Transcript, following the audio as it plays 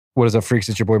What is up, freaks?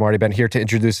 It's your boy Marty Ben here to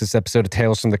introduce this episode of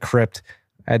Tales from the Crypt.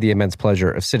 I had the immense pleasure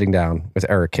of sitting down with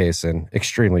Eric Kaysen,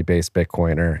 extremely based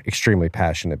Bitcoiner, extremely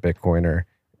passionate Bitcoiner,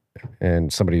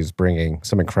 and somebody who's bringing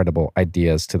some incredible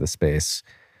ideas to the space.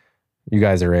 You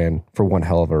guys are in for one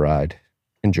hell of a ride.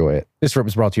 Enjoy it. This rip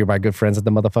was brought to you by good friends at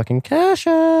the motherfucking Cash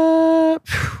App.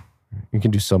 You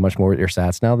can do so much more with your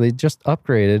sats now. They just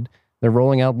upgraded. They're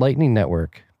rolling out Lightning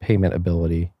Network payment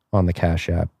ability on the Cash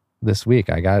App this week.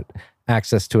 I got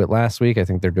access to it last week. I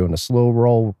think they're doing a slow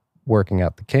roll, working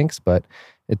out the kinks, but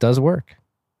it does work.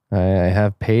 I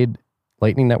have paid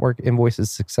Lightning Network invoices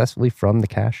successfully from the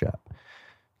Cash App.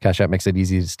 Cash App makes it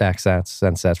easy to stack sats,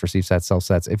 send sats, receive sats, sell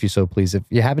sats, if you so please. If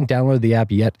you haven't downloaded the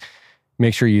app yet,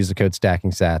 make sure you use the code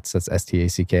STACKINGSATS. That's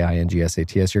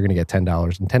STACKINGSATS. You're going to get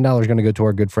 $10. And $10 is going to go to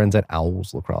our good friends at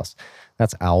Owls Lacrosse.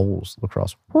 That's Owls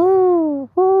Lacrosse.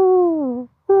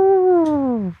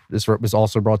 This was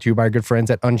also brought to you by our good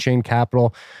friends at Unchained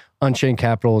Capital. Unchained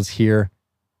Capital is here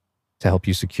to help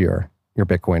you secure your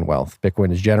Bitcoin wealth.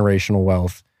 Bitcoin is generational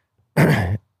wealth,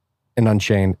 and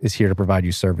Unchained is here to provide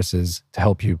you services to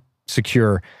help you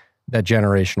secure that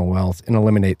generational wealth and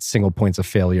eliminate single points of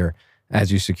failure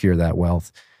as you secure that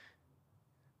wealth.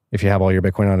 If you have all your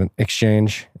Bitcoin on an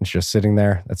exchange, it's just sitting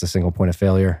there, that's a single point of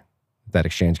failure. That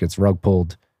exchange gets rug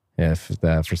pulled. If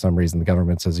for some reason the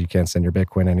government says you can't send your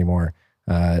Bitcoin anymore,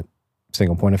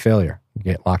 single point of failure. You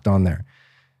get locked on there.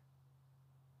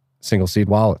 Single seed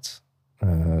wallets.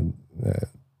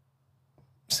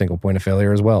 Single point of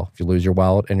failure as well. If you lose your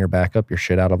wallet and your backup, you're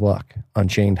shit out of luck.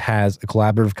 Unchained has a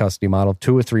collaborative custody model,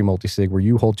 2 or 3 multi-sig, where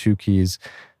you hold 2 keys.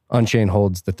 Unchained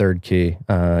holds the 3rd key.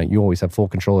 You always have full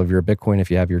control of your Bitcoin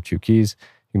if you have your 2 keys.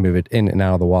 You move it in and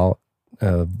out of the wallet,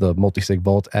 the multi-sig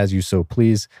vault as you so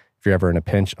please. If you're ever in a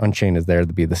pinch, Unchained is there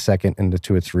to be the second in the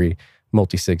 2 or 3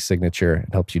 multi-sig signature. It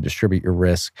helps you distribute your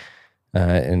risk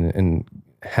and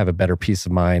have a better peace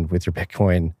of mind with your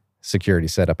Bitcoin security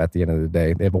setup at the end of the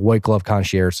day. They have a white glove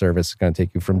concierge service. It's going to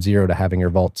take you from 0 to having your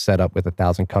vault set up with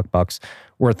 1,000 bucks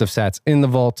worth of sats in the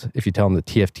vault. If you tell them the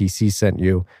TFTC sent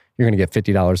you, you're going to get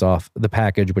 $50 off the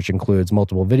package, which includes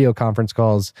multiple video conference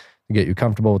calls to get you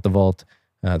comfortable with the vault.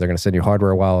 They're going to send you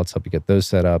hardware wallets, help you get those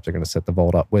set up. They're going to set the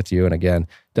vault up with you. And again,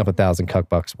 dump 1,000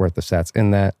 bucks worth of sats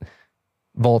in that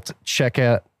vault. Check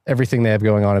out everything they have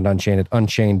going on at Unchained at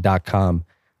unchained.com.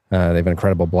 They have an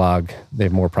incredible blog. They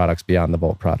have more products beyond the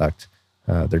vault product.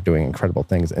 They're doing incredible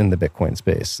things in the Bitcoin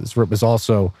space. This rip was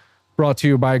also brought to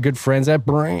you by good friends at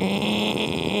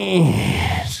Braiins.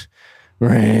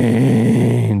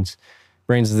 Braiins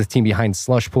is the team behind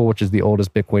Slush Pool, which is the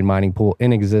oldest Bitcoin mining pool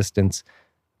in existence.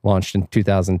 Launched in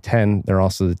 2010. They're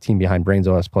also the team behind Braiins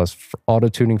OS Plus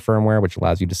auto-tuning firmware, which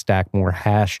allows you to stack more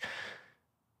hash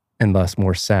and thus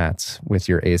more sats with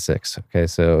your ASICs. Okay,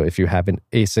 so if you have an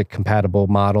ASIC compatible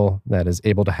model that is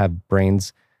able to have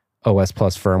Braiins OS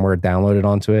Plus firmware downloaded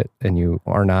onto it, and you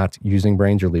are not using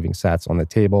Braiins, you're leaving sats on the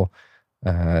table.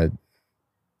 On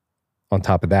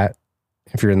top of that,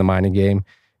 if you're in the mining game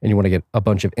and you want to get a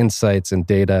bunch of insights and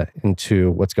data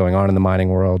into what's going on in the mining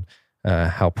world,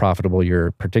 how profitable your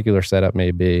particular setup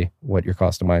may be, what your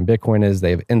cost to mine Bitcoin is,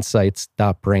 they have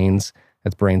insights.braiins.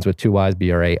 That's Braiins with 2 Y's,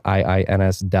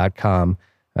 BRAIINS.com.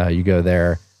 You go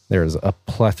there. There's a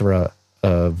plethora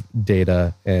of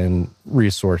data and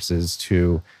resources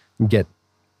to get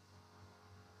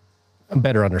a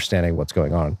better understanding of what's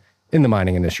going on in the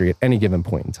mining industry at any given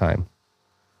point in time.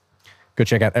 Go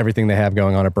check out everything they have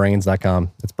going on at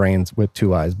Braiins.com. It's Braiins with 2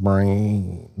 Y's,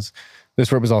 Braiins.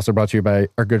 This rip was also brought to you by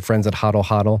our good friends at HODL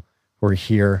HODL, who are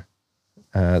here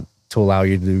to allow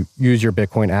you to use your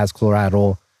Bitcoin as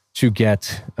collateral to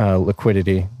get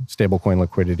liquidity, stablecoin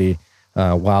liquidity,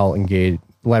 while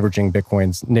leveraging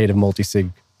Bitcoin's native multi-sig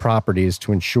properties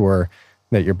to ensure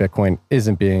that your Bitcoin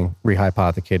isn't being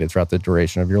rehypothecated throughout the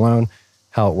duration of your loan.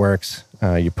 How it works,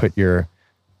 you put your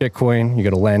Bitcoin, you go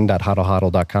to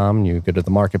lend.hodlhodl.com, you go to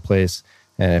the marketplace,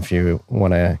 and if you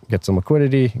want to get some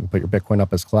liquidity, you can put your Bitcoin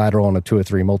up as collateral on a 2 or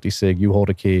 3 multi-sig. You hold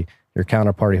a key, your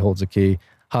counterparty holds a key,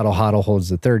 HODL HODL holds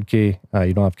the 3rd key.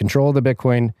 You don't have control of the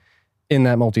Bitcoin in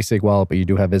that multi-sig wallet, but you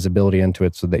do have visibility into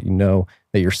it so that you know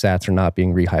that your sats are not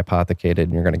being rehypothecated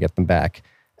and you're going to get them back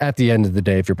at the end of the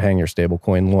day if you're paying your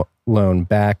stablecoin loan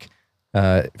back.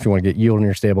 If you want to get yield on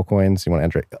your stablecoins, you want to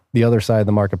enter the other side of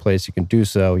the marketplace, you can do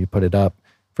so. You put it up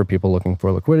for people looking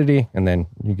for liquidity, and then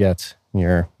you get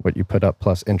what you put up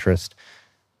plus interest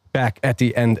back at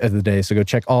the end of the day. So go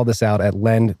check all this out at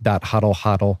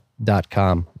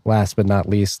lend.hodlhodl.com. Last but not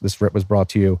least, this rip was brought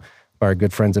to you by our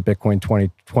good friends at Bitcoin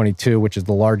 2022, which is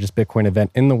the largest Bitcoin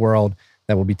event in the world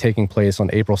that will be taking place on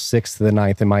April 6th to the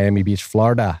 9th in Miami Beach,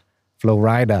 Florida.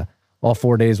 All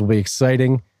 4 days will be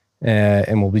exciting.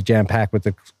 and we'll be jam-packed with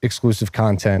exclusive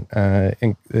content.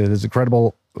 It is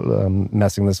incredible,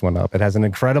 messing this one up. It has an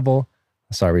incredible,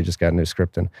 sorry, we just got a new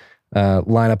script in,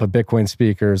 lineup of Bitcoin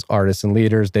speakers, artists, and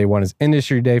leaders. Day one is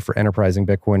Industry Day for enterprising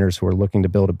Bitcoiners who are looking to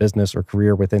build a business or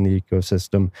career within the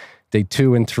ecosystem. Day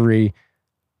 2 and 3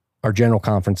 are general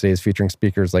conference days featuring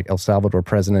speakers like El Salvador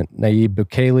President Nayib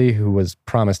Bukele, who was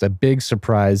promised a big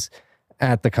surprise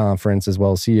at the conference, as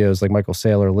well as CEOs like Michael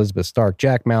Saylor, Elizabeth Stark,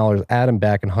 Jack Mallers, Adam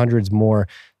Back, and hundreds more.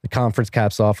 The conference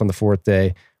caps off on the 4th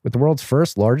day with the world's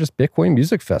first largest Bitcoin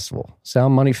music festival,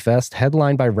 Sound Money Fest,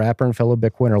 headlined by rapper and fellow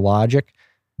Bitcoiner Logic.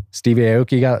 Stevie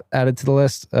Aoki got added to the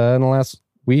list in the last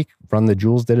week. Run the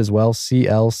Jewels did as well.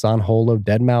 CL, Sanholo,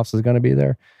 Deadmau5 is going to be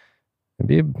there. It'd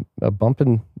be a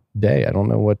bumping day. I don't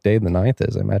know what day the 9th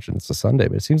is. I imagine it's a Sunday,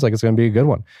 but it seems like it's going to be a good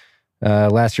one.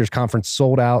 Last year's conference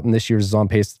sold out, and this year's is on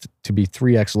pace to be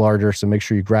 3x larger. So make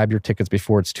sure you grab your tickets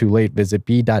before it's too late. Visit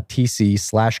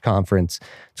b.tc/conference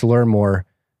to learn more.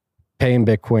 Pay in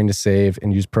Bitcoin to save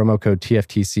and use promo code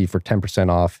TFTC for 10%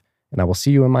 off. And I will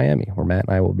see you in Miami, where Matt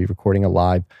and I will be recording a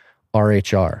live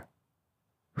RHR.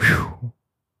 Whew.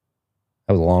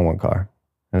 That was a long one, Car.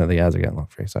 I know the ads are getting long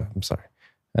for you, so I'm sorry.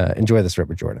 Enjoy this rip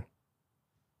with Jordan.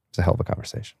 It's a hell of a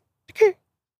conversation. Okay.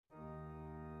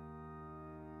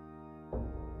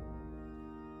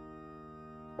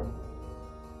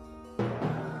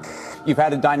 You've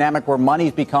had a dynamic where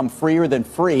money's become freer than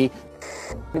free.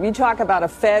 If you talk about a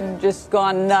Fed just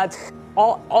gone nuts,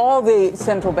 all the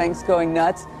central banks going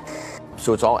nuts.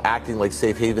 So it's all acting like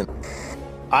safe haven.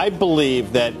 I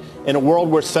believe that in a world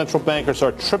where central bankers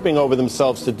are tripping over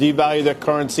themselves to devalue their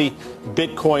currency,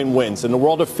 Bitcoin wins. In the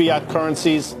world of fiat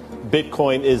currencies,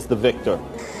 Bitcoin is the victor.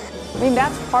 I mean,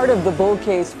 that's part of the bull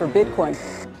case for Bitcoin.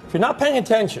 If you're not paying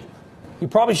attention, you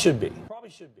probably should be.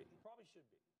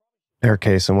 Eric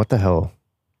Kaysen, what the hell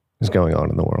is going on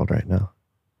in the world right now?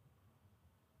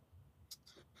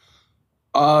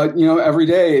 Every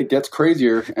day it gets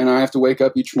crazier, and I have to wake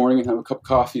up each morning and have a cup of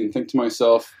coffee and think to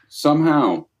myself,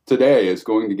 somehow today is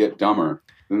going to get dumber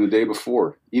than the day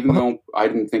before, even though I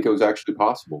didn't think it was actually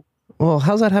possible. Well,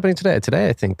 how's that happening today? Today,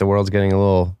 I think the world's getting a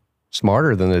little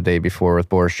smarter than the day before, with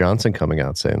Boris Johnson coming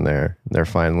out saying they're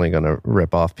finally going to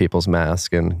rip off people's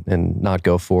masks and not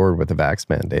go forward with the vax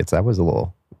mandates. That was a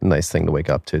little nice thing to wake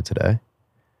up to today.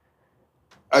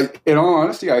 In all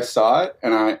honesty, I saw it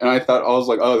and I thought, I was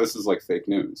like, oh, this is like fake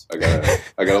news. I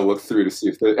gotta look through to see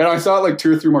if and I saw it like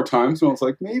 2 or 3 more times, and I was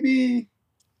like, maybe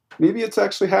it's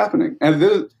actually happening. And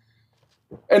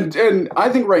I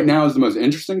think right now is the most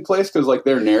interesting place, because like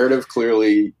their narrative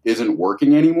clearly isn't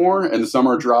working anymore, and some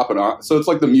are dropping off. So it's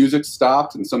like the music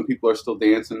stopped, and some people are still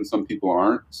dancing, and some people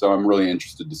aren't. So I'm really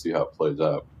interested to see how it plays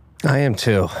out. I am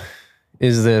too.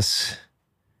 Is this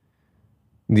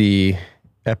the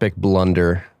epic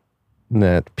blunder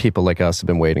that people like us have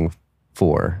been waiting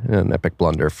for? An epic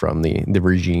blunder from the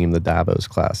regime, the Davos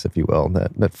class, if you will,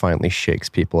 that finally shakes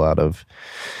people out of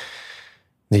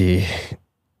the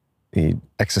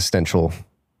existential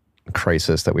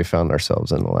crisis that we found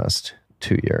ourselves in the last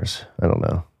 2 years. I don't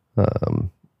know.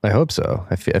 I hope so.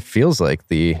 It feels like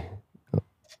the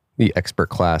expert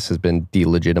class has been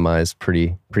delegitimized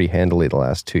pretty handily the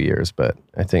last 2 years, but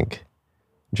I think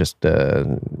just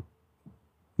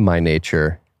my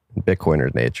nature,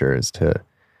 Bitcoiner's nature, is to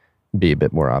be a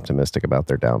bit more optimistic about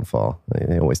their downfall.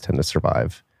 They always tend to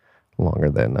survive longer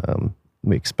than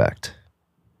we expect.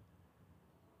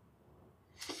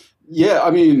 Yeah,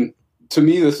 I mean, to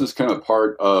me, this is kind of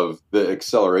part of the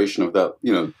acceleration of that.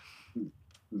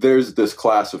 There's this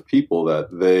class of people that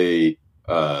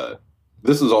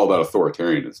this is all about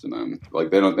authoritarianism to them. Like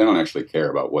they don't actually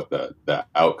care about what that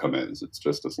outcome is. It's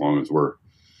just as long as we're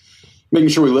making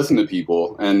sure we listen to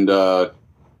people. And as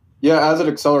it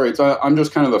accelerates, I'm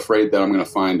just kind of afraid that I'm going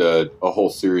to find a whole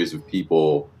series of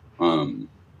people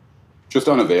just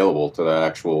unavailable to that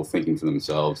actual thinking for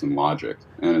themselves and logic.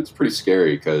 And it's pretty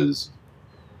scary, because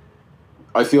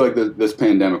I feel like this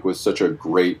pandemic was such a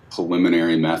great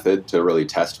preliminary method to really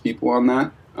test people on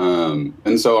that.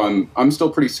 And so I'm still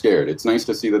pretty scared. It's nice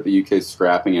to see that the UK is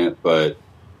scrapping it, but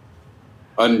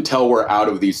until we're out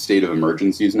of these state of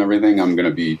emergencies and everything, I'm going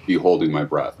to be holding my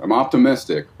breath. I'm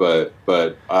optimistic, but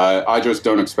I just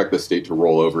don't expect the state to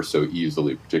roll over so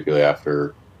easily, particularly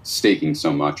after staking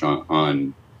so much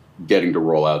on getting to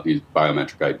roll out these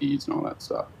biometric IDs and all that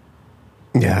stuff.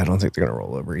 Yeah, I don't think they're going to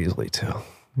roll over easily, too.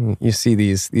 You see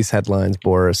these headlines,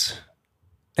 Boris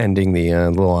ending the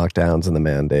lockdowns and the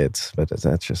mandates, but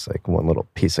that's just like one little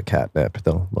piece of catnip.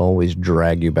 They'll always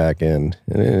drag you back in.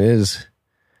 And it is,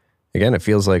 again, it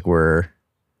feels like we're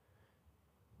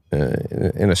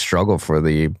in a struggle for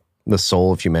the the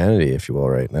soul of humanity, if you will,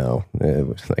 right now.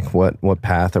 Like what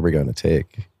path are we going to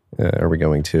take? Are we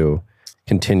going to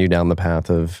continue down the path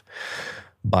of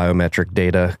biometric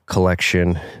data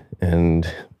collection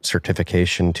and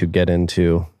certification to get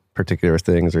into particular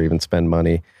things or even spend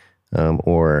money?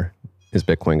 Or is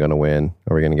Bitcoin going to win?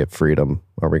 Are we going to get freedom?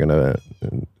 Are we going to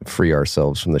free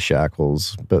ourselves from the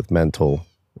shackles, both mental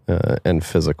and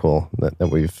physical, that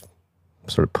we've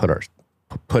sort of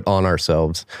put on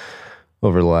ourselves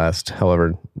over the last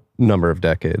however number of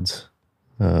decades?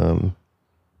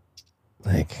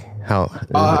 Like how?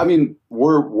 I mean,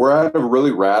 we're at a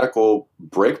really radical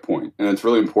break point, and it's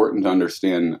really important to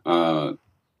understand.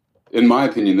 In my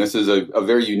opinion, this is a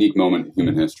very unique moment in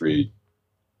human history,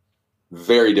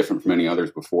 very different from any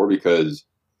others before, because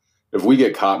if we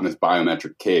get caught in this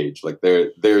biometric cage, like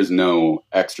there's no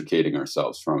extricating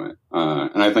ourselves from it.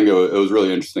 And I think it was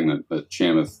really interesting that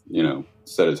Chamath,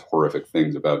 said his horrific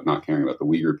things about not caring about the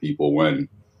Uyghur people, when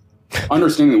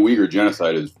understanding the Uyghur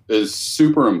genocide is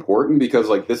super important, because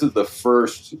like this is the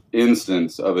first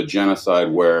instance of a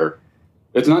genocide where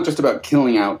it's not just about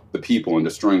killing out the people and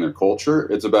destroying their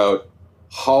culture. It's about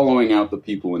hollowing out the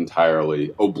people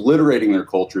entirely, obliterating their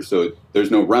culture so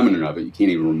there's no remnant of it. You can't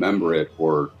even remember it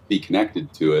or be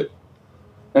connected to it.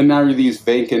 And now you're these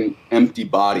vacant, empty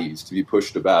bodies to be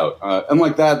pushed about. And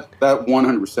like that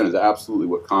 100% is absolutely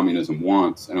what communism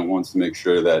wants. And it wants to make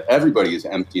sure that everybody is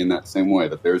empty in that same way,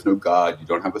 that there is no God, you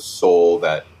don't have a soul,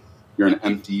 that you're an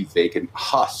empty, vacant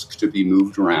husk to be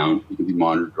moved around. You can be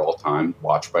monitored at all times,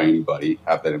 watched by anybody,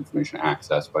 have that information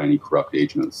accessed by any corrupt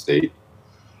agent of the state.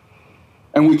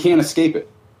 And we can't escape it,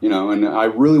 and I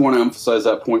really want to emphasize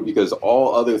that point, because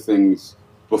all other things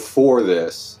before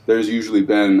this, there's usually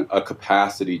been a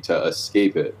capacity to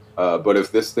escape it. But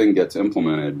if this thing gets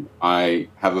implemented, I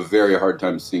have a very hard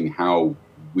time seeing how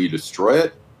we destroy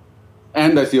it.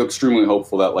 And I feel extremely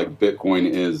hopeful that like Bitcoin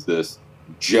is this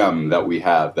gem that we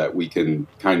have that we can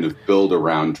kind of build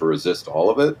around to resist all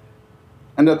of it.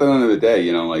 And at the end of the day,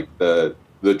 like the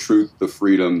truth, the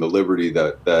freedom, the liberty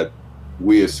that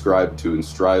we ascribe to and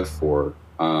strive for,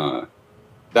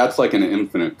 that's like an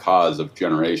infinite cause of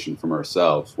generation from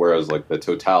ourselves. Whereas like the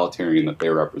totalitarian that they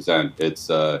represent, it's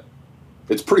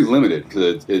pretty limited,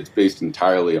 because it's based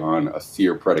entirely on a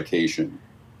fear predication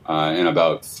and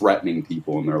about threatening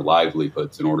people and their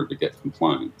livelihoods in order to get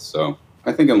compliance. So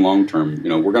I think in long term,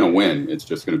 we're going to win. It's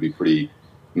just going to be pretty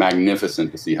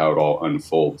magnificent to see how it all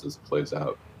unfolds as it plays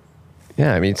out.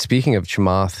 Yeah, I mean, speaking of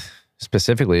Chamath,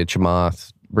 specifically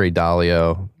Chamath, Ray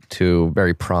Dalio, two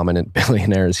very prominent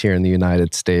billionaires here in the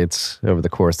United States over the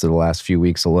course of the last few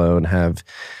weeks alone, have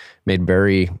made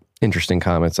very interesting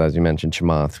comments, as you mentioned,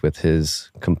 Chamath, with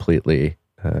his completely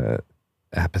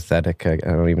apathetic, I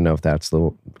don't even know if that's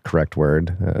the correct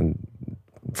word,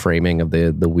 framing of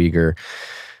the Uyghur,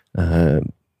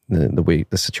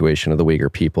 the situation of the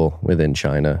Uyghur people within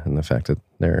China, and the fact that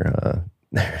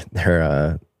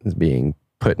they're being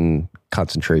put in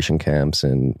concentration camps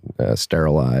and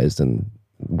sterilized and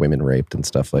women raped and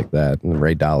stuff like that. And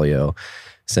Ray Dalio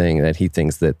saying that he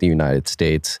thinks that the United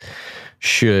States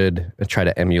should try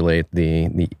to emulate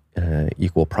the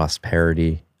equal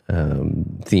prosperity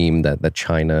theme that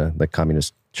China, the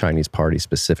Communist Chinese Party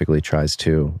specifically, tries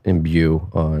to imbue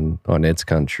on its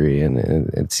country. And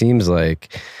it seems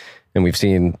like, and we've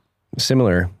seen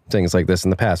similar things like this in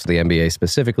the past, the NBA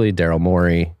specifically. Daryl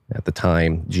Morey, at the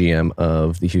time GM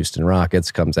of the Houston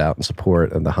Rockets, comes out in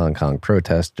support of the Hong Kong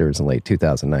protesters in late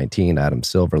 2019. Adam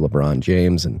Silver, LeBron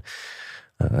James, and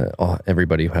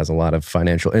everybody who has a lot of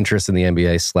financial interest in the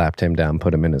NBA slapped him down,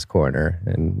 put him in his corner,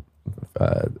 and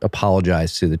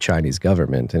apologized to the Chinese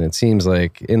government. And it seems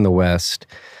like in the West,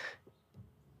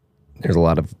 there's a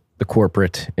lot of the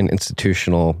corporate and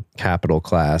institutional capital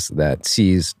class that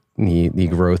sees the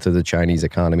growth of the Chinese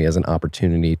economy as an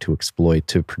opportunity to exploit,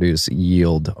 to produce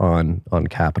yield on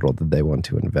capital that they want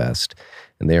to invest.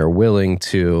 And they are willing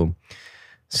to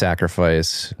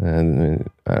sacrifice, and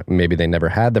maybe they never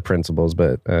had the principles,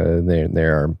 but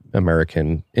there are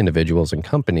American individuals and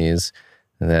companies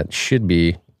that should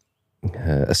be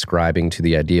ascribing to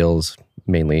the ideals,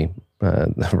 mainly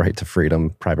the right to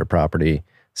freedom, private property,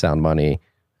 sound money,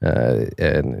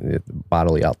 and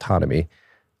bodily autonomy,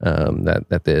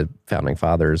 that the founding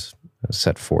fathers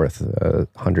set forth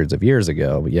hundreds of years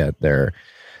ago. Yet they're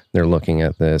looking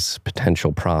at this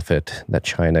potential profit that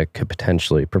China could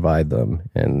potentially provide them,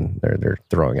 and they're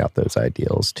throwing out those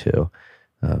ideals to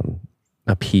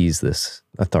appease this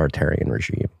authoritarian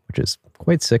regime, which is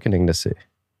quite sickening to see.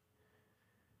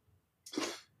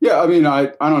 Yeah, I mean,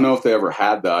 I don't know if they ever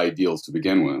had the ideals to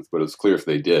begin with, but it's clear if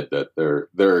they did that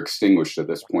they're extinguished at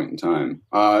this point in time.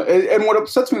 And what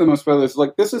upsets me the most about this is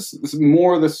like this is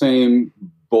more the same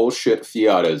bullshit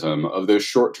fiatism of this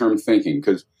short-term thinking.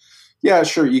 Because yeah,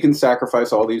 sure, you can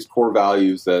sacrifice all these core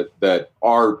values that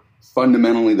are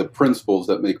fundamentally the principles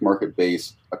that make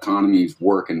market-based economies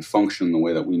work and function the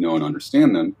way that we know and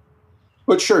understand them.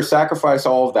 But sure, sacrifice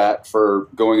all of that for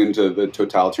going into the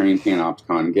totalitarian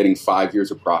panopticon and getting 5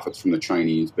 years of profits from the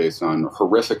Chinese based on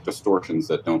horrific distortions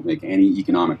that don't make any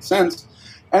economic sense.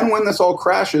 And when this all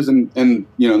crashes, and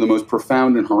you know, the most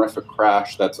profound and horrific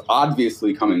crash that's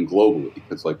obviously coming globally,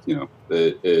 because like, you know,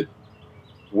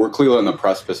 we're clearly on the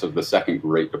precipice of the second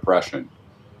Great Depression.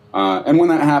 And when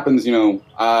that happens, you know,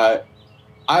 I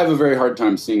have a very hard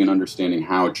time seeing and understanding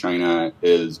how China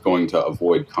is going to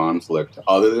avoid conflict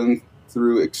other than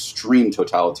through extreme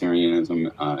totalitarianism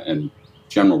and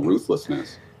general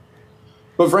ruthlessness.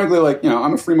 But frankly, like, you know,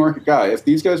 I'm a free market guy. If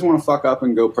these guys want to fuck up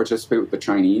and go participate with the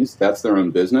Chinese, that's their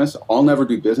own business. I'll never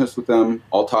do business with them.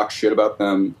 I'll talk shit about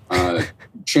them.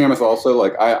 Chamath also,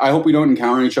 like, I hope we don't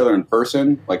encounter each other in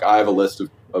person. Like, I have a list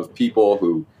of people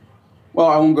who, well,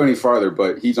 I won't go any farther,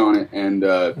 but he's on it. And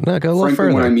No, go a little frankly,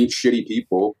 further. when I meet shitty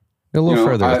people, Go a little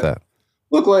further with that.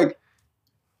 Look, like,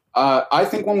 I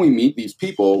think when we meet these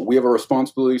people, we have a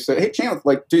responsibility to say, hey, Chamath,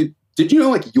 like, did you know,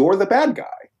 like, you're the bad guy?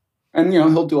 And, you know,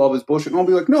 he'll do all this bullshit, and I'll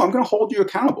be like, no, I'm going to hold you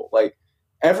accountable. Like,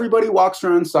 everybody walks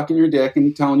around sucking your dick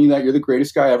and telling you that you're the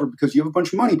greatest guy ever because you have a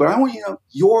bunch of money. But I want you to know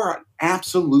you're an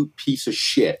absolute piece of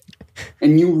shit.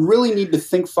 And you really need to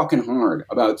think fucking hard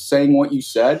about saying what you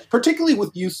said, particularly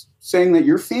with you saying that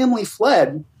your family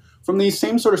fled from these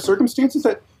same sort of circumstances,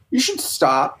 that you should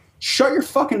stop, shut your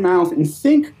fucking mouth, and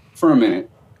think for a minute.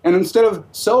 And instead of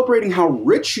celebrating how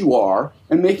rich you are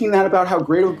and making that about how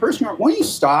great of a person you are, why don't you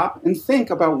stop and think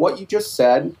about what you just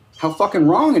said, how fucking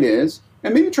wrong it is,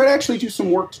 and maybe try to actually do some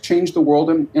work to change the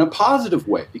world in a positive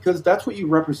way, because that's what you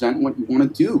represent and what you want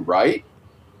to do, right?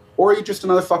 Or are you just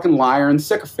another fucking liar and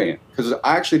sycophant? Because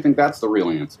I actually think that's the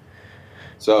real answer.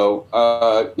 So,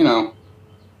 you know,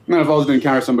 I mean, if I was to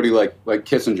encounter somebody like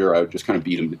Kissinger, I would just kind of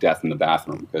beat him to death in the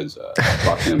bathroom because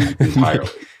fuck him entirely.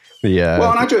 Yeah.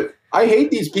 Well, and I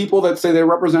hate these people that say they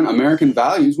represent American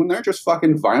values when they're just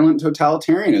fucking violent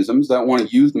totalitarianisms that want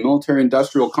to use the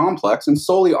military-industrial complex in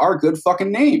solely our good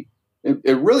fucking name.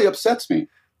 It really upsets me.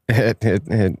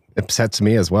 It upsets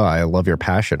me as well. I love your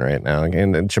passion right now.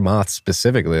 And Chamath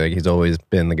specifically, like, he's always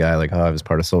been the guy, like, oh, I was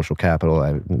part of Social Capital.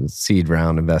 I was a seed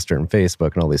round investor in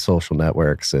Facebook and all these social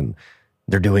networks, and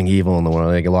they're doing evil in the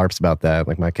world. Like, LARP's about that.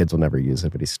 Like, my kids will never use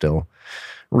it, but he's still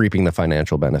reaping the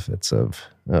financial benefits of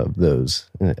those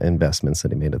investments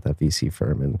that he made at that VC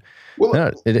firm. And well,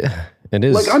 no, it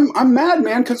is like, I'm mad,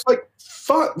 man, because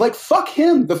fuck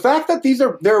him. The fact that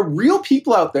there are real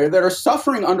people out there that are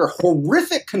suffering under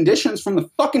horrific conditions from the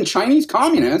fucking Chinese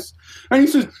communists, and he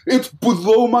says it's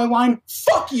below my line.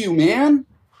 Fuck you, man.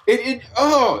 It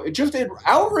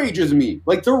outrages me.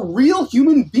 Like, they're real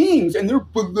human beings and they're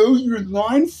below your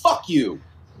line. Fuck you.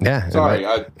 Yeah. Sorry.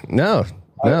 No.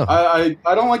 I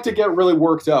don't like to get really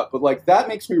worked up, but like, that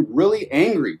makes me really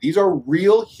angry. These are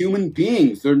real human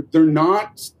beings. They're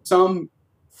not some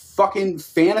fucking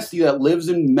fantasy that lives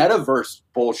in metaverse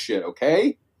bullshit.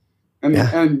 Okay.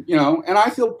 And you know, and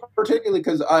I feel particularly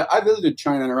because I visited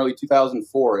China in early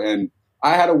 2004, and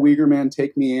I had a Uyghur man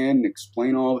take me in and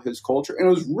explain all of his culture, and it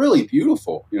was really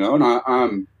beautiful, you know. And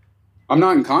I'm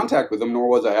not in contact with him, nor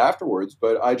was I afterwards,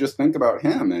 but I just think about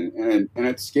him, and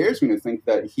it scares me to think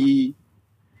that he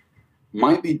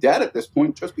might be dead at this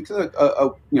point just because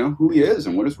of you know, who he is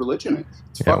and what his religion is.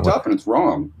 It's fucked up and it's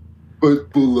wrong,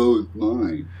 but below his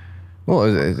line. Well,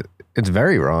 it's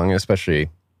very wrong, especially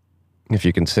if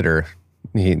you consider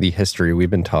the history we've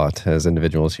been taught as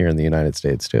individuals here in the United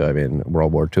States too. I mean,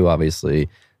 World War II, obviously,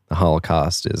 the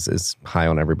Holocaust is high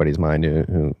on everybody's mind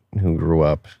who grew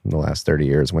up in the last 30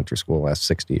 years, went through school the last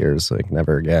 60 years, like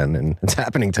never again. And it's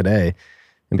happening today.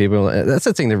 And people, that's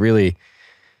the thing that really,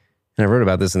 and I wrote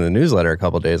about this in the newsletter a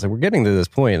couple of days, like, we're getting to this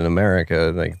point in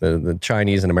America, like the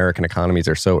Chinese and American economies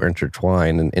are so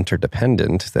intertwined and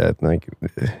interdependent that, like,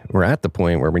 we're at the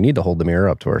point where we need to hold the mirror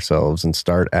up to ourselves and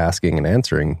start asking and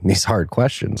answering these hard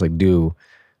questions. Like, do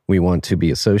we want to be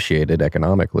associated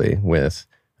economically with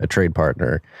a trade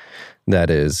partner that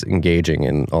is engaging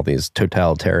in all these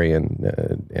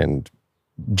totalitarian and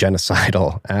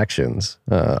genocidal actions?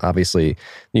 Obviously,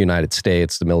 the United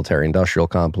States, the military-industrial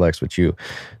complex, which you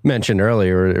mentioned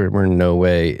earlier, we're in no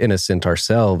way innocent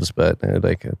ourselves, but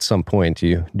like, at some point,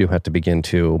 you do have to begin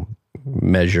to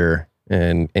measure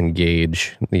and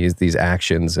engage these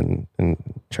actions and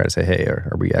try to say, hey,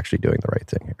 are we actually doing the right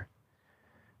thing here?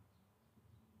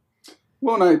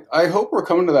 Well, and I hope we're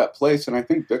coming to that place, and I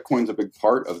think Bitcoin's a big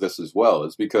part of this as well,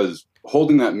 is because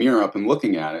holding that mirror up and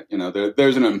looking at it,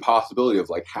 there's an impossibility of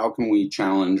like, how can we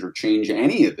challenge or change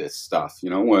any of this stuff,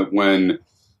 when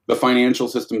the financial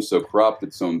system's so corrupt,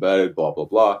 it's so embedded, blah, blah,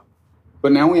 blah.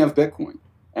 But now we have Bitcoin.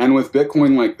 And with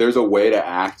Bitcoin, like, there's a way to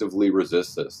actively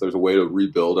resist this. There's a way to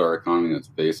rebuild our economy that's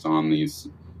based on these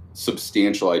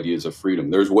substantial ideas of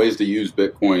freedom. There's ways to use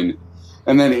Bitcoin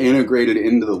and then integrate it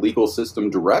into the legal system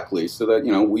directly so that,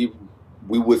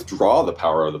 we withdraw the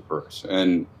power of the purse.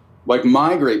 And like,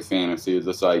 my great fantasy is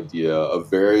this idea of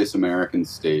various American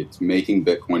states making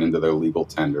Bitcoin into their legal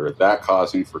tender, that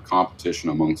causing for competition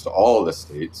amongst all of the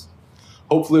states.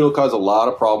 Hopefully it'll cause a lot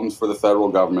of problems for the federal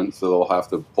government, so they'll have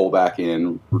to pull back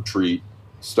in, retreat,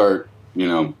 start,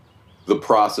 the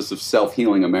process of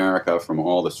self-healing America from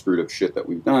all the screwed up shit that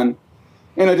we've done.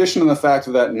 In addition to the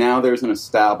fact that now there's an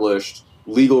established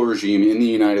legal regime in the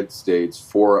United States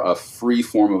for a free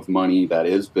form of money that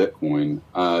is Bitcoin,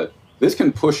 this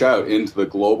can push out into the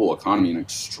global economy in an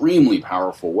extremely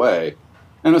powerful way.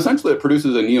 And essentially it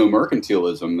produces a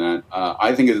neo-mercantilism that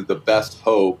I think is the best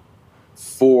hope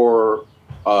for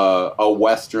a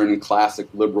Western classic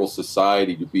liberal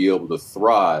society to be able to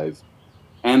thrive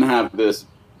and have this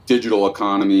digital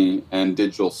economy and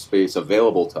digital space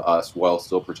available to us while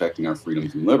still protecting our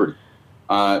freedoms and liberty.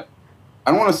 I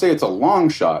don't want to say it's a long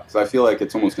shot, because I feel like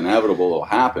it's almost inevitable it'll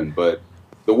happen, but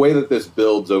the way that this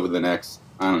builds over the next,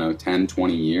 10,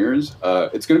 20 years,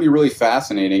 it's going to be really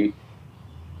fascinating.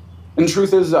 And the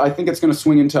truth is, I think it's going to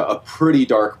swing into a pretty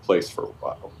dark place for a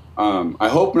while. I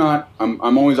hope not.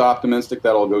 I'm always optimistic that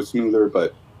it'll go smoother,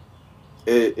 but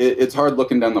it's hard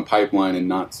looking down the pipeline and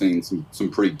not seeing some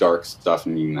pretty dark stuff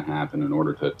needing to happen in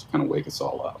order to kind of wake us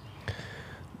all up.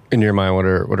 In your mind, what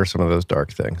are some of those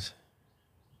dark things?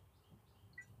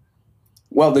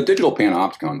 Well, the digital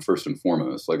panopticon, first and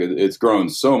foremost, like it's grown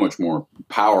so much more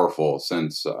powerful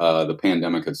since the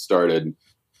pandemic had started.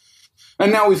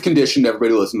 And now we've conditioned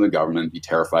everybody to listen to the government, be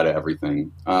terrified of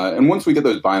everything. And once we get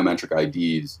those biometric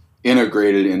IDs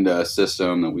integrated into a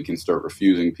system that we can start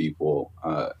refusing people,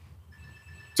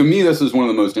 to me, this is one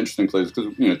of the most interesting places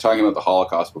because, talking about the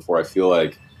Holocaust before, I feel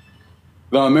like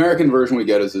the American version we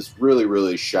get is this really,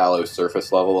 really shallow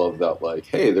surface level of that, like,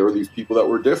 hey, there were these people that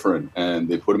were different and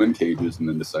they put them in cages and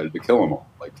then decided to kill them all.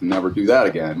 Like, can never do that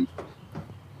again.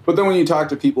 But then when you talk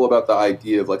to people about the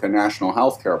idea of like a national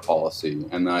healthcare policy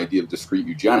and the idea of discrete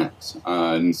eugenics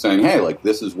and saying, hey, like,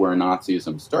 this is where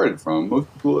Nazism started from,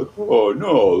 most people are like, oh,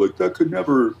 no, like, that could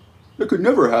never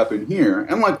happen here.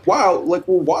 And like, wow, like,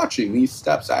 we're watching these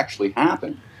steps actually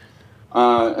happen.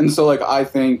 And so, like, I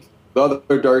think the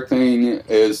other dark thing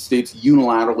is states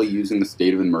unilaterally using the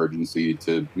state of emergency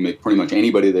to make pretty much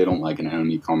anybody they don't like an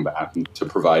enemy combatant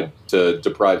to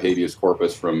deprive habeas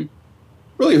corpus from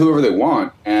really whoever they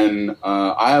want. And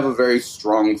I have a very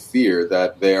strong fear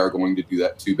that they are going to do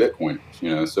that to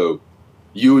Bitcoiners. So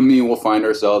you and me will find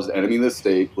ourselves enemy of the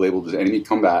state, labeled as enemy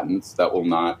combatants that will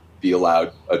not be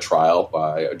allowed a trial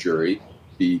by a jury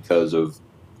because of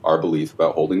our belief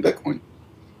about holding Bitcoin.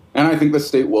 And I think the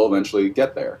state will eventually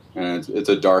get there. And it's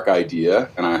a dark idea,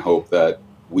 and I hope that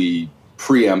we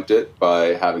preempt it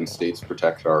by having states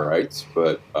protect our rights.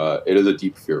 But it is a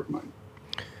deep fear of mine.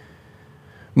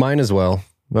 Mine as well.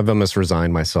 I've almost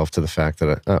resigned myself to the fact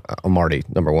that I'm already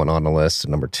number one on the list,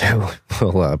 and number two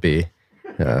will be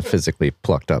physically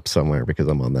plucked up somewhere because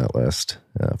I'm on that list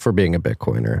for being a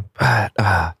Bitcoiner.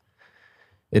 But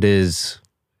it is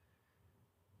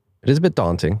a bit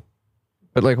daunting.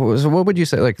 But like, what would you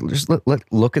say? Like, just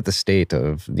look at the state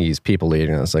of these people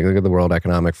leading us. Like, look at the World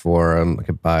Economic Forum, look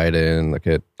at Biden, look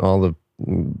at all the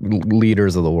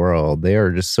leaders of the world. They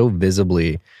are just so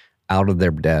visibly out of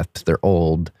their depth. They're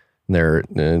old. They're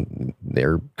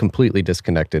completely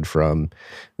disconnected from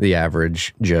the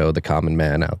average Joe, the common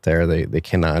man out there. They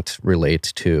cannot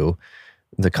relate to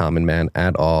the common man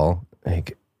at all.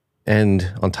 Like,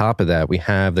 and on top of that, we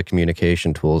have the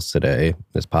communication tools today,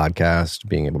 this podcast,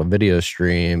 being able to video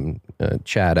stream,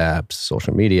 chat apps,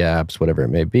 social media apps, whatever it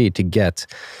may be, to get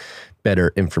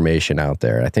better information out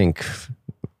there. I think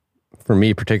for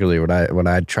me, particularly, what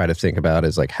I try to think about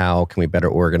is like, how can we better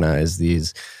organize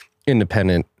these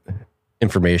independent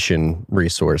information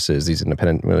resources, these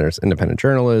whether it's independent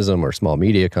journalism or small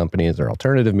media companies or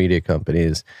alternative media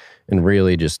companies, and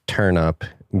really just turn up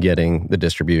getting the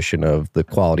distribution of the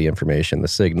quality information, the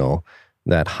signal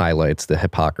that highlights the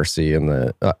hypocrisy and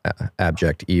the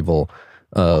abject evil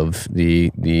of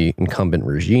the incumbent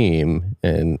regime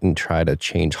and try to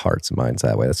change hearts and minds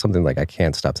that way. That's something like I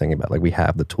can't stop thinking about. Like, we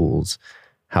have the tools.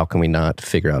 How can we not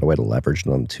figure out a way to leverage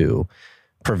them to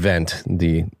prevent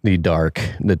the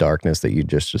darkness that you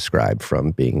just described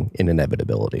from being an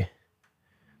inevitability?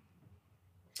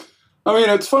 I mean,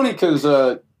 it's funny because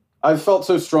I've felt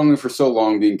so strongly for so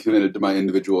long being committed to my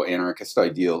individual anarchist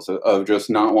ideals of just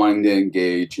not wanting to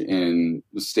engage in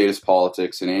statist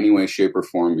politics in any way, shape, or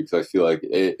form because I feel like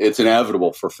it's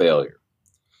inevitable for failure.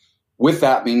 With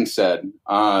that being said,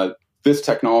 this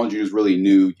technology is really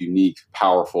new, unique,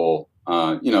 powerful.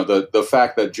 The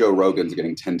fact that Joe Rogan's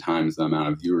getting 10 times the amount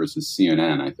of viewers as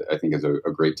CNN, I think is a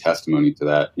great testimony to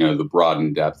that, the broad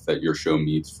and depth that your show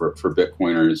meets for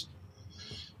Bitcoiners.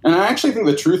 And I actually think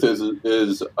the truth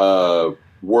is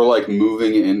we're like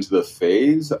moving into the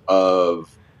phase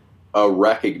of a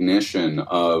recognition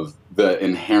of the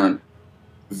inherent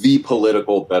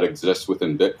political that exists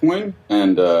within Bitcoin.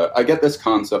 And I get this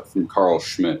concept from Carl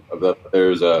Schmitt of that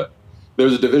there's a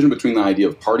division between the idea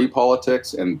of party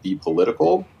politics and the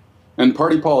political. And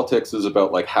party politics is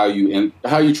about like how you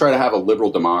try to have a liberal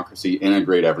democracy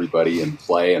integrate everybody and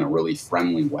play in a really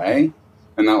friendly way.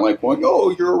 And not like, well,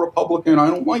 oh, you're a Republican, I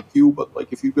don't like you, but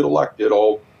like if you get elected,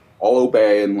 I'll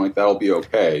obey and like that'll be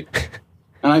okay.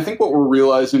 And I think what we're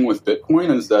realizing with Bitcoin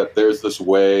is that there's this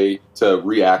way to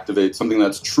reactivate something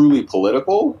that's truly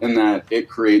political and that it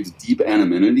creates deep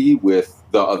anonymity with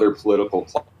the other political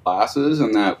classes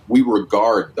and that we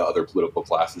regard the other political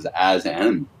classes as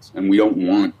enemies and we don't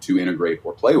want to integrate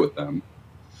or play with them.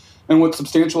 And what's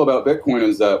substantial about Bitcoin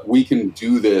is that we can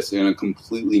do this in a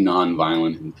completely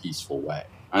nonviolent and peaceful way.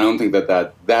 I don't think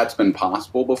that's been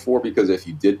possible before because if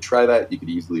you did try that, you could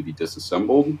easily be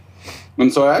disassembled.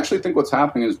 And so I actually think what's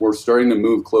happening is we're starting to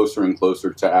move closer and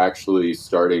closer to actually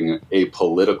starting a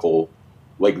political,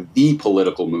 like the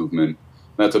political movement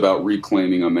that's about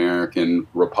reclaiming American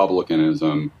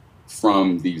republicanism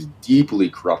from these deeply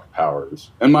corrupt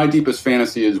powers. And my deepest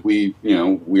fantasy is we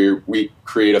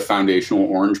create a foundational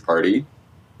Orange Party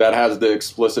that has the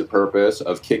explicit purpose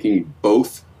of kicking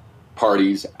both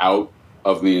parties out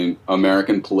of the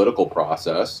American political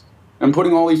process and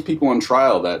putting all these people on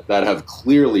trial that have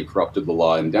clearly corrupted the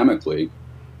law endemically.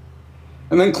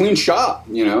 And then clean shop,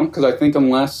 because I think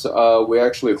unless we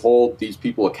actually hold these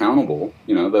people accountable,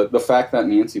 the fact that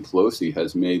Nancy Pelosi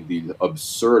has made these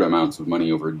absurd amounts of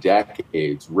money over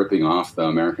decades ripping off the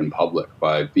American public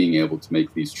by being able to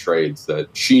make these trades that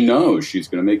she knows she's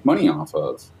going to make money off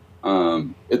of.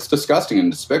 It's disgusting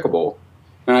and despicable.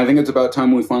 And I think it's about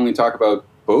time we finally talk about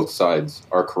both sides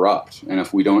are corrupt. And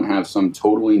if we don't have some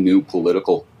totally new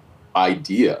political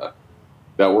idea,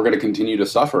 that we're going to continue to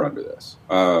suffer under this.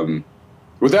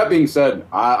 With that being said,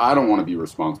 I don't want to be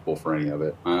responsible for any of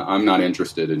it. I'm not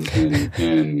interested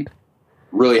in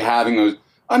really having those.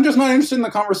 I'm just not interested in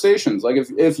the conversations. Like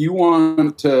if you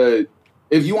want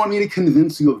me to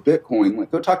convince you of Bitcoin,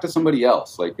 like go talk to somebody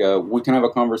else. Like we can have a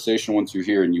conversation once you're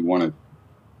here and you want to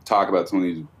talk about some of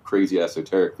these crazy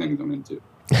esoteric things I'm into.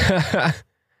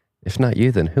 If not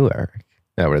you, then who, Eric?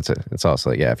 No, but it's also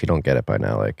like, yeah, if you don't get it by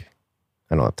now, like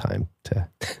I don't have time to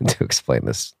explain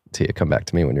this to you. Come back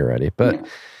to me when you're ready. But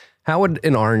how would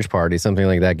an Orange Party, something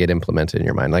like that, get implemented in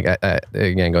your mind? Like,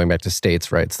 again, going back to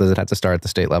states' rights, does it have to start at the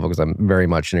state level? Because I'm very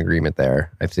much in agreement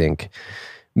there. I think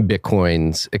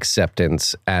Bitcoin's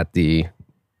acceptance at the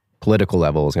political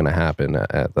level is going to happen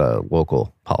at the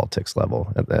local politics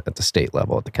level, at the state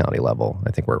level, at the county level.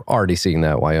 I think we're already seeing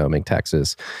that. Wyoming,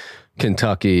 Texas,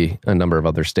 Kentucky, a number of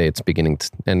other states beginning to,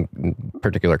 and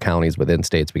particular counties within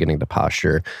states beginning to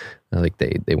posture like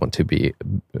they want to be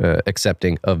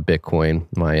accepting of Bitcoin.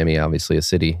 Miami, obviously a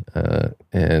city,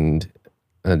 and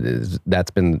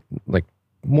that's been like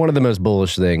one of the most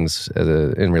bullish things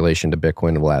in relation to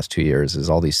Bitcoin in the last 2 years is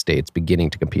all these states beginning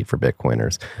to compete for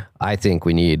Bitcoiners. I think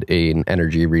we need an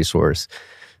energy resource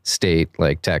state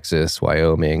like Texas,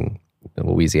 Wyoming,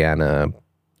 Louisiana,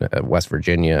 West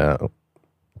Virginia,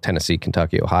 Tennessee,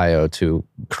 Kentucky, Ohio to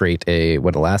create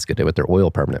what Alaska did with their oil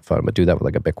permanent fund, but do that with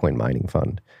like a Bitcoin mining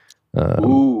fund.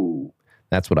 Ooh.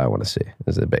 That's what I want to see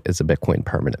is a Bitcoin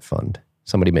permanent fund.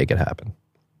 Somebody make it happen.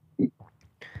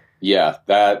 Yeah,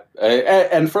 that,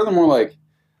 and furthermore, like,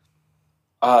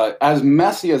 as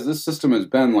messy as this system has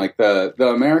been, like the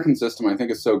American system, I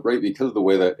think is so great because of the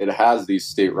way that it has these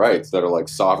state rights that are like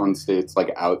sovereign states,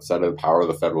 like outside of the power of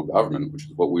the federal government, which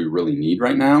is what we really need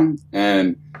right now.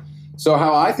 And so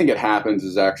how I think it happens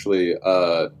is actually,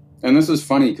 and this is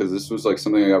funny because this was like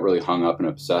something I got really hung up and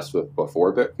obsessed with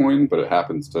before Bitcoin, but it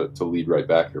happens to lead right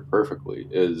back here perfectly,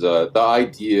 is the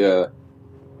idea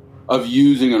of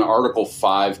using an Article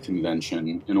 5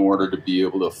 convention in order to be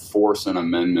able to force an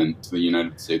amendment to the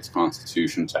United States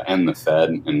Constitution to end the Fed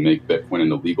and make Bitcoin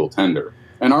into legal tender.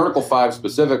 And Article 5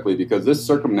 specifically because this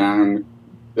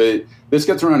This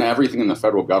gets around everything in the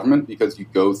federal government because you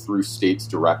go through states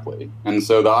directly. And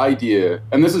so the idea,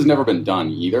 and this has never been done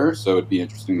either, so it'd be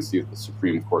interesting to see if the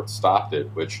Supreme Court stopped it,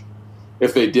 which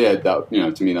if they did, that,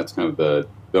 to me, that's kind of the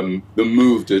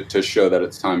move to show that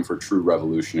it's time for true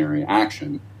revolutionary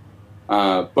action.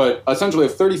 But essentially,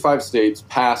 if 35 states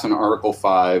pass an Article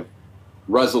 5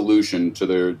 resolution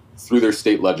through their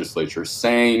state legislature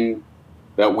saying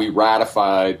that we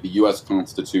ratify the U.S.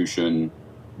 Constitution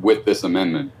with this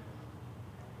amendment,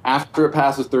 after it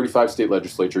passes 35 state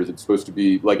legislatures, it's supposed to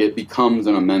be like it becomes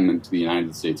an amendment to the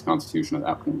United States Constitution at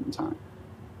that point in time.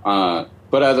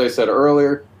 But as I said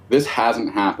earlier, this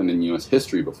hasn't happened in U.S.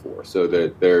 history before, so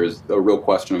that there's a real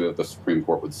question of if the Supreme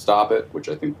Court would stop it, which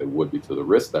I think they would be to the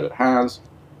risk that it has.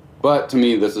 But to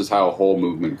me, this is how a whole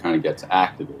movement kind of gets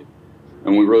activated.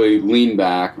 And we really lean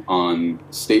back on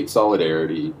state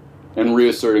solidarity and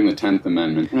reasserting the 10th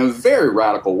Amendment in a very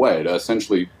radical way to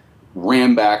essentially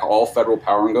ram back all federal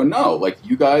power and go, no, like,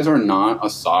 you guys are not a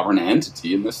sovereign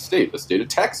entity in this state. The state of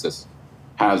Texas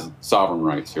has sovereign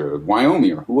rights here,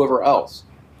 Wyoming or whoever else.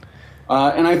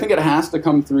 And I think it has to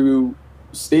come through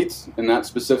states in that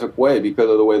specific way because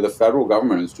of the way the federal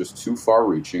government is just too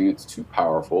far-reaching, it's too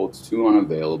powerful, it's too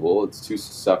unavailable, it's too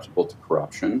susceptible to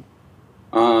corruption.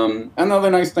 And the other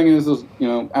nice thing is,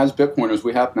 as Bitcoiners,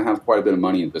 we happen to have quite a bit of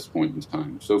money at this point in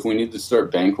time. So if we need to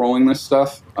start bankrolling this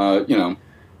stuff,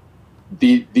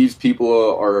 these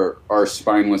people are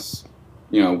spineless,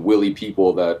 willy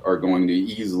people that are going to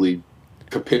easily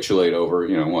capitulate over,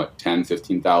 $10,000,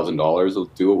 $15,000 will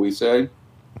do what we say.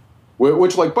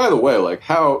 Which, like, by the way,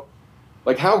 how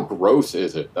gross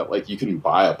is it that, you can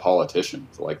buy a politician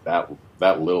for,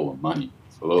 that little of money?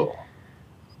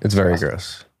 It's very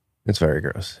gross. It's very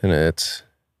gross. And it's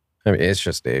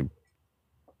just a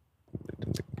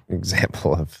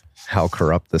example of how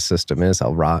corrupt the system is,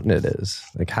 how rotten it is.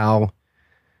 Because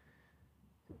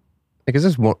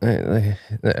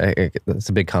it's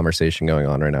a big conversation going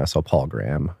on right now. I saw Paul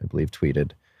Graham, I believe,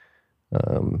 tweeted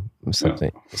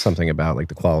something about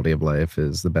the quality of life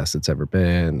is the best it's ever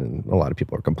been, and a lot of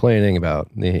people are complaining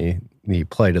about the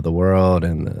plight of the world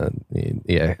and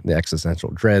the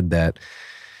existential dread that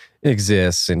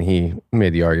exists. And he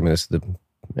made the argument it's the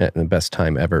best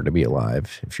time ever to be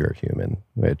alive if you're a human,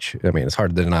 which, it's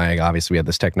hard to deny. Obviously, we have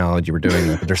this technology, we're doing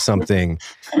that, but there's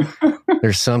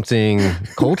something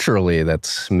culturally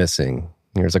that's missing.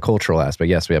 There's a cultural aspect.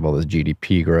 Yes, we have all this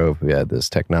GDP growth, we have this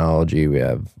technology, we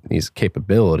have these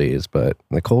capabilities, but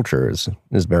the culture is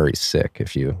very sick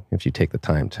if you take the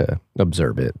time to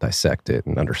observe it, dissect it,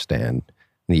 and understand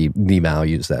the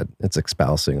values that it's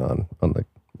espousing on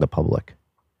the public.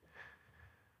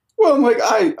 Well,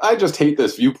 I just hate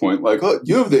this viewpoint. Look,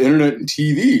 you have the internet and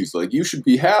TVs. You should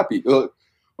be happy. Oh,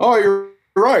 you're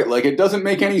right. It doesn't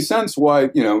make any sense why,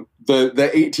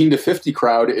 the 18 to 50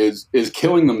 crowd is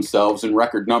killing themselves in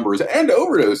record numbers and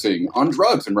overdosing on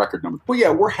drugs in record numbers. But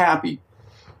yeah, we're happy.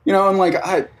 And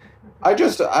I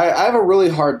have a really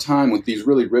hard time with these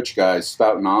really rich guys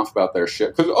spouting off about their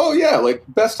shit. Because,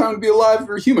 best time to be alive if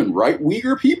you're human, right?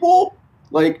 Uyghur people?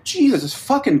 Jesus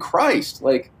fucking Christ.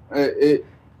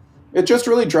 It just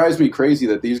really drives me crazy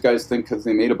that these guys think because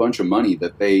they made a bunch of money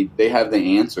that they have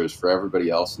the answers for everybody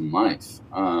else in life.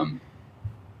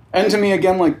 And to me,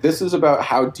 again, this is about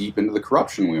how deep into the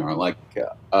corruption we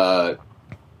are.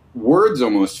 Words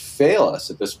almost fail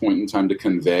us at this point in time to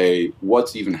convey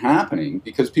what's even happening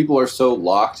because people are so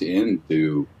locked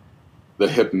into the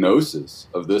hypnosis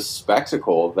of this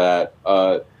spectacle that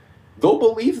they'll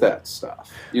believe that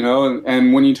stuff,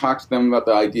 and when you talk to them about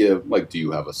the idea of, do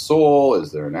you have a soul?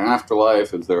 Is there an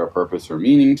afterlife? Is there a purpose or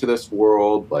meaning to this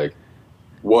world?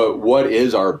 What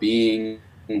is our being?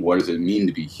 What does it mean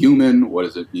to be human? What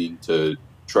does it mean to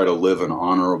try to live an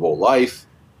honorable life?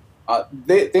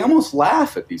 They almost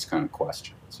laugh at these kind of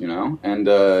questions, and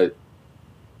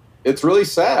it's really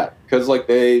sad because,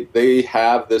 they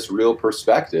have this real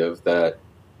perspective that,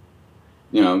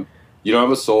 you don't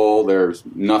have a soul. There's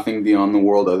nothing beyond the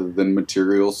world other than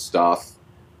material stuff.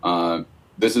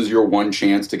 This is your one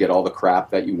chance to get all the crap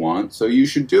that you want, so you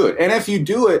should do it. And if you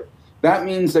do it, that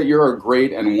means that you're a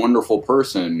great and wonderful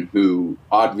person who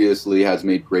obviously has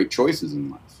made great choices in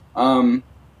life.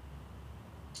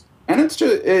 And it's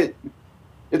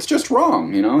just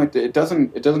wrong, It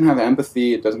doesn't have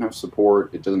empathy. It doesn't have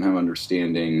support. It doesn't have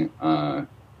understanding. And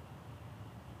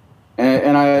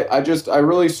I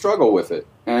really struggle with it.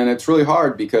 And it's really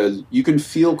hard because you can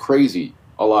feel crazy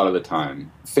a lot of the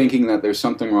time, thinking that there's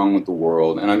something wrong with the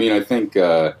world. And I think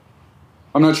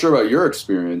I'm not sure about your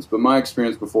experience, but my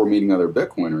experience before meeting other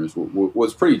Bitcoiners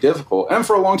was pretty difficult. And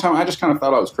for a long time, I just kind of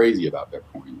thought I was crazy about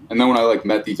Bitcoin. And then when I like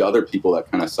met these other people that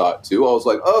kind of saw it too, I was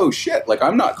like, oh shit, like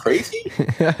I'm not crazy.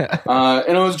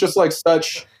 And it was just like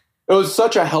such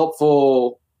a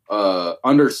helpful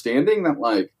understanding that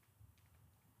like,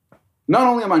 not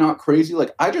only am I not crazy,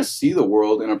 like I just see the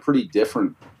world in a pretty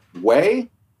different way,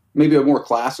 maybe a more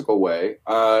classical way.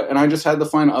 And I just had to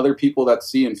find other people that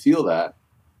see and feel that.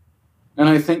 And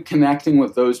I think connecting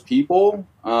with those people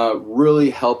really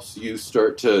helps you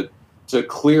start to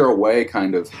clear away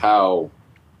kind of how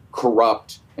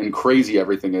corrupt and crazy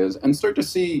everything is, and start to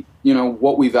see, you know,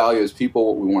 what we value as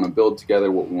people, what we want to build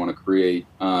together, what we want to create.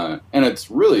 And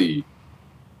it's really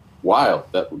wild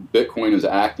that Bitcoin is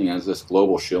acting as this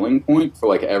global shilling point for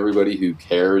like everybody who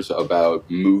cares about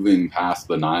moving past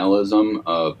the nihilism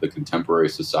of the contemporary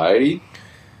society.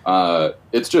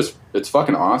 It's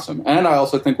fucking awesome. And I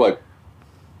also think like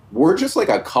we're just like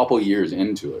a couple years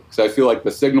into it, because I feel like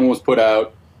the signal was put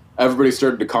out, everybody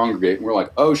started to congregate, and we're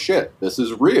like, oh shit, this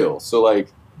is real. So like,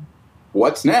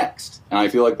 what's next? And I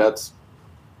feel like that's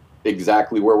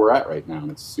exactly where we're at right now, and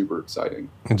it's super exciting.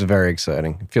 It's very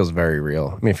exciting. It feels very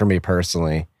real. I mean, for me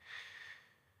personally,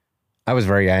 I was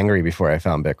very angry before I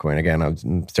found Bitcoin. Again, I was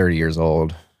 30 years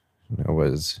old. I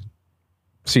was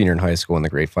senior in high school when the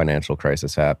great financial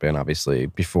crisis happened. Obviously,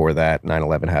 before that,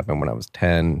 9/11 happened when I was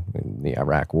 10. The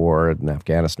Iraq War, the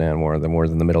Afghanistan War, the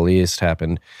wars in the Middle East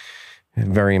happened. A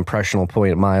very impressionable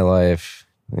point in my life.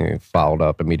 Followed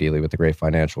up immediately with the great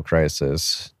financial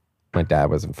crisis. My dad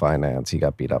was in finance. He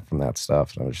got beat up from that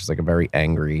stuff. And I was just like a very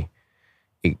angry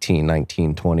 18,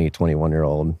 19, 20,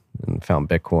 21-year-old, and found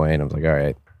Bitcoin. I was like, all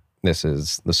right, this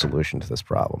is the solution to this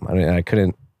problem. I mean, I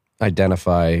couldn't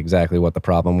identify exactly what the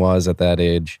problem was at that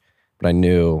age, but I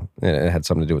knew it had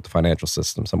something to do with the financial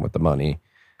system, something with the money.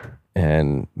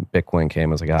 And Bitcoin came.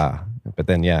 I was like, but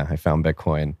then, yeah, I found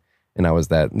Bitcoin, and I was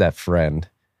that friend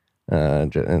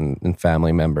and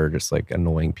family member, just like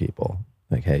annoying people.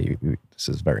 Like, hey, this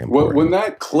is very important. When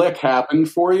that click happened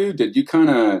for you, did you kind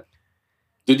of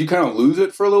lose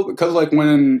it for a little bit? Because like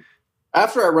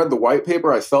after I read the white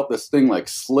paper, I felt this thing like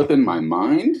slip in my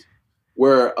mind,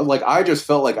 where like I just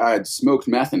felt like I had smoked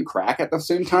meth and crack at the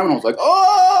same time, and I was like,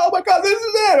 oh my god, this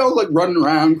is it! I was like running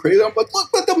around crazy. I'm like,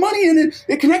 look, put the money in it.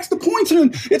 It connects the points,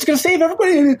 and it's gonna save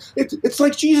everybody. And it's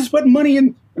like Jesus putting money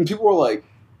in. And people were like,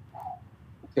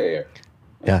 okay,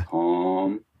 yeah,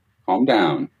 calm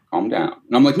down. Calm down.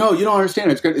 And I'm like, no, you don't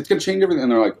understand. It's gonna change everything. And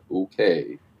they're like,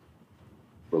 okay,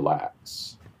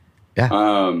 relax. Yeah.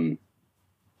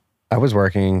 I was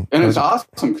working. And it's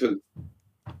awesome because...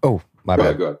 Oh, my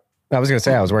bad. Go ahead. I was going to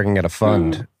say, I was working at a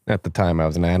fund at the time. I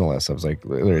was an analyst. I was like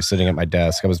literally sitting at my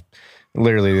desk. I was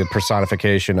literally the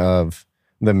personification of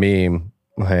the meme.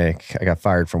 Like, I got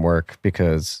fired from work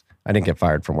because... I didn't get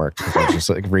fired from work because I was just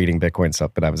like reading Bitcoin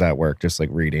stuff, but I was at work just like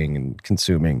reading and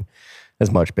consuming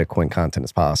as much Bitcoin content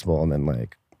as possible, and then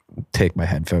like take my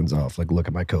headphones off, like look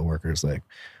at my coworkers, like,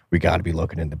 we got to be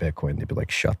looking into Bitcoin. They'd be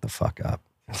like, shut the fuck up.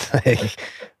 Like,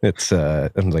 it's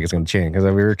I'm like, it's going to change, because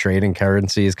we were trading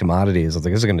currencies, commodities. I was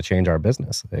like, this is going to change our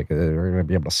business. Like, we're going to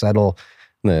be able to settle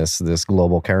this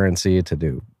global currency to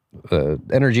do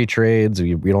energy trades.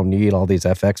 We don't need all these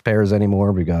FX pairs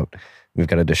anymore. We've got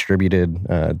a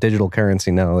distributed digital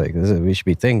currency now. Like, we should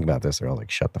be thinking about this. They're all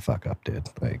like, shut the fuck up, dude.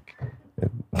 Like,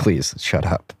 please shut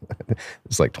up.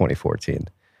 It's like 2014.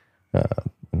 And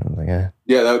I was like,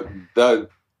 yeah, that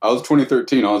I was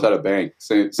 2013. I was at a bank.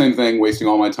 Same thing. Wasting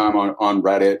all my time on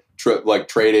Reddit, like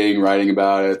trading, writing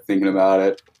about it, thinking about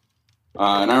it.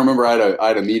 And I remember I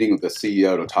had a meeting with the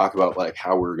CEO to talk about like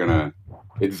how we were gonna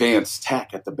advance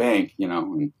tech at the bank, you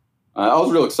know. And I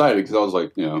was real excited because I was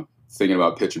like, you know, thinking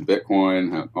about pitching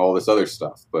Bitcoin, all this other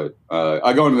stuff. But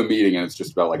I go into the meeting and it's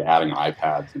just about like adding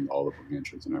iPads and all the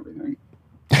branches and everything.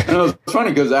 And it was funny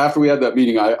because after we had that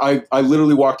meeting, I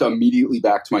literally walked immediately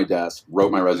back to my desk,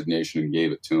 wrote my resignation, and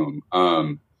gave it to him.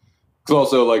 Because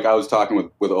also, like, I was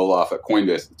talking with Olaf at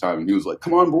Coinbase at the time, and he was like,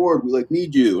 "Come on board, we like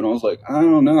need you." And I was like, "I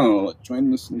don't know, like join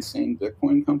this insane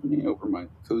Bitcoin company over my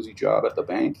cozy job at the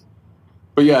bank."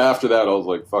 But yeah, after that, I was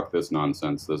like, "Fuck this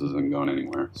nonsense. This isn't going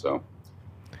anywhere." So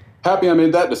happy I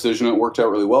made that decision. It worked out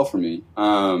really well for me.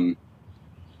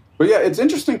 But yeah, it's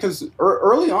interesting because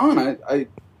early on, I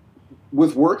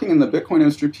with working in the Bitcoin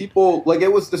industry, people, like,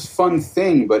 it was this fun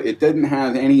thing, but it didn't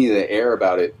have any of the air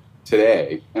about it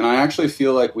today. And I actually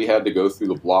feel like we had to go through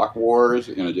the block wars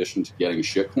in addition to getting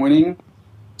shitcoining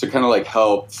to kind of like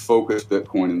help focus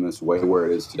Bitcoin in this way where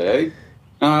it is today.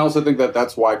 And I also think that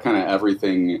that's why kind of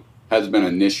everything has been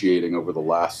initiating over the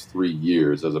last 3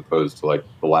 years as opposed to like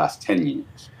the last 10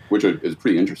 years, which is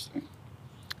pretty interesting.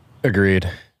 Agreed.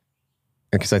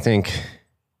 Because I think,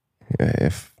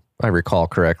 if I recall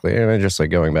correctly, and I just like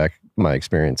going back my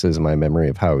experiences and my memory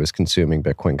of how I was consuming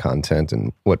Bitcoin content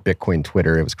and what Bitcoin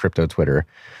Twitter, it was crypto Twitter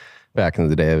back in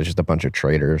the day. It was just a bunch of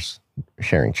traders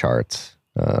sharing charts.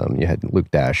 You had Luke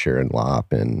Dasher and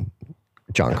Lop and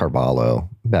John Carvalho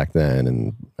back then,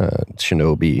 and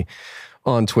Shinobi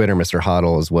on Twitter, Mr.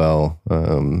 Hodl as well,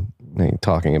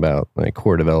 talking about like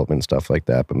core development, stuff like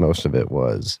that. But most of it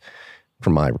was,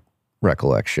 from my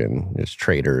recollection, just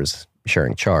traders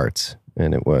sharing charts.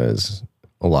 And it was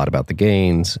a lot about the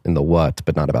gains and the what,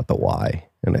 but not about the why.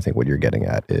 And I think what you're getting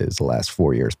at is the last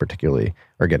 4 years particularly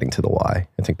are getting to the why.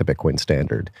 I think the Bitcoin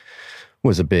Standard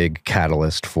was a big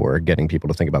catalyst for getting people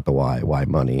to think about the why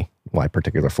money, why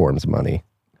particular forms of money,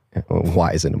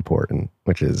 why is it important,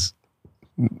 which is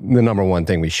the number one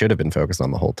thing we should have been focused on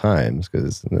the whole time,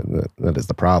 because that is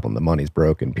the problem. The money's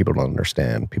broken. People don't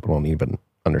understand. People don't even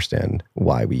understand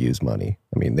why we use money.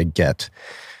 I mean, they get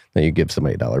that you give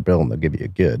somebody a $1 bill and they'll give you a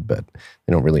good, but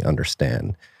they don't really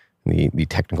understand the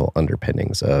technical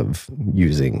underpinnings of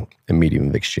using a medium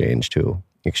of exchange to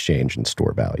exchange and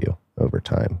store value over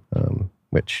time,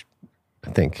 which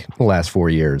I think the last 4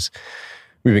 years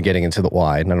we've been getting into the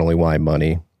why, not only why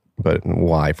money, but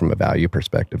why from a value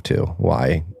perspective too.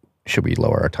 Why should we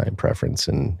lower our time preference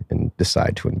and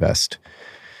decide to invest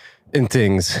in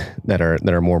things that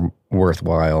are more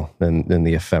worthwhile than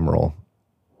the ephemeral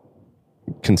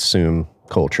consume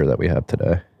culture that we have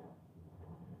today?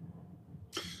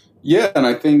 Yeah, and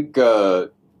I think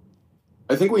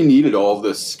we needed all of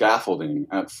this scaffolding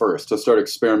at first to start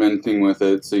experimenting with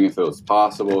it, seeing if it was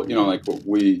possible. You know, like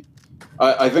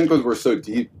I think because we're so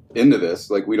deep into this,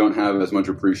 like we don't have as much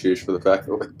appreciation for the fact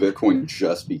that like Bitcoin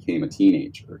just became a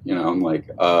teenager. You know, and like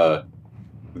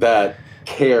that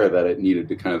care that it needed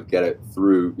to kind of get it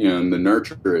through, you know, and the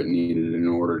nurture it needed in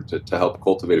order to help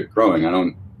cultivate it growing. I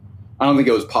don't think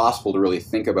it was possible to really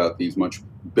think about these much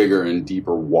bigger and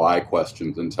deeper why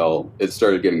questions until it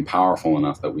started getting powerful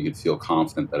enough that we could feel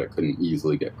confident that it couldn't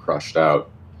easily get crushed out.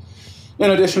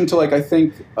 In addition to, like, I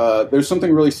think there's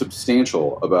something really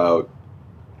substantial about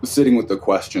sitting with the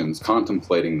questions,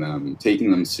 contemplating them,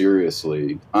 taking them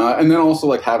seriously, and then also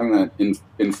like having that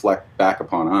inflect back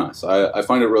upon us. I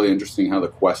find it really interesting how the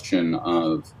question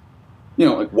of, you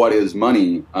know, like what is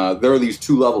money? There are these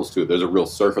two levels to it. There's a real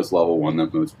surface level one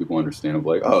that most people understand of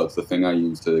like, oh, it's the thing I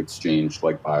use to exchange,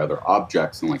 like buy other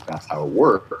objects, and like that's how it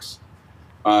works.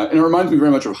 And it reminds me very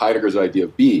much of Heidegger's idea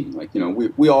of being. Like, you know,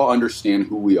 we all understand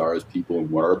who we are as people and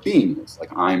what our being is.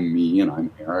 Like, I'm me and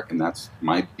I'm Eric, and that's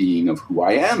my being of who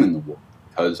I am in the world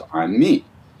because I'm me.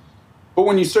 But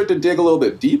when you start to dig a little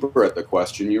bit deeper at the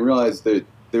question, you realize that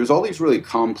there's all these really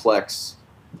complex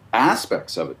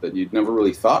aspects of it that you'd never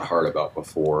really thought hard about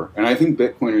before. And I think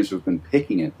Bitcoiners have been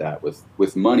picking at that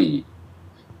with money.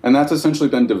 And that's essentially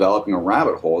been developing a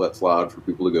rabbit hole that's allowed for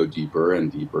people to go deeper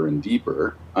and deeper and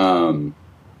deeper.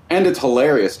 And it's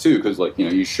hilarious too, because like, you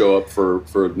know, you show up for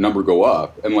a number go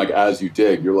up, and like as you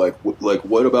dig, you're like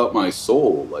what about my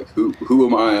soul? Like who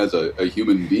am I as a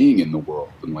human being in the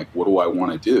world, and like what do I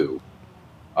want to do?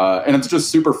 And it's just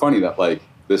super funny that like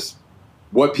this,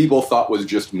 what people thought was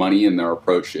just money in their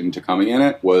approach into coming in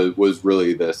it was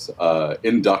really this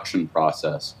induction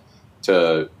process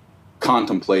to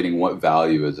contemplating what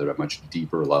value is at a much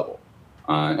deeper level.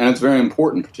 And it's very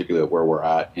important, particularly where we're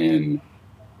at in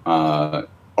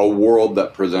a world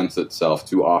that presents itself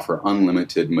to offer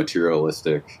unlimited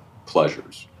materialistic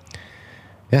pleasures.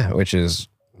 Yeah, which is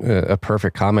a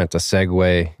perfect comment to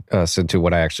segue us into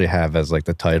what I actually have as like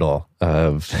the title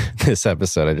of this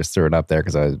episode. I just threw it up there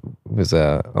because I was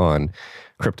on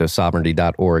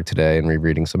cryptosovereignty.org today and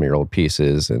rereading some of your old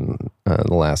pieces. And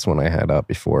the last one I had up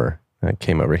before I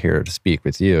came over here to speak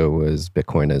with you was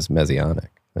Bitcoin is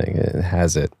Messianic. Like,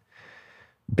 has it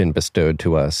been bestowed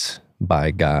to us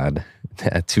by God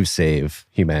to save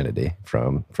humanity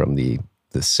from the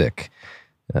sick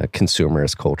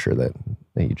consumerist culture that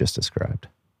you just described?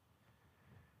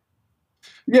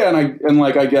 Yeah, I think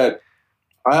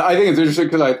it's interesting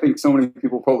because I think so many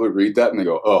people probably read that and they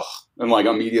go, ugh, and like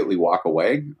immediately walk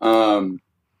away. And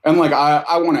like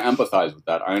I want to empathize with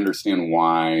that. I understand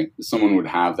why someone would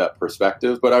have that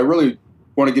perspective, but I really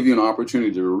want to give you an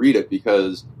opportunity to read it,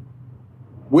 because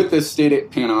with this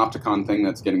state panopticon thing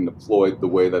that's getting deployed the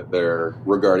way that they're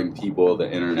regarding people,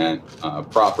 the internet,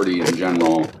 property in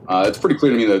general, it's pretty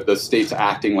clear to me that the state's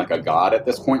acting like a god at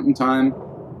this point in time.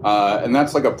 And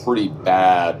that's like a pretty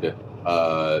bad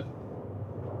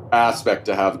aspect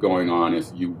to have going on if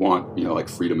you want, you know, like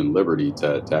freedom and liberty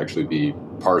to actually be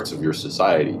parts of your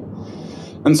society.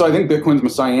 And so I think Bitcoin's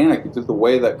messianic because the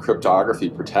way that cryptography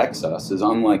protects us is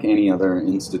unlike any other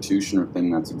institution or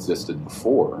thing that's existed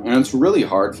before. And it's really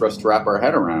hard for us to wrap our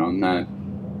head around that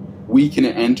we can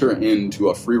enter into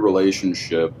a free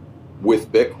relationship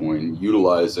with Bitcoin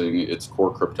utilizing its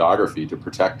core cryptography to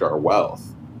protect our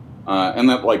wealth. And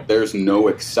that, like, there's no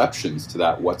exceptions to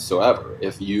that whatsoever.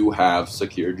 If you have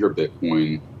secured your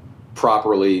Bitcoin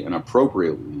properly and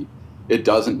appropriately, it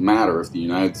doesn't matter if the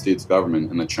United States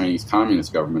government and the Chinese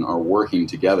Communist government are working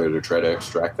together to try to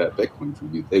extract that Bitcoin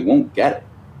from you. They won't get it.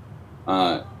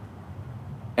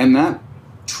 And that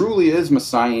truly is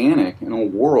messianic in a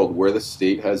world where the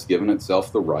state has given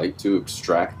itself the right to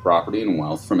extract property and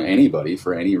wealth from anybody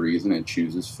for any reason it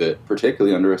chooses fit,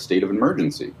 particularly under a state of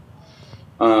emergency.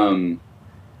 And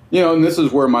this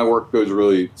is where my work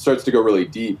starts to go really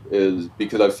deep, is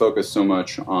because I've focused so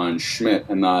much on Schmitt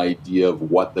and the idea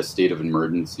of what the state of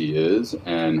emergency is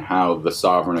and how the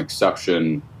sovereign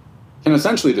exception can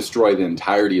essentially destroy the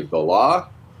entirety of the law.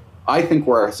 I think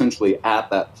we're essentially at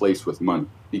that place with money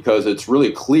because it's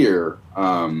really clear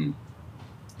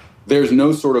there's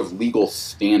no sort of legal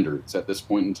standards at this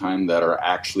point in time that are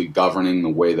actually governing the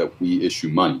way that we issue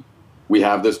money. We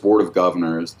have this board of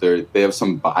governors. They have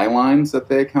some bylines that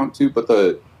they account to, but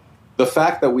the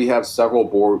fact that we have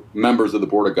several members of the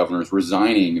board of governors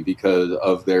resigning because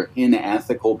of their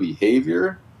unethical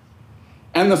behavior,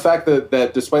 and the fact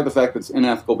that despite the fact that it's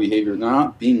unethical behavior, they're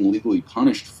not being legally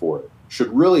punished for it,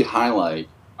 should really highlight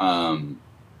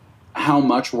how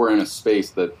much we're in a space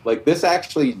that, like, this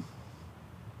actually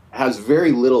has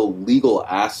very little legal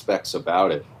aspects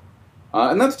about it.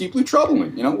 And that's deeply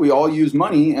troubling. We all use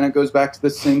money, and it goes back to the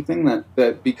same thing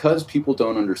that because people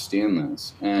don't understand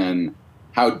this and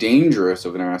how dangerous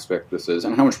of an aspect this is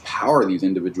and how much power these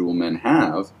individual men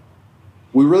have,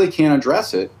 we really can't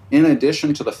address it, in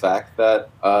addition to the fact that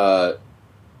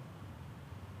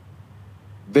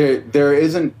there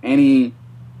isn't any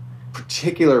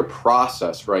particular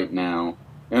process right now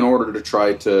in order to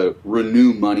try to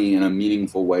renew money in a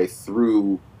meaningful way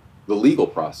through the legal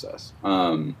process.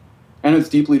 And it's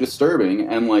deeply disturbing,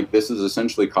 and this is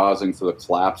essentially causing for the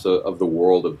collapse of the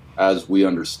world as we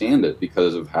understand it,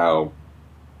 because of how,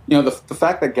 the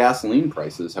fact that gasoline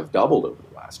prices have doubled over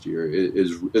the last year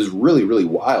is really, really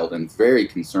wild and very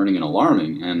concerning and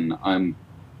alarming. And I'm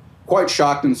quite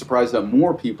shocked and surprised that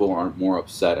more people aren't more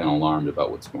upset and alarmed about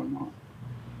what's going on.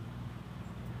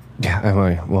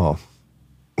 Yeah, well,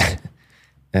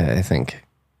 I think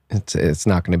it's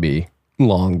not going to be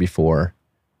long before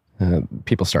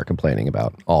people start complaining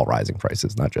about all rising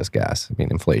prices, not just gas. I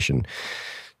mean, inflation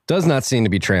does not seem to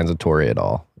be transitory at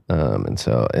all. And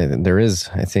so there is,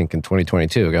 I think, in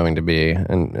 2022 going to be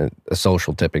a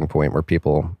social tipping point where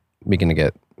people begin to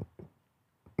get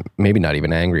maybe not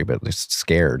even angry, but just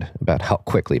scared about how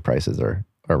quickly prices are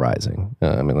rising.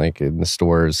 I mean, like in the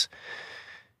stores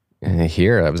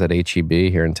here, I was at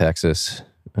H-E-B here in Texas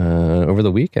over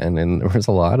the weekend, and there was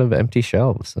a lot of empty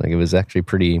shelves. Like, it was actually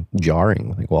pretty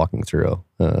jarring, like walking through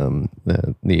the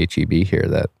H-E-B here,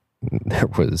 that there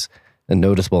was a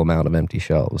noticeable amount of empty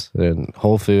shelves. And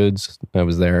Whole Foods, I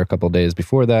was there a couple of days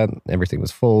before that, everything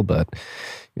was full, but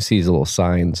you see these little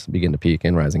signs begin to peek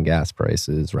in: rising gas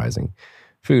prices, rising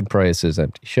food prices,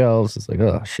 empty shelves. It's like,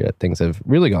 oh shit, things have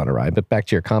really gone awry. But back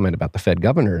to your comment about the Fed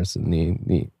governors and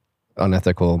the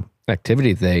unethical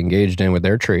activity they engaged in with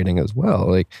their trading as well.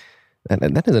 Like,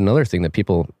 and that is another thing that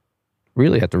people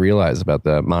really have to realize about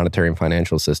the monetary and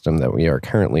financial system that we are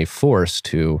currently forced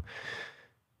to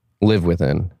live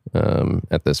within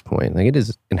at this point. Like, it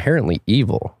is inherently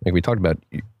evil. Like, we talked about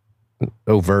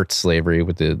overt slavery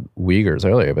with the Uyghurs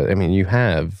earlier, but I mean, you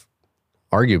have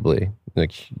arguably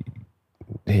like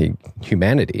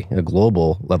humanity, a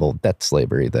global level debt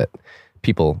slavery that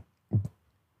people,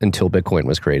 until Bitcoin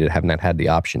was created, have not had the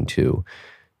option to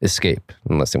escape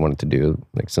unless they wanted to do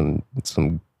like some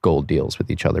gold deals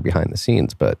with each other behind the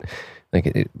scenes. But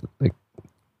like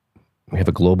we have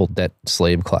a global debt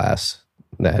slave class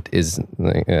that is,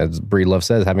 as Breedlove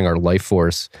says, having our life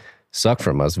force sucked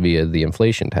from us via the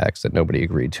inflation tax that nobody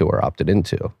agreed to or opted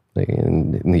into.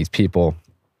 And these people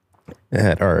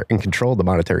that are in control of the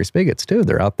monetary spigots too,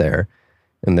 they're out there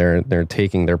and they're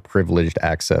taking their privileged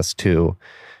access to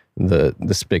the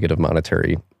spigot of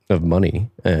money,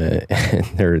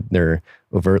 and they're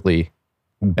overtly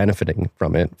benefiting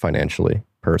from it financially,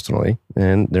 personally,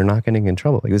 and they're not getting in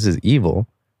trouble. Like, this is evil.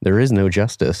 There is no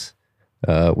justice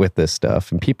with this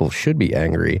stuff, and people should be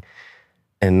angry.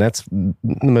 And that's the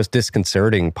most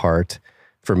disconcerting part,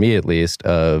 for me at least,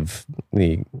 of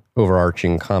the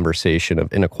overarching conversation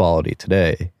of inequality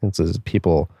today. It's as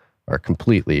people are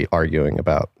completely arguing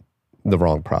about the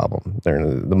wrong problem.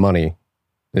 The money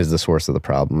is the source of the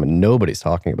problem, and nobody's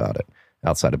talking about it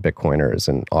outside of Bitcoiners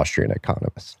and Austrian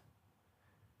economists.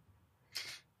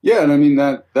 Yeah, and I mean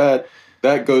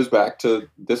that goes back to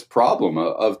this problem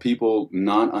of people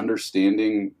not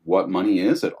understanding what money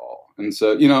is at all. And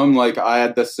so, I'm like, I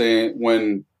had the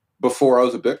same before I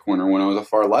was a Bitcoiner, when I was a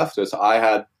far leftist, I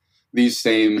had these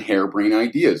same harebrained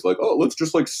ideas, like, oh, let's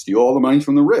just like steal all the money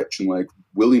from the rich and like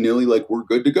willy-nilly, like we're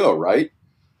good to go, right?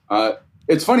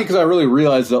 It's funny because I really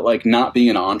realized that like not being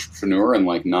an entrepreneur and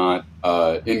like not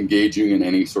engaging in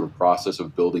any sort of process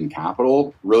of building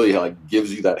capital really like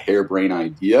gives you that harebrained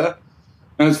idea.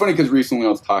 And it's funny because recently I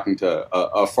was talking to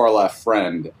a far left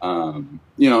friend, and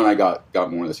I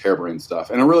got more of this harebrained stuff,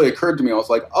 and it really occurred to me. I was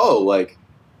like, oh, like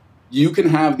you can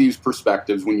have these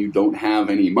perspectives when you don't have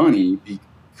any money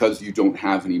because you don't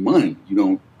have any money. You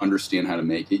don't understand how to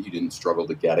make it. You didn't struggle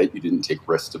to get it. You didn't take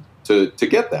risks to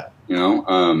get that.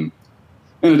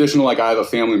 In addition to like, I have a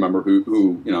family member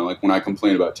who like when I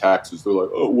complain about taxes, they're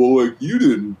like, oh, well, like you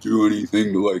didn't do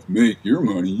anything to like make your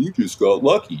money. You just got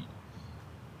lucky.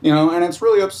 And it's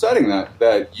really upsetting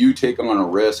that you take on a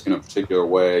risk in a particular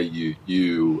way.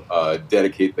 You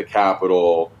dedicate the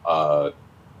capital,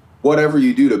 whatever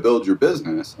you do to build your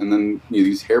business, and then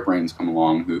these harebrains come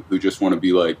along who just want to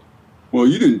be like, well,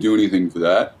 you didn't do anything for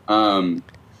that. And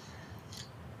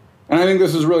I think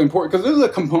this is really important because this is a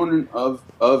component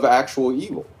of actual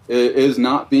evil. It is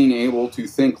not being able to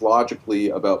think logically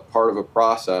about part of a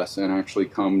process and actually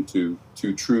come to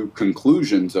true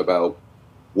conclusions about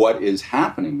what is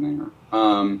happening there.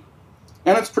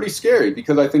 And it's pretty scary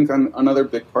because I think another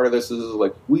big part of this is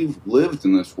like we've lived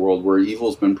in this world where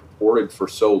evil's been purported for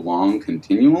so long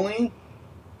continually.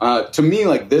 To me,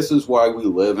 like this is why we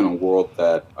live in a world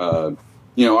that,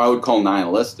 I would call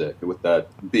nihilistic, with that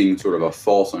being sort of a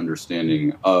false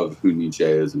understanding of who Nietzsche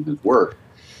is and his work.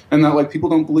 And that like people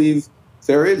don't believe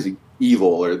there is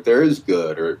evil or there is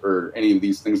good or any of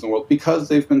these things in the world because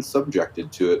they've been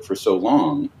subjected to it for so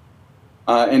long.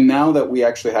 And now that we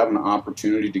actually have an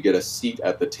opportunity to get a seat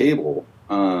at the table,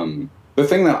 the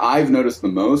thing that I've noticed the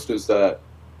most is that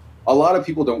a lot of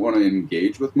people don't want to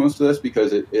engage with most of this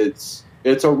because it's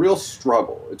a real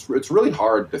struggle. It's really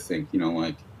hard to think,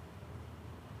 like,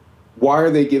 why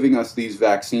are they giving us these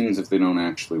vaccines if they don't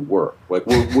actually work? Like,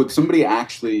 would somebody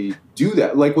actually do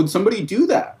that? Like, would somebody do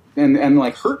that and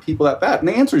like hurt people that bad? And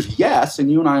the answer is yes, and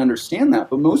you and I understand that.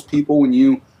 But most people, when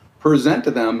you present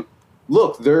to them,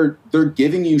 look, they're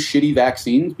giving you shitty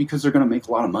vaccines because they're going to make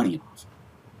a lot of money off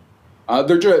it.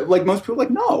 They're just, like, most people are like,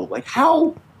 no, like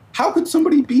how could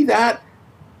somebody be that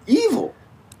evil?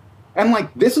 And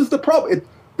like, this is the problem.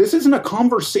 This isn't a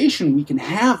conversation we can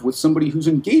have with somebody who's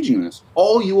engaging in this.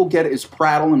 All you will get is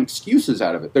prattle and excuses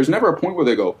out of it. There's never a point where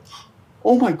they go,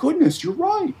 oh my goodness, you're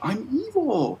right. I'm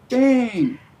evil.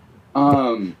 Dang.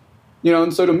 And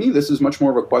so to me, this is much more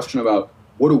of a question about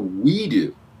what do we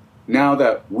do? Now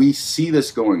that we see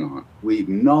this going on, we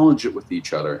acknowledge it with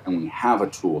each other, and we have a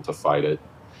tool to fight it.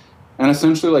 And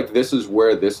essentially, like, this is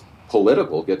where this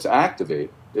political gets activated,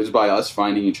 is by us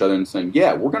finding each other and saying,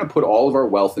 yeah, we're going to put all of our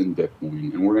wealth in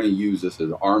Bitcoin, and we're going to use this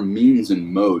as our means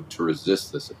and mode to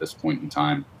resist this at this point in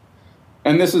time.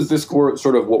 And this is this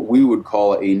sort of what we would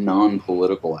call a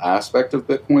non-political aspect of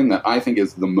Bitcoin that I think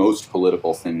is the most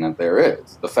political thing that there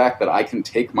is. The fact that I can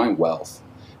take my wealth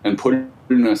and put it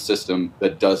in a system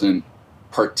that doesn't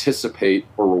participate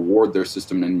or reward their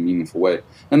system in any meaningful way.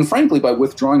 And frankly, by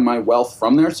withdrawing my wealth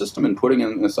from their system and putting it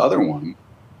in this other one,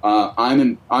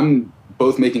 I'm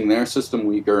both making their system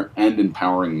weaker and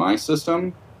empowering my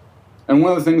system. And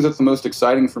one of the things that's the most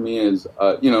exciting for me is,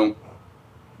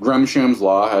 Gramsci's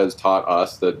law has taught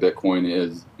us that Bitcoin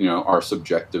is, our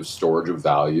subjective storage of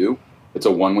value. It's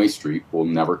a one-way street. We'll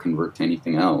never convert to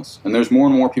anything else. And there's more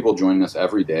and more people joining us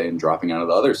every day and dropping out of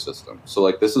the other system. So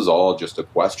like, this is all just a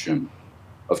question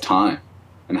of time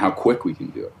and how quick we can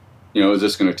do it. Is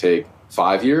this going to take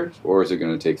 5 years or is it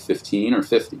going to take 15 or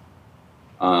 50?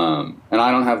 And I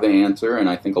don't have the answer. And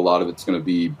I think a lot of it's going to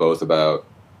be both about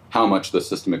how much the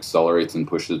system accelerates and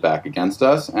pushes back against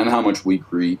us and how much we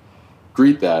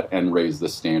greet that and raise the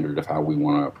standard of how we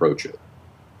want to approach it.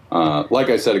 Like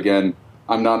I said, again,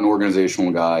 I'm not an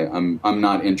organizational guy. I'm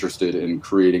not interested in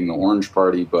creating the Orange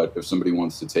Party, but if somebody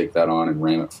wants to take that on and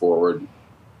ram it forward,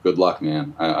 good luck,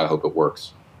 man. I hope it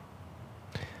works.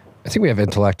 I think we have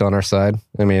intellect on our side.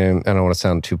 I mean, I don't want to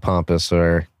sound too pompous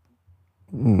or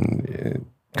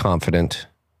confident.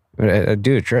 I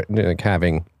do, like,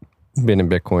 having been in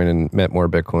Bitcoin and met more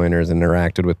Bitcoiners and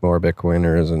interacted with more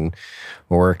Bitcoiners and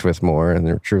worked with more, and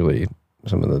they're truly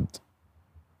some of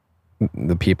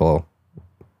the people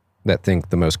that think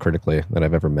the most critically that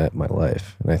I've ever met in my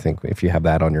life. And I think if you have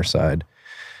that on your side,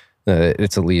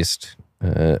 it's at least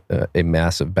a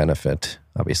massive benefit.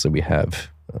 Obviously, we have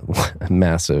a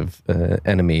massive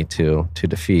enemy to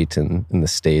defeat in the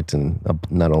state, and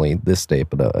not only this state,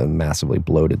 but a massively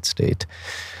bloated state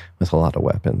with a lot of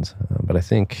weapons. But I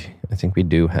think we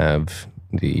do have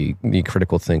the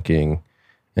critical thinking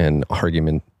and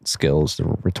argument skills, the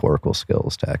rhetorical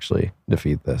skills to actually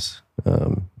defeat this.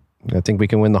 I think we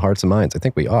can win the hearts and minds. I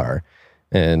think we are.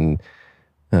 And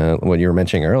what you were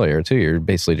mentioning earlier too, you're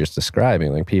basically just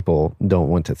describing like people don't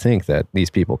want to think that these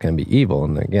people can be evil.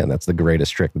 And again, that's the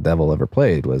greatest trick the devil ever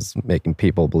played, was making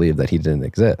people believe that he didn't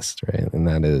exist, right? And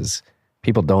that is,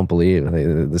 people don't believe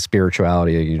the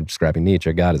spirituality. You're describing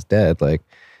Nietzsche, God is dead. Like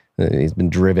he's been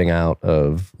driven out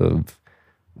of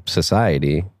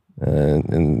society,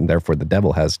 and therefore the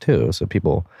devil has too. So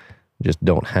people just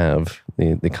don't have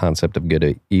the concept of good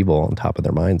or evil on top of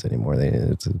their minds anymore.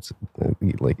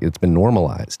 It's been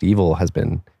normalized. Evil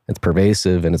it's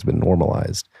pervasive, and it's been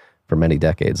normalized for many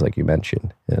decades, like you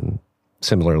mentioned. And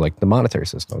similar, like the monetary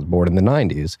system. I was born in the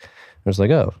 90s. I was like,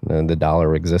 oh, and the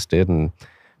dollar existed. And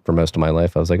for most of my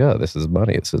life, I was like, oh, this is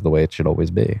money. This is the way it should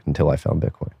always be, until I found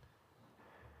Bitcoin.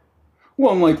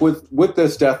 Well, I'm like with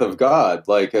this death of God,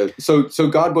 like so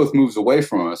God both moves away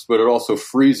from us, but it also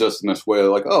frees us in this way,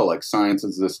 like, oh, like science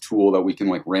is this tool that we can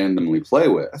like randomly play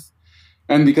with.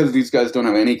 And because these guys don't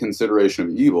have any consideration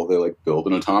of evil, they like build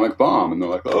an atomic bomb, and they're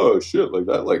like, oh shit, like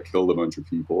that like killed a bunch of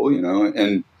people, you know.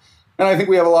 And I think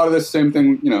we have a lot of this same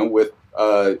thing, you know, with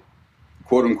quote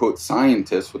unquote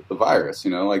scientists with the virus,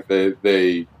 you know, like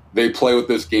they play with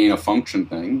this gain of function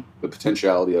thing, the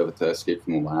potentiality of it to escape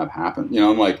from the lab happen, you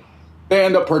know, and like they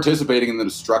end up participating in the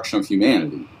destruction of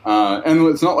humanity. And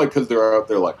it's not like because they're out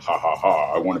there like, ha ha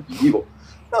ha, I want to be evil.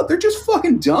 No, they're just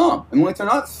fucking dumb. And like, they're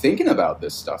not thinking about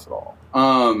this stuff at all.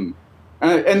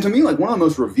 And to me, like one of the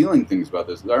most revealing things about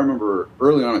this is I remember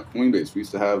early on at Coinbase, we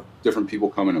used to have different people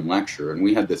come in and lecture, and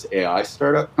we had this AI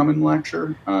startup come in and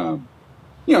lecture.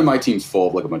 You know, my team's full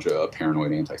of like a bunch of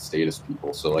paranoid anti-statist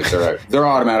people. So like they're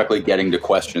automatically getting to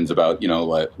questions about, you know,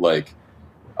 like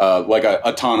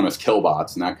autonomous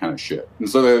killbots and that kind of shit. And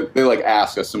so they like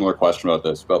ask a similar question about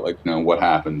this, about like, you know, what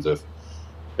happens if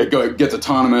it gets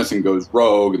autonomous and goes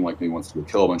rogue and like he wants to go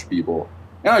kill a bunch of people.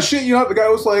 And I shit you not, the guy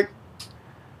was like,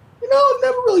 you know, I've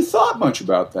never really thought much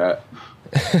about that.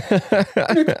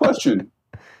 Next question.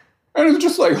 And it was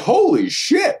just like, holy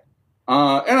shit.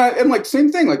 And like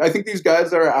same thing, like I think these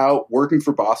guys that are out working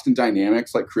for Boston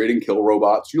Dynamics, like creating kill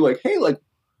robots, you're like, hey, like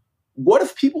what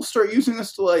if people start using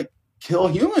this to like kill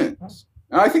humans?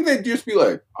 And I think they'd just be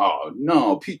like, oh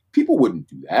no, people wouldn't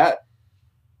do that.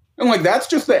 And like that's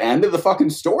just the end of the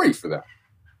fucking story for them.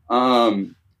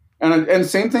 And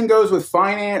same thing goes with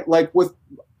finance, like with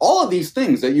all of these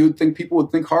things that you would think people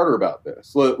would think harder about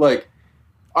this. Like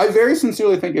I very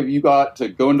sincerely think if you got to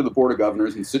go into the board of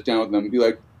governors and sit down with them and be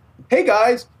like, hey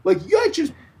guys, like you guys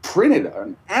just printed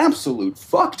an absolute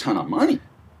fuck ton of money.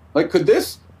 Like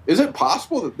is it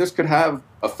possible that this could have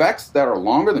effects that are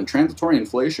longer than transitory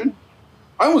inflation?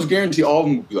 I almost guarantee all of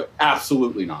them would be like,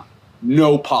 absolutely not.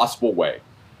 No possible way.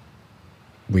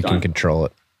 We can control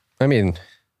it. I mean,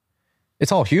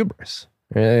 it's all hubris.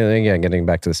 Again, getting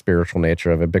back to the spiritual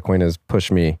nature of it, Bitcoin has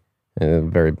pushed me,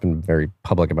 been very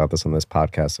public about this on this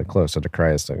podcast, like closer to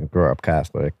Christ. I grew up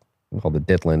Catholic. All the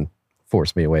diddling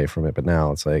forced me away from it. But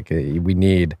now it's like we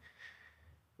need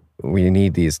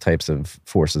these types of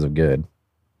forces of good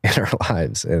in our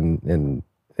lives, and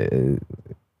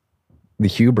the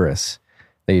hubris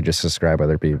that you just described,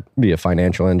 whether it be via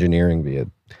financial engineering, via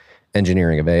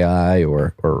engineering of AI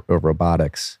or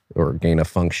robotics or gain of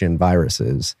function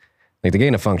viruses, like the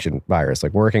gain of function virus,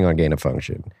 like working on gain of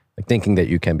function, like thinking that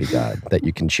you can be God, that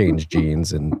you can change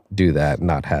genes and do that and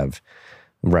not have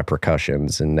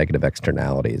repercussions and negative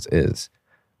externalities is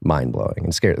mind blowing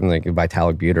and scary. And like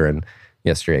Vitalik Buterin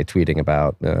yesterday tweeting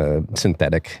about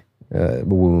synthetic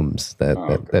wombs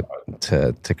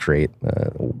to create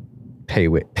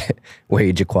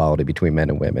wage equality between men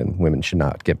and women. Women should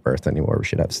not give birth anymore. We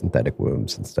should have synthetic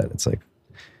wombs instead. It's like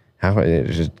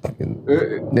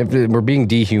we're being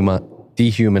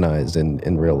dehumanized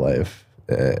in real life.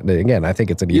 Again, I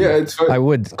think it's an evil. I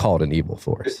would call it an evil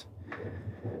force.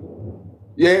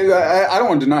 Yeah, I don't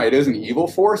want to deny it is an evil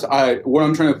force. What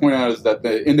I'm trying to point out is that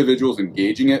the individuals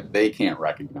engaging it, they can't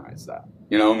recognize that.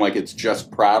 You know, like it's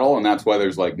just prattle, and that's why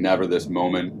there's like never this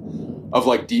moment of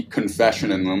like deep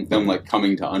confession and them like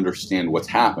coming to understand what's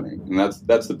happening. And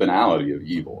that's the banality of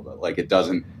evil, that like it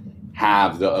doesn't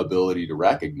have the ability to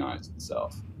recognize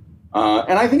itself.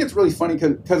 And I think it's really funny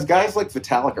because guys like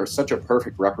Vitalik are such a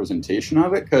perfect representation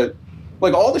of it, because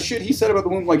like all the shit he said about the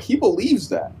womb, like he believes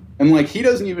that. And like, he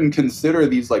doesn't even consider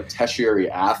these like tertiary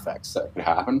affects that could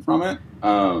happen from it.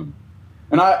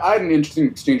 And I had an interesting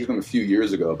exchange with him a few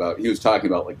years ago about, he was talking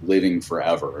about like living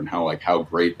forever and how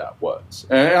great that was.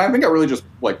 And I think I really just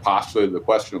like postulated the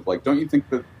question of like, don't you think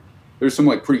that there's some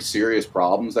like pretty serious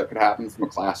problems that could happen from a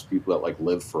class of people that like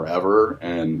live forever,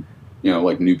 and, you know,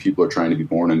 like new people are trying to be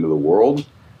born into the world?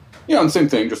 You know, and same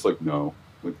thing, just like, no,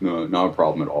 not a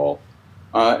problem at all.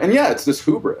 And yeah, it's this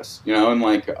hubris, you know, and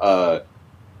like,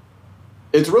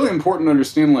 it's really important to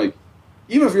understand, like,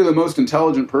 even if you're the most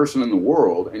intelligent person in the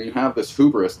world and you have this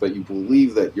hubris that you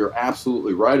believe that you're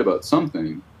absolutely right about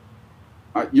something,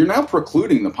 you're now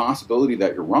precluding the possibility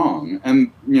that you're wrong.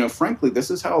 And, you know, frankly, this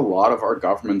is how a lot of our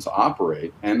governments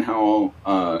operate, and how,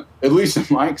 at least in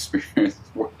my experience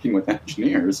working with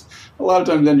engineers, a lot of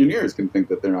times engineers can think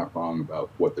that they're not wrong about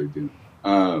what they're doing.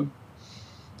 And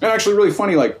actually really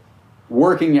funny, like,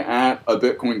 working at a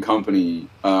Bitcoin company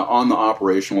on the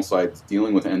operational side,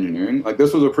 dealing with engineering, like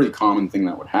this was a pretty common thing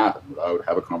that would happen. I would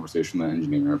have a conversation with an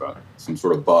engineer about some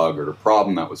sort of bug or a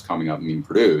problem that was coming up and being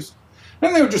produced,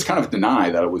 and they would just kind of deny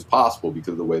that it was possible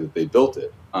because of the way that they built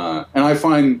it. And I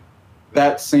find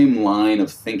that same line of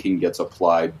thinking gets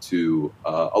applied to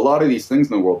a lot of these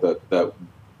things in the world that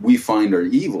we find are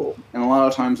evil. And a lot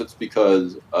of times it's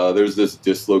because there's this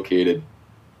dislocated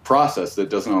process that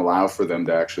doesn't allow for them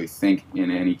to actually think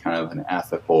in any kind of an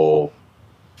ethical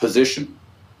position.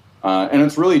 And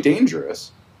it's really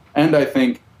dangerous. And I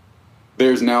think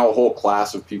there's now a whole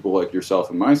class of people like yourself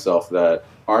and myself that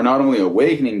are not only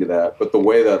awakening to that, but the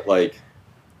way that, like,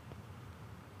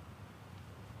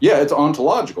 yeah, it's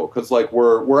ontological, because like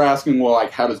we're asking, well,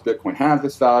 like, how does Bitcoin have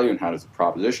this value, and how does it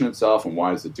proposition itself, and why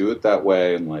does it do it that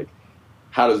way, and like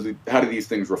how do these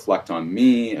things reflect on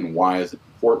me, and why is it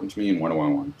important to me, and why do I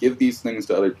want to give these things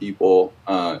to other people?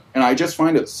 And I just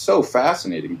find it so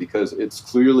fascinating because it's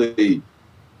clearly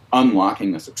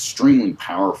unlocking this extremely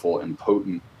powerful and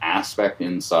potent aspect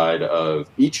inside of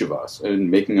each of us,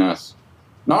 and making us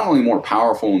not only more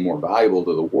powerful and more valuable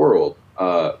to the world,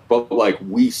 but like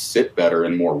we sit better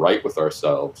and more right with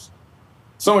ourselves.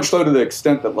 So much so to the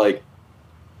extent that, like,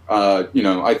 you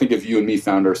know, I think if you and me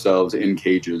found ourselves in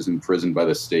cages, imprisoned by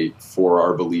the state for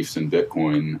our beliefs in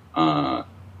Bitcoin,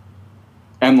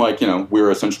 and like, you know, we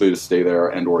were essentially to stay there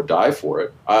and or die for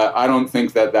it, I don't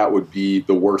think that that would be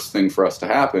the worst thing for us to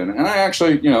happen. And I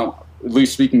actually, you know, at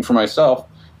least speaking for myself,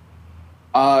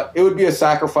 it would be a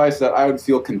sacrifice that I would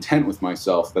feel content with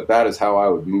myself, that is how I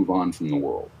would move on from the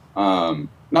world.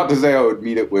 Not to say I would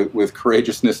meet it with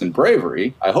courageousness and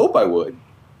bravery. I hope I would.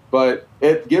 But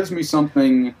it gives me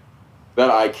something that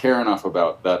I care enough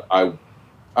about that I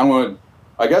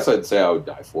guess I'd say I would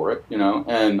die for it, you know?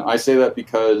 And I say that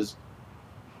because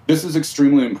this is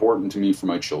extremely important to me for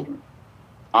my children.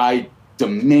 I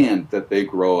demand that they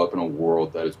grow up in a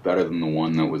world that is better than the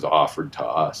one that was offered to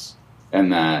us,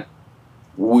 and that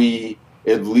we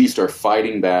at least are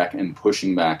fighting back and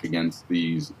pushing back against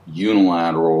these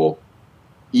unilateral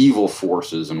evil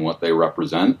forces and what they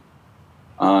represent.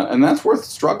 And that's worth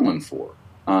struggling for.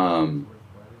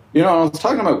 You know, I was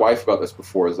talking to my wife about this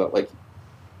before, is that, like,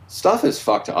 stuff is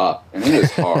fucked up and it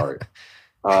is hard.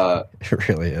 It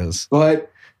really is.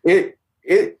 But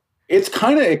it's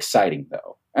kind of exciting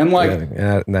though. And like,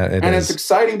 it's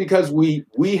exciting because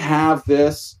we have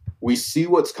this, we see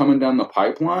what's coming down the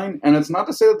pipeline, and it's not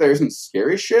to say that there isn't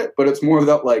scary shit, but it's more of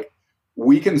that, like,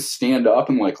 we can stand up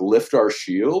and like lift our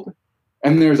shield,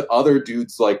 and there's other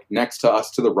dudes like next to us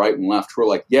to the right and left who are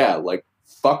like, yeah, like,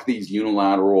 fuck these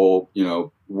unilateral, you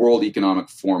know, World Economic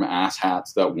Forum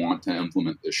asshats that want to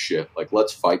implement this shit. Like,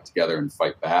 let's fight together and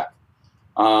fight back.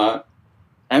 And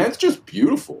it's just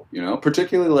beautiful, you know,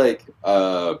 particularly like,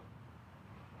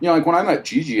 you know, like when I met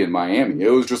Gigi in Miami, it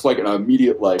was just like an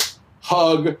immediate, like,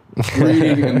 hug,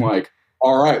 greeting, and like,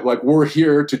 all right, like, we're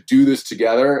here to do this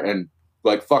together, and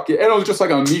like, fuck it. And it was just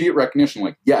like an immediate recognition,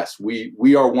 like, yes,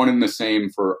 we are one and the same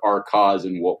for our cause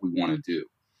and what we want to do.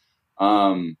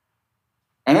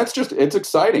 And it's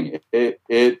exciting.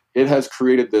 It has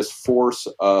created this force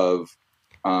of,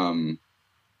 I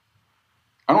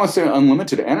don't want to say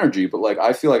unlimited energy, but like,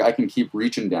 I feel like I can keep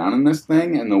reaching down in this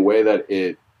thing, and the way that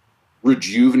it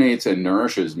rejuvenates and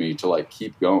nourishes me to like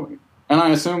keep going. And I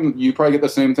assume you probably get the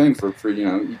same thing for, you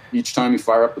know, each time you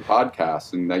fire up the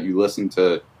podcast and that you listen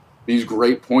to these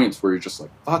great points where you're just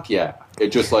like, fuck yeah. It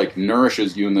just like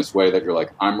nourishes you in this way that you're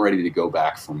like, I'm ready to go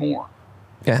back for more.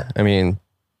 Yeah. I mean,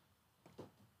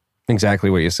 exactly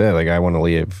what you said. Like, I want to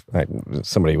leave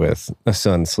somebody with a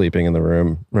son sleeping in the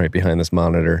room right behind this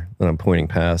monitor that I'm pointing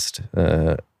past,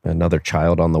 another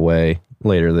child on the way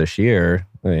later this year.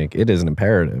 Like, it is an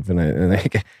imperative.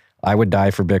 And I would die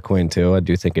for Bitcoin too. I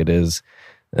do think it is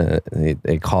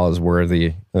a cause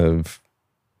worthy of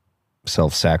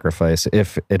self-sacrifice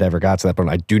if it ever got to that point.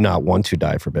 I do not want to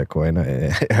die for Bitcoin.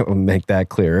 I will make that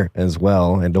clear as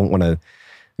well. I don't want to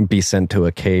be sent to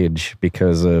a cage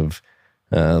because of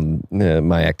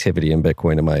my activity in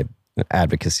Bitcoin and my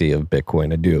advocacy of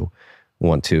Bitcoin. I do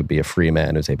want to be a free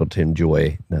man who's able to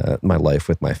enjoy my life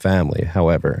with my family.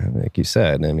 However, like you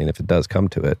said, I mean, if it does come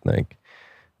to it, like,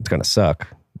 it's going to suck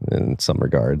in some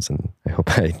regards. And I hope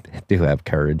I do have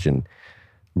courage and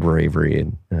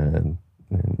bravery and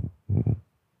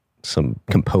some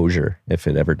composure if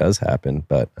it ever does happen.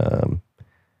 But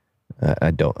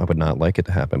I would not like it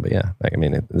to happen. But yeah, I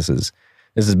mean, this is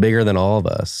bigger than all of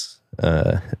us.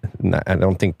 I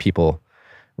don't think people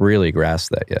really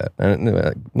grasp that yet.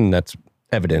 And that's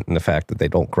evident in the fact that they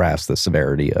don't grasp the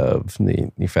severity of the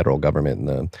federal government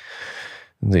and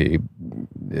the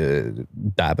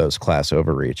Davos class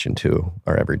overreach into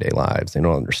our everyday lives. They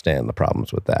don't understand the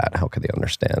problems with that. How could they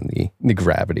understand the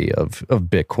gravity of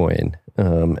Bitcoin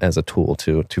as a tool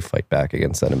to fight back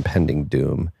against that impending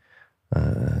doom?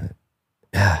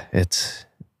 Yeah, it's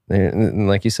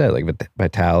like you said, like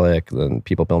Vitalik and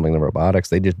people building the robotics,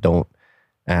 they just don't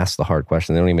ask the hard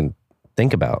question. They don't even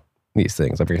think about these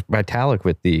things. Like Vitalik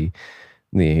with the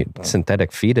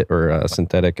synthetic fetus or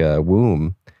synthetic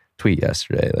womb tweet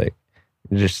yesterday, like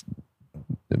just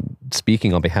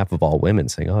speaking on behalf of all women,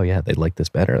 saying, "Oh yeah, they'd like this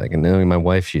better." Like, and knowing my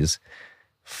wife, she's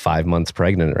 5 months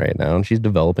pregnant right now, and she's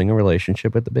developing a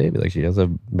relationship with the baby. Like, she has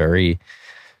a very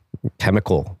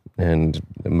chemical and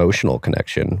emotional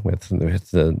connection with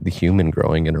the human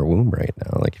growing in her womb right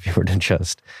now. Like, if you were to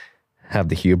just have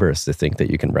the hubris to think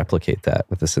that you can replicate that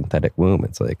with a synthetic womb,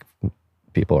 it's like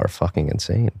people are fucking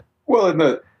insane. Well,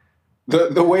 and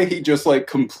the way he just like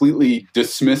completely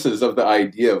dismisses of the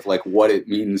idea of like what it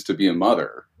means to be a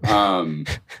mother,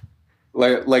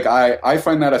 like I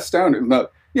find that astounding.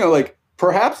 You know, like,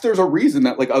 perhaps there's a reason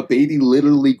that like a baby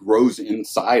literally grows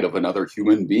inside of another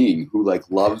human being who like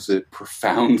loves it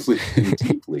profoundly and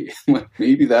deeply. Like,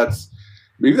 maybe that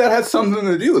has something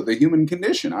to do with the human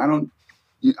condition. I don't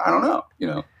know. You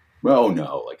know, well,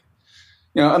 no, like,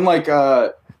 you know, unlike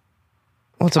well,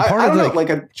 it's a part I of don't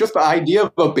know, just the idea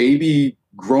of a baby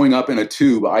growing up in a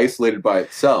tube isolated by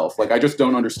itself. Like, I just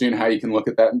don't understand how you can look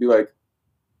at that and be like,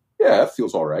 yeah, that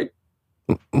feels all right.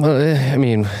 Well, I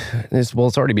mean, it's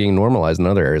already being normalized in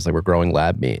other areas. Like, we're growing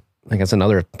lab meat. Like, that's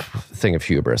another thing of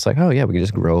hubris. Like, oh yeah, we can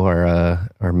just grow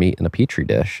our meat in a petri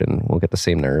dish and we'll get the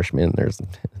same nourishment.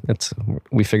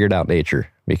 We figured out nature.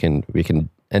 We can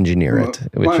engineer it,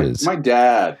 my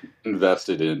dad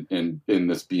invested in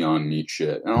this Beyond Meat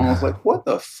shit, and I was like, what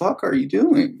the fuck are you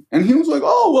doing? And he was like,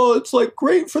 oh well, it's like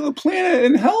great for the planet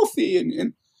and healthy,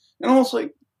 and I was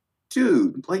like,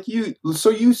 dude, like, you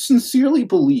sincerely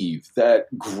believe that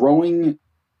growing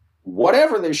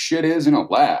whatever this shit is in a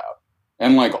lab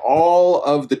and like all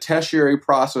of the tertiary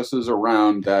processes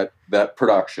around that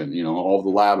production, you know, all the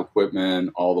lab equipment,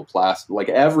 all the plastic, like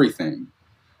everything,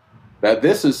 that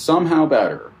this is somehow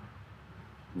better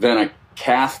than a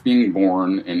calf being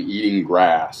born and eating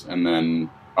grass and then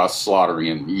us slaughtering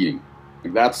it and eating.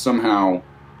 Like, that's somehow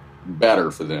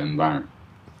better for the environment.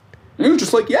 And it was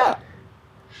just like, yeah.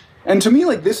 And to me,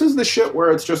 like, this is the shit where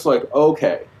it's just like,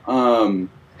 okay,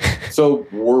 so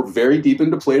we're very deep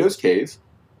into Plato's cave.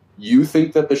 You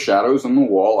think that the shadows on the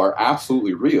wall are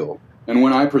absolutely real. And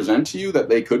when I present to you that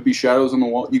they could be shadows on the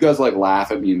wall, you guys like laugh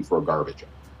at me and throw garbage at me.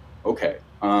 Okay.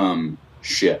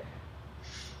 Shit.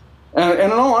 And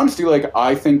in all honesty, like,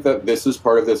 I think that this is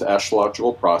part of this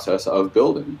astrological process of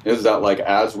building, is that, like,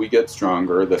 as we get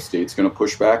stronger, the state's going to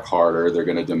push back harder. They're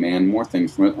going to demand more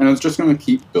things from it. And it's just going to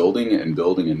keep building and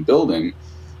building and building,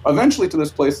 eventually to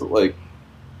this place that, like,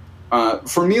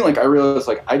 for me, like, I realized,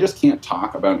 like, I just can't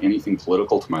talk about anything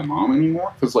political to my mom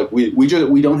anymore. Because, like, we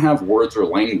don't have words or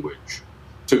language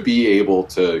to be able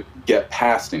to get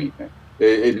past anything.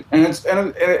 And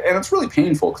it's really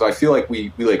painful, because I feel like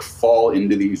we like fall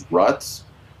into these ruts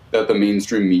that the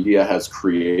mainstream media has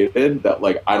created, that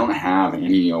like I don't have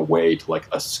any way to like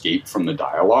escape from the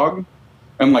dialogue.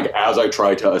 And like, as I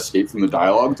try to escape from the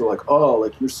dialogue, they're like, oh,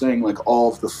 like, you're saying like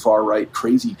all of the far right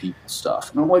crazy people stuff,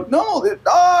 and I'm like, no,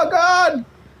 oh God.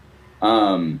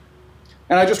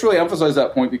 And I just really emphasize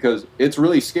that point because it's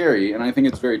really scary, and I think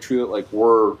it's very true that like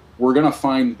we're going to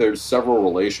find there's several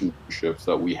relationships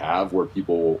that we have where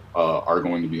people are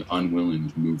going to be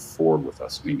unwilling to move forward with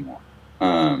us anymore.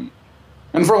 And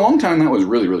for a long time, that was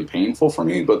really, really painful for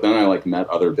me. But then I like met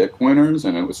other Bitcoiners,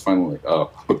 and it was finally like,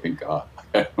 oh, thank God,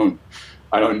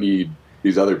 I don't need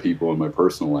these other people in my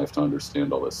personal life to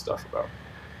understand all this stuff about.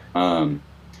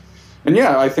 And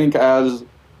yeah, I think as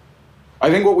I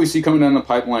think what we see coming down the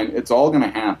pipeline, it's all going to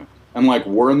happen. And like,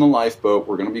 we're in the lifeboat,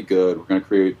 we're going to be good. We're going to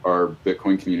create our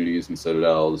Bitcoin communities and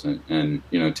citadels and,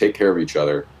 you know, take care of each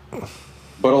other.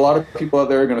 But a lot of people out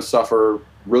there are going to suffer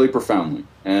really profoundly.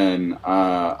 And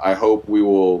I hope we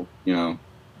will, you know,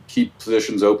 keep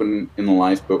positions open in the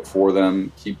lifeboat for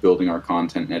them, keep building our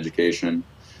content and education.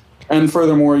 And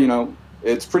furthermore, you know,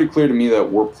 it's pretty clear to me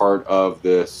that we're part of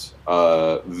this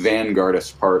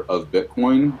vanguardist part of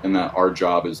Bitcoin, and that our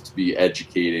job is to be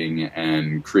educating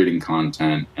and creating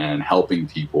content and helping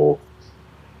people.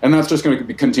 And that's just going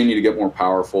to continue to get more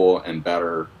powerful and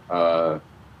better.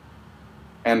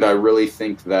 And I really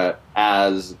think that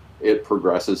as it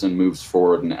progresses and moves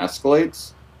forward and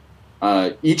escalates,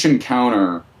 each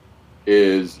encounter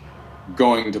is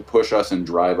going to push us and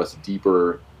drive us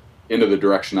deeper into the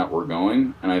direction that we're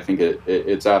going. And I think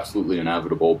it's absolutely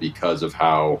inevitable because of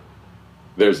how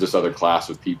there's this other class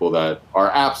of people that are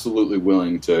absolutely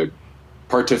willing to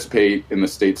participate in the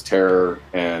state's terror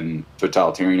and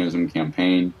totalitarianism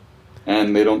campaign,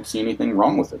 and they don't see anything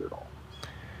wrong with it at all.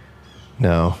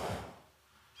 No.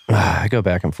 I go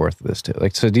back and forth with this too.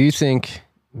 Like, so do you think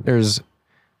it's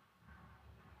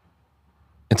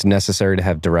necessary to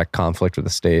have direct conflict with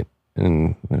the state?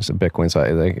 And there's a Bitcoin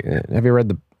side. Like, have you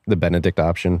read the Benedict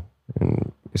option?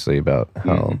 And basically about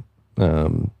how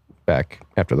back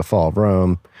after the fall of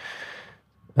Rome,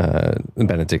 where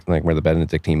the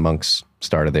Benedictine monks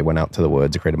started, they went out to the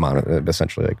woods to create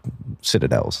essentially like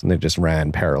citadels, and they just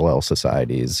ran parallel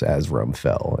societies as Rome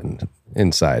fell. And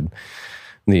inside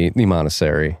the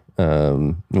monastery,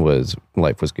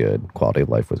 life was good, quality of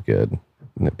life was good,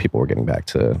 and people were getting back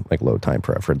to like low time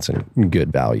preference and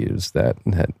good values that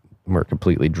were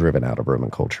completely driven out of Roman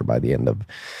culture by the end of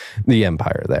the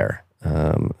empire there.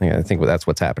 I think that's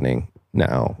what's happening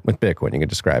now with Bitcoin. You could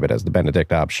describe it as the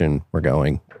Benedict option.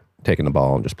 We're taking the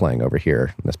ball and just playing over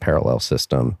here in this parallel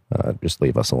system. Just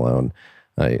leave us alone.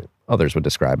 Others would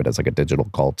describe it as like a digital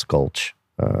culture.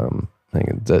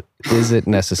 Is it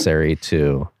necessary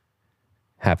to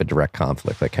have a direct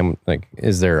conflict?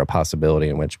 Is there a possibility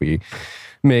in which we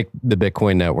make the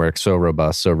Bitcoin network so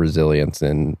robust, so resilient,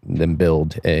 and then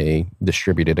build a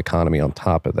distributed economy on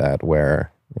top of that,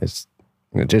 where it's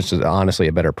just honestly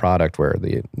a better product, where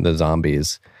the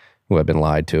zombies who have been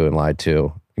lied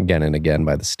to again and again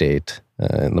by the state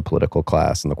and the political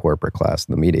class and the corporate class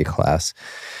and the media class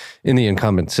in the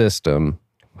incumbent system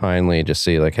finally just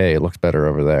see like, hey, it looks better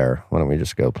over there. Why don't we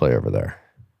just go play over there?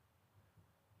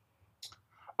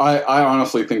 I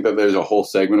honestly think that there's a whole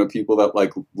segment of people that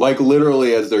like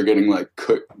literally as they're getting like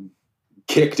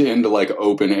kicked into like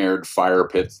open aired fire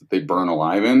pits that they burn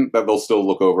alive in, that they'll still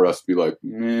look over us and be like,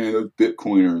 man, those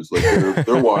Bitcoiners, like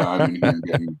they're why I'm in here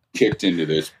getting kicked into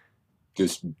this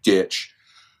ditch.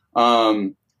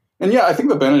 And yeah, I think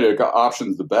the Benedict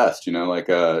option's the best, you know, like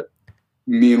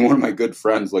me and one of my good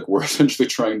friends, like we're essentially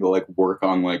trying to like work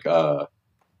on like a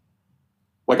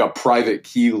private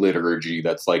key liturgy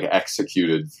that's like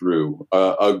executed through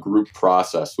a group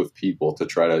process with people to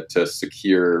try to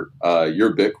secure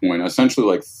your Bitcoin, essentially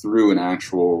like through an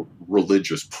actual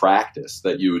religious practice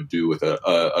that you would do with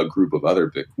a group of other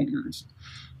Bitcoiners.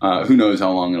 Who knows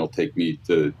how long it'll take me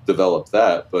to develop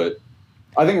that, but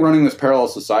I think running this parallel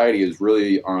society is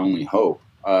really our only hope.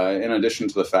 In addition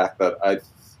to the fact that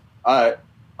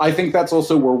I think that's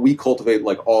also where we cultivate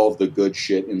like all of the good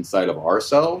shit inside of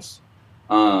ourselves.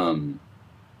 And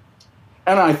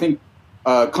I think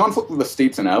conflict with the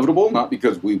state's inevitable, not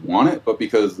because we want it, but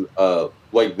because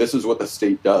like this is what the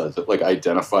state does. It like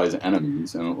identifies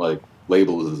enemies and it like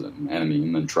labels as an enemy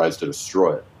and then tries to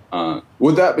destroy it.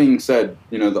 With that being said,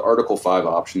 you know, the Article 5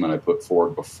 option that I put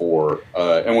forward before,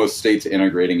 and with states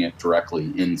integrating it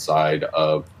directly inside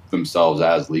of themselves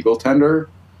as legal tender,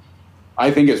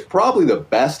 I think is probably the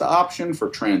best option for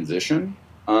transition.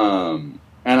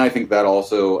 And I think that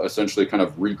also essentially kind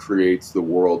of recreates the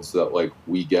world so that like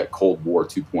we get Cold War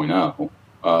 2.0.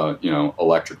 You know,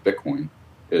 electric Bitcoin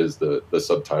is the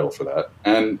subtitle for that.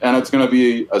 And it's going to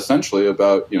be essentially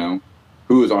about, you know,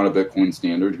 who is on a Bitcoin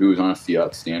standard, who is on a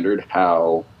fiat standard,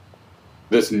 how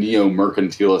this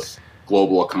neo-mercantilist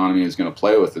global economy is going to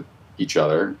play with each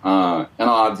other. And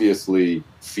obviously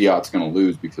fiat's going to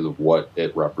lose because of what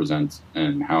it represents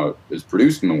and how it is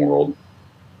produced in the world.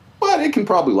 But it can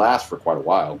probably last for quite a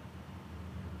while.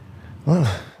 Well,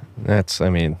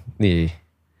 the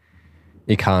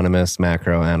economist,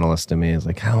 macro analyst to me is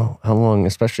like, how long,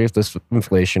 especially if this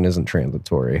inflation isn't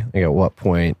transitory, like at what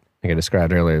point, like I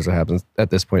described earlier, as it happens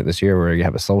at this point this year where you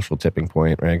have a social tipping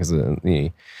point, right? Because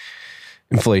the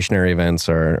inflationary events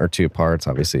are two parts,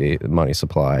 obviously money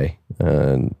supply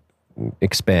and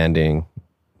expanding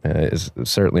is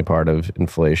certainly part of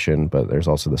inflation, but there's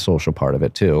also the social part of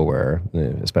it too, where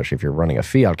especially if you're running a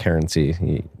fiat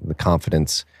currency, the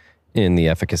confidence in the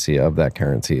efficacy of that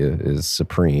currency is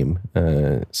supremely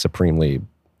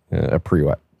a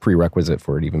prerequisite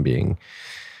for it even being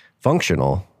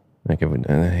functional. Like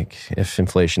if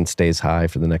inflation stays high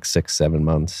for the next 6-7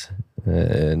 months,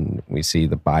 and we see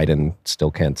that Biden still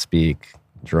can't speak,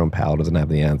 Jerome Powell doesn't have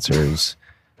the answers,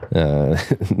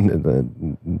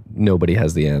 nobody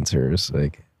has the answers.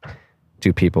 Like,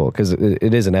 to people, because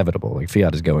it is inevitable. Like,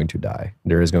 fiat is going to die.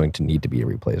 There is going to need to be a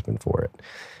replacement for it.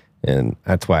 And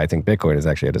that's why I think Bitcoin is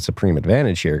actually at a supreme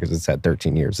advantage here, because it's had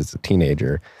 13 years. It's a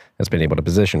teenager that's been able to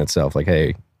position itself like,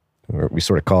 hey, we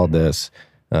sort of called this.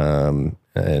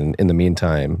 And in the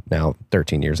meantime, now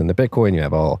 13 years into Bitcoin, you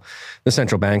have all the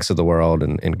central banks of the world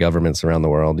and governments around the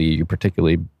world, the EU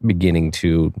particularly, beginning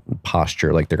to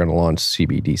posture like they're going to launch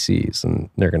CBDCs, and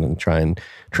they're going to try and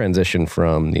transition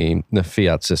from the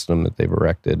fiat system that they've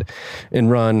erected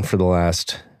and run for the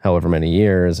last however many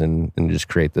years and just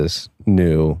create this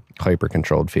new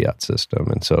hyper-controlled fiat system.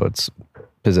 And so it's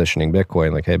positioning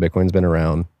Bitcoin like, hey, Bitcoin's been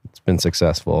around, it's been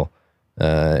successful,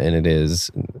 and it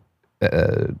is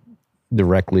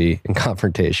directly in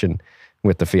confrontation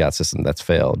with the fiat system that's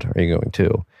failed. Are you going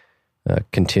to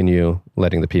continue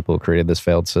letting the people who created this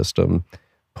failed system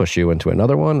push you into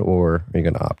another one, or are you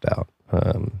going to opt out?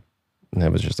 And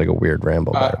that was just like a weird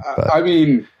ramble there. I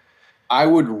mean, I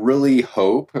would really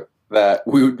hope that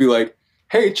we would be like,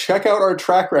 hey, check out our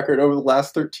track record over the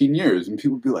last 13 years. And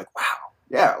people would be like, wow,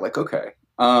 yeah, like, okay.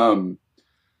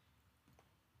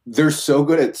 They're so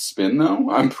good at spin, though.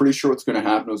 I'm pretty sure what's going to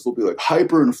happen is they'll be like,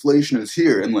 hyperinflation is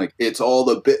here. And like, it's all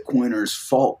the Bitcoiners'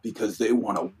 fault because they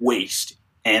want to waste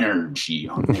energy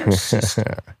on their system.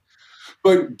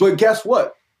 But guess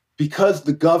what? Because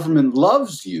the government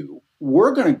loves you,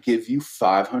 we're going to give you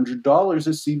 $500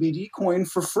 of CBD coin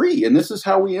for free. And this is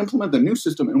how we implement the new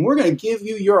system. And we're going to give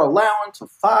you your allowance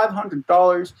of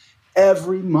 $500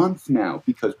 every month now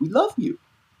because we love you.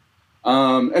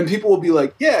 And people will be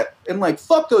like, yeah, and like,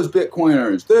 fuck those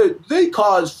Bitcoiners. They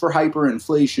cause for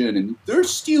hyperinflation and they're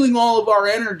stealing all of our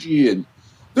energy and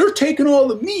they're taking all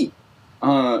the meat.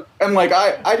 And like,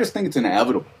 I just think it's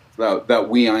inevitable that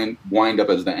we wind up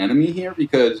as the enemy here,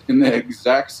 because in the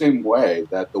exact same way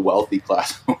that the wealthy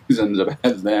class always ends up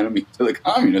as the enemy to the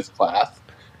communist class,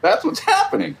 that's what's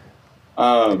happening.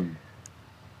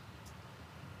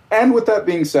 And with that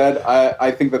being said,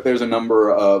 I think that there's a number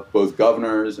of both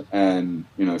governors and,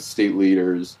 state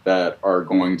leaders that are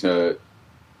going to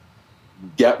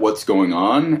get what's going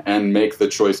on and make the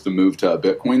choice to move to a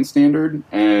Bitcoin standard.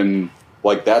 And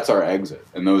like, that's our exit.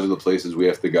 And those are the places we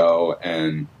have to go.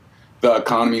 And the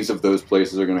economies of those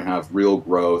places are going to have real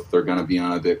growth. They're going to be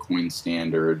on a Bitcoin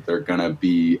standard. They're going to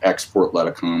be export-led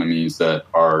economies that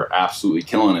are absolutely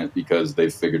killing it because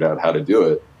they've figured out how to do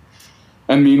it.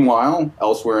 And meanwhile,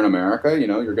 elsewhere in America,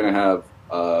 you're going to have,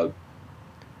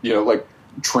 like,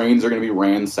 trains are going to be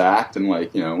ransacked, and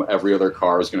like, every other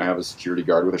car is going to have a security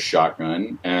guard with a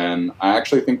shotgun. And I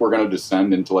actually think we're going to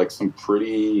descend into like some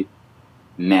pretty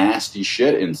nasty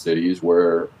shit in cities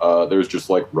where there's just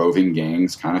like roving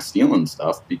gangs kind of stealing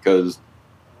stuff because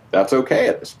that's okay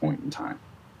at this point in time.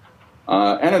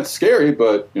 And it's scary,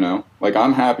 but like,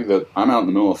 I'm happy that I'm out in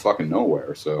the middle of fucking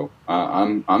nowhere, so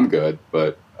I'm good.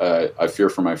 But I fear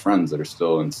for my friends that are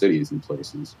still in cities and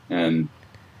places. And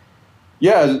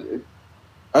yeah,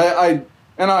 I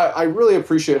really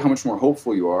appreciate how much more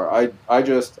hopeful you are. I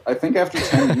think after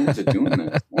 10 years of doing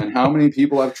this, and how many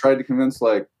people I've tried to convince,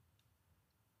 like,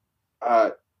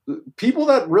 people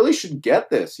that really should get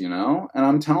this, and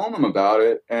I'm telling them about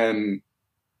it. And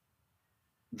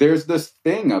there's this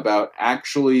thing about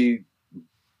actually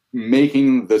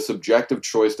making the subjective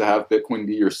choice to have Bitcoin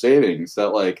be your savings that,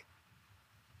 like,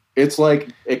 it's like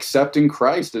accepting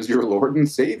Christ as your Lord and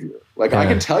Savior. Like, I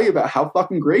can tell you about how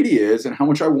fucking great he is and how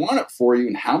much I want it for you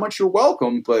and how much you're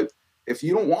welcome. But if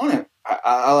you don't want it,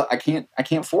 I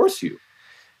can't force you.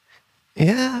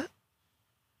 Yeah.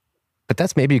 But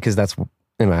that's maybe because that's,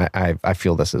 I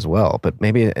feel this as well, but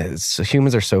maybe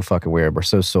humans are so fucking weird. We're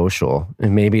so social.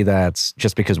 And maybe that's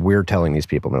just because we're telling these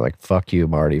people, and they're like, fuck you,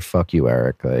 Marty. Fuck you,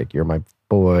 Eric. Like, you're my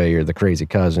boy, you're the crazy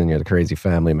cousin, you're the crazy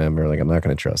family member. Like, I'm not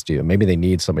going to trust you. Maybe they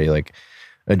need somebody like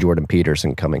a Jordan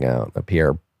Peterson coming out, a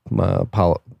Pierre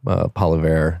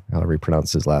Poilievre, however you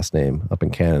pronounce his last name, up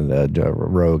in Canada,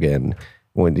 Rogan.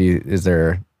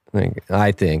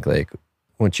 I think like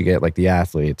once you get like the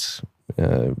athletes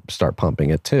start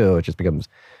pumping it too, it just becomes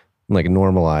like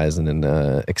normalized and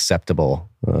acceptable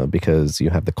because you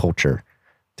have the culture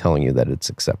telling you that it's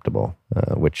acceptable,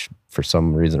 which for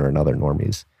some reason or another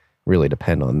normies really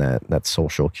depend on that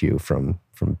social cue from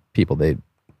people they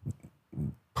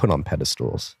put on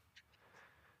pedestals.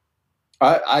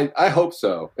 I hope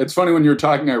so. It's funny when you were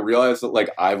talking, I realized that like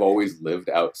I've always lived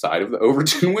outside of the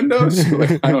Overton windows. So,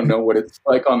 like I don't know what it's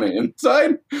like on the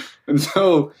inside. And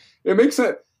so it makes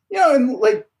it, and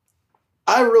like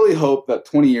I really hope that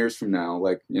 20 years from now,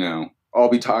 like, I'll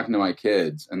be talking to my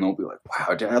kids and they'll be like,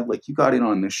 wow, Dad, like you got in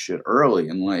on this shit early.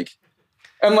 And like,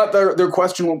 and let their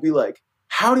question won't be like,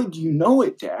 how did you know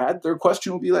it, Dad? Their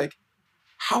question will be like,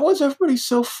 how is everybody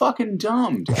so fucking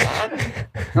dumb, Dad?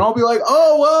 And I'll be like,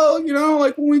 oh, well,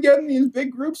 like when we get in these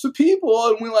big groups of people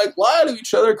and we like lie to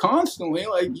each other constantly,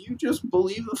 like you just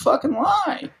believe the fucking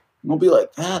lie. And I'll be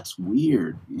like, that's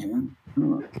weird, man.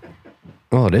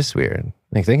 Well, it is weird.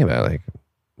 Like think about it, like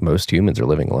most humans are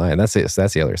living a lie. And that's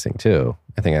the other thing too.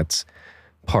 I think that's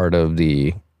part of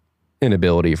the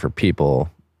inability for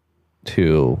people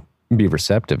to be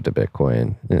receptive to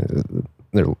Bitcoin.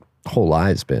 Their whole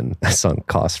lives been a sunk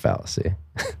cost fallacy.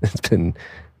 It's been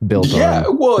built on. Yeah,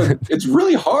 well, it's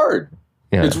really hard.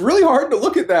 Yeah. It's really hard to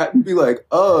look at that and be like,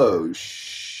 oh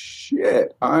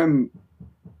shit, I'm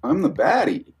the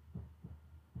baddie.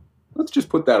 Let's just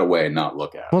put that away and not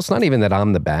look at it. Well, it's not even that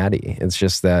I'm the baddie. It's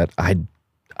just that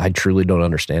I truly don't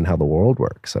understand how the world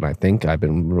works. And I think I've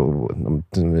been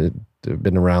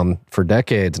around for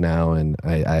decades now, and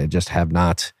I just have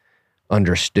not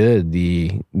understood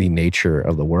the nature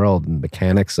of the world and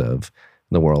mechanics of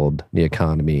the world, the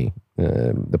economy,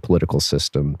 the political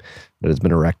system that has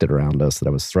been erected around us that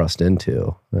I was thrust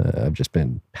into. I've just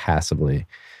been passively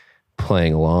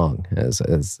playing along as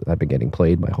I've been getting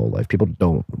played my whole life. People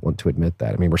don't want to admit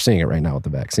that. I mean, we're seeing it right now with the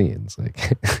vaccines.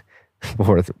 Like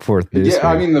fourth news. Yeah,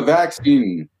 I mean, the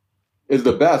vaccine is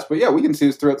the best, but yeah, we can see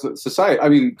this throughout society. I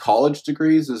mean, college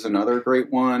degrees is another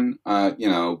great one.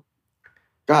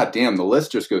 God damn, the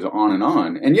list just goes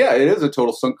on. And yeah, it is a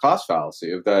total sunk cost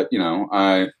fallacy of that,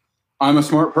 I'm a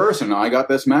smart person. I got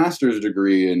this master's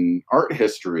degree in art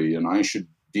history and I should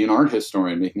be an art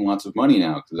historian making lots of money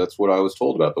now because that's what I was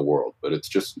told about the world, but it's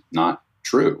just not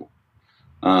true.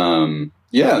 And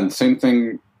the same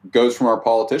thing goes from our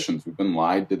politicians. We've been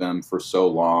lied to them for so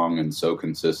long and so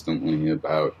consistently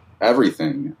about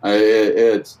everything.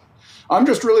 I'm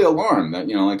just really alarmed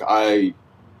that,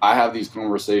 I have these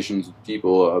conversations with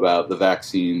people about the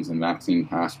vaccines and vaccine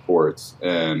passports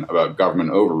and about government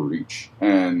overreach.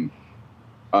 And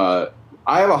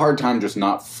I have a hard time just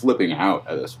not flipping out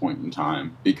at this point in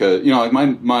time because, like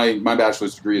my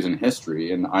bachelor's degree is in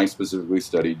history, and I specifically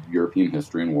studied European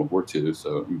history and World War II,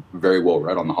 so I'm very well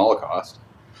read on the Holocaust.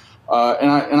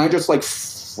 And I just like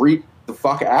freak the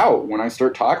fuck out when I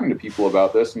start talking to people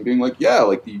about this and being like, yeah,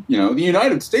 like the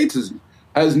United States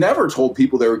has never told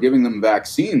people they were giving them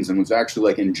vaccines and was actually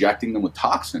like injecting them with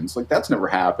toxins. Like that's never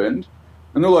happened.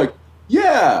 And they're like,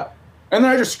 yeah. And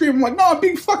then I just scream, I'm like, no, I'm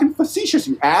being fucking facetious,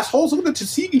 you assholes. Look at the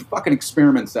Tuskegee fucking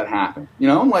experiments that happened.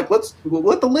 I'm like, let's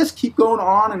let the list keep going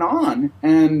on and on.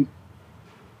 And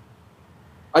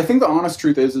I think the honest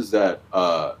truth is that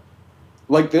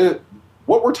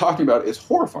what we're talking about is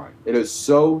horrifying. It is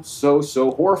so, so,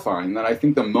 so horrifying that I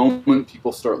think the moment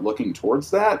people start looking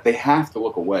towards that, they have to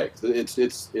look away.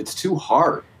 It's too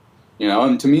hard,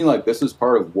 And to me, like this is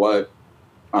part of what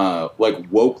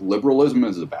woke liberalism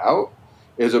is about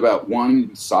wanting to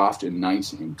be soft and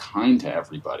nice and kind to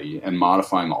everybody and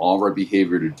modifying all of our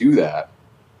behavior to do that.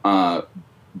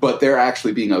 But there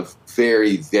actually being a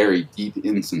very, very deep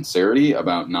insincerity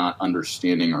about not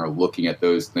understanding or looking at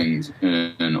those things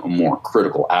in a more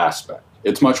critical aspect.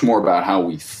 It's much more about how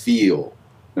we feel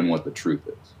than what the truth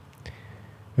is.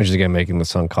 Which is again making the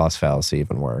sunk cost fallacy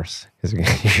even worse because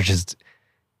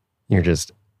you're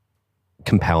just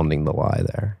compounding the lie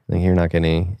there. Like you're not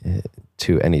getting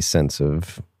to any sense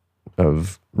of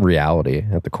reality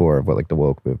at the core of what like the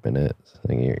woke movement is.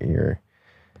 Like you're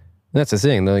that's the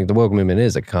thing. Like the woke movement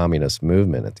is a communist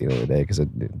movement at the end of the day because it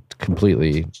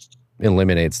completely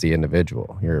eliminates the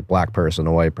individual. You're a black person,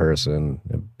 a white person,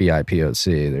 a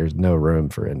BIPOC. There's no room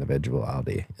for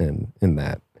individuality in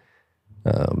that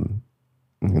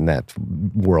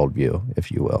worldview,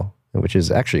 if you will, which is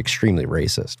actually extremely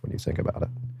racist when you think about it.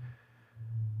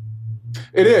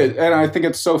 It is, and I think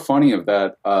it's so funny of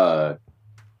that.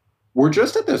 We're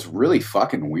just at this really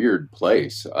fucking weird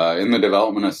place in the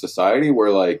development of society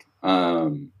where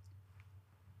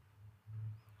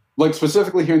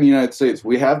specifically here in the United States,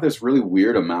 we have this really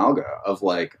weird amalgam of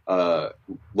like a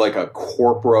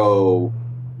corporo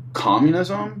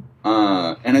communism.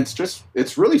 And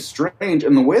it's really strange.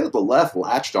 And the way that the left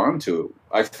latched onto it,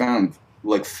 I found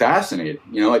like fascinating,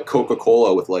 like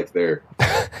Coca-Cola with like their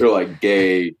like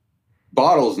gay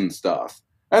bottles and stuff.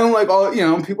 And like, all, you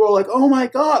know, people are like, oh my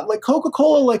God, like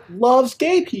Coca-Cola like loves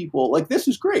gay people. Like, this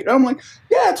is great. And I'm like,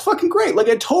 yeah, it's fucking great. Like,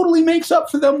 it totally makes up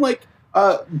for them, like,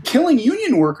 killing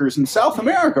union workers in South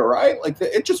America, right? Like,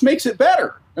 it just makes it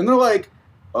better. And they're like,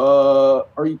 I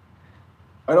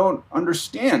don't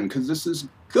understand, because this is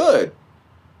good.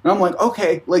 And I'm like,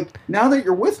 okay, like, now that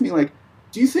you're with me, like,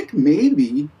 do you think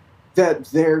maybe that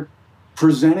they're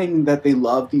presenting that they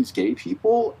love these gay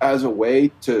people as a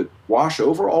way to wash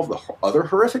over all of the other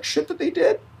horrific shit that they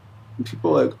did? And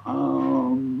people are like,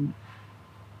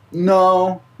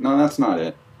 no, that's not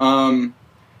it.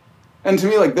 And to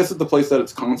me, like, this is the place that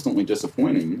it's constantly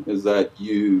disappointing, is that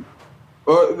and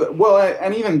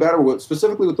even better,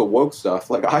 specifically with the woke stuff,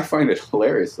 like, I find it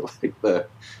hilarious that, like, the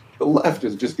left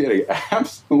is just getting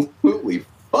absolutely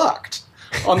fucked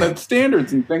on the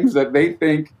standards and things that they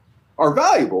think are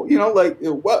valuable. You know, like,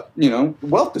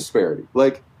 wealth disparity,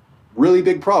 like, really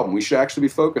big problem. We should actually be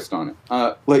focused on it.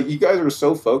 Like, you guys are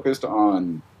so focused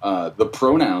on the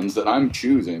pronouns that I'm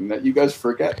choosing that you guys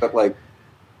forget that, like,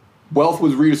 wealth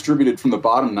was redistributed from the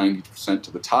bottom 90%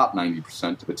 to the top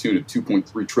 90% to the tune of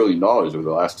 $2.3 trillion over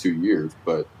the last 2 years.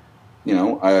 But, you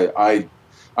know,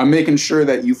 I'm making sure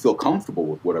that you feel comfortable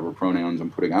with whatever pronouns I'm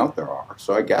putting out there are.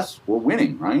 So I guess we're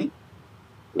winning, right?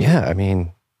 Yeah, I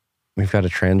mean, we've got a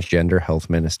transgender health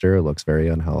minister who looks very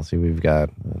unhealthy. We've got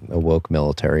a woke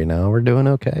military now. We're doing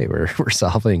okay. We're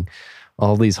solving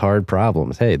all these hard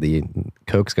problems. Hey, the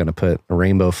Coke's going to put a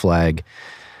rainbow flag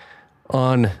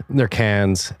on their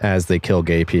cans as they kill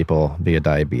gay people via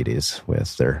diabetes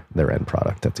with their end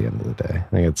product at the end of the day. I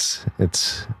think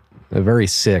it's a very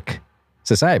sick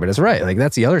society, but it's right. Like,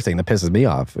 that's the other thing that pisses me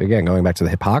off. Again, going back to the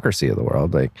hypocrisy of the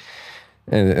world, like,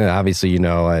 and obviously, you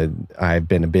know, I've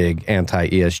been a big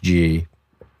anti-ESG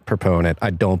proponent. I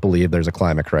don't believe there's a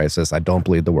climate crisis. I don't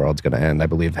believe the world's going to end. I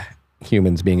believe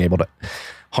humans being able to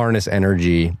harness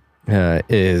energy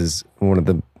is one of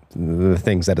the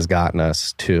things that has gotten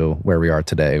us to where we are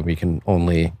today. We can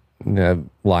only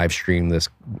live stream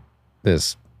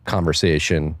this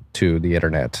conversation to the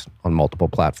internet on multiple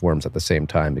platforms at the same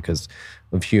time because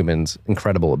of humans'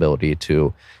 incredible ability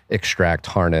to extract,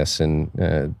 harness,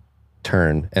 and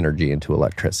turn energy into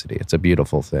electricity. It's a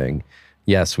beautiful thing.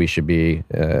 Yes, we should be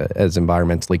as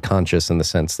environmentally conscious in the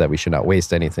sense that we should not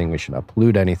waste anything, we should not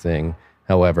pollute anything.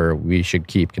 However, we should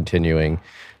keep continuing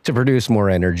to produce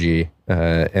more energy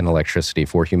and electricity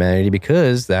for humanity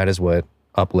because that is what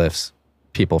uplifts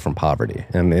people from poverty.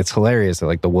 And it's hilarious that,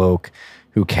 like, the woke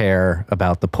who care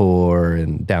about the poor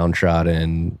and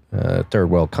downtrodden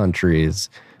third world countries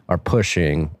are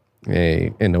pushing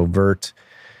an overtly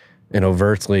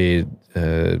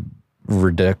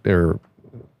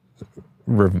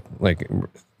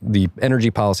the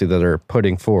energy policy that they're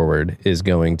putting forward is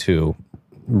going to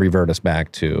revert us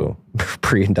back to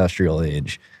pre-industrial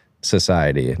age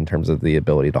society in terms of the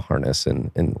ability to harness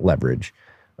and leverage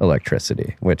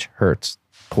electricity, which hurts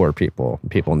poor people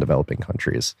in developing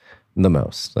countries the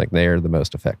most. Like, they are the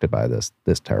most affected by this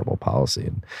terrible policy.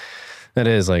 And that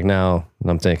is, like, now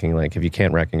I'm thinking, like, if you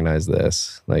can't recognize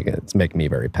this, like, it's making me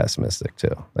very pessimistic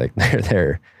too. Like,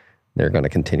 they're going to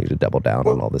continue to double down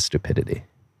on all this stupidity.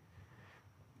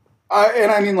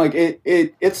 And I mean, like,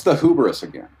 it's the hubris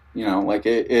again. You know, like,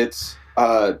 it's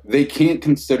they can't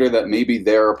consider that maybe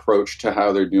their approach to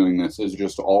how they're doing this is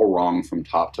just all wrong from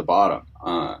top to bottom.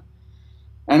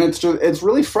 And it's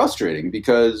really frustrating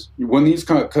because when these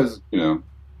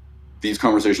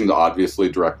conversations obviously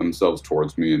direct themselves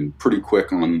towards me, and pretty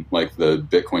quick on, like, the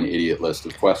Bitcoin idiot list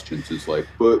of questions is like,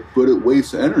 but it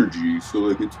wastes energy, so,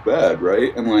 like, it's bad,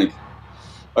 right? And, like,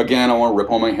 again, I want to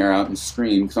rip all my hair out and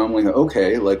scream because I'm like,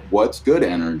 okay, like, what's good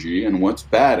energy and what's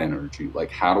bad energy? Like,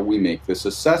 how do we make this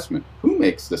assessment? Who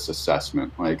makes this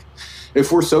assessment? Like, if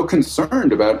we're so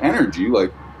concerned about energy,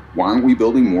 like, why aren't we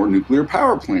building more nuclear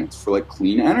power plants for, like,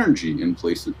 clean energy in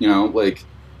places, you know, like,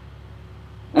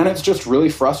 and it's just really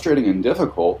frustrating and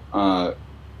difficult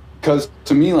because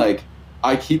to me, like,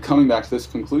 I keep coming back to this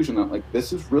conclusion that, like,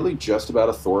 this is really just about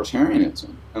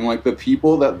authoritarianism. And, like, the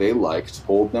people that they liked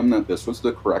told them that this was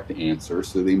the correct answer,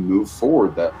 so they move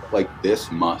forward that, like,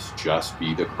 this must just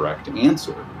be the correct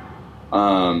answer.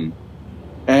 And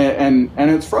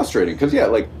it's frustrating because, yeah,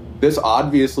 like, this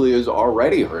obviously is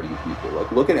already hurting people.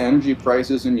 Like, look at energy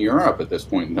prices in Europe at this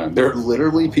point in time. There are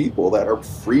literally people that are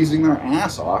freezing their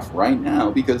ass off right now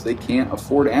because they can't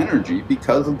afford energy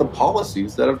because of the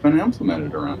policies that have been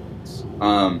implemented around this.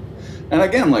 And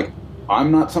again, like,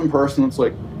 I'm not some person that's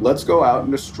like, let's go out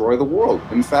and destroy the world.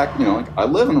 In fact, you know, like, I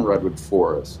live in a redwood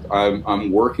forest.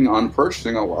 I'm working on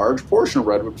purchasing a large portion of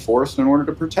redwood forest in order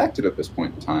to protect it at this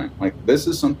point in time. Like, this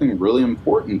is something really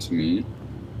important to me.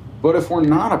 But if we're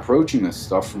not approaching this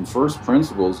stuff from first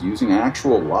principles using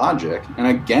actual logic, and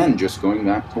again, just going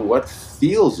back to what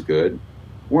feels good,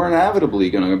 we're inevitably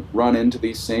going to run into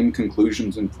these same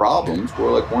conclusions and problems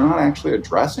where, like, we're not actually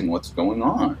addressing what's going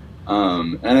on.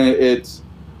 And it's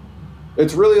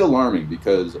really alarming,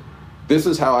 because this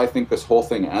is how I think this whole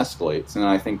thing escalates, and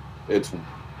I think it's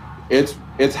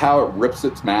how it rips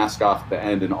its mask off at the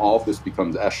end, and all of this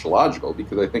becomes eschatological,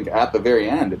 because I think at the very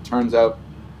end it turns out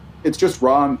it's just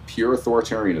raw and pure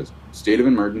authoritarianism. State of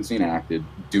emergency enacted,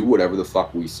 do whatever the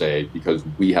fuck we say because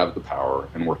we have the power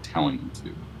and we're telling you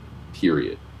to.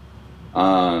 Period.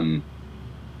 And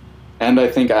I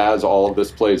think as all of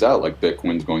this plays out, like,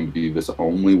 Bitcoin's going to be this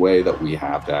only way that we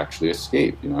have to actually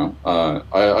escape, you know?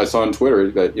 I saw on Twitter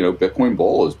that, you know, Bitcoin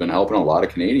Bull has been helping a lot of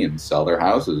Canadians sell their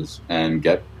houses and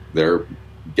get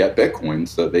Bitcoin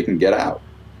so that they can get out.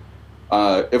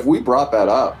 If we brought that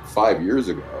up 5 years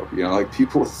ago, you know, like,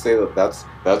 people would say that's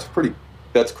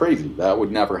crazy. That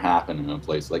would never happen in a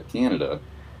place like Canada.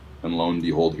 And lo and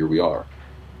behold, here we are.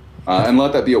 And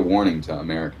let that be a warning to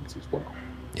Americans as well.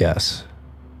 Yes.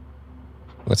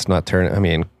 Let's not turn, I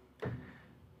mean,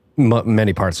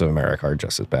 many parts of America are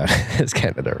just as bad as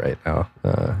Canada right now.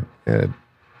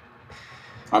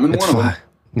 I'm in one of them.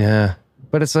 Yeah.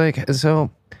 But it's like,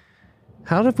 so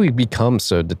how did we become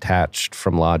so detached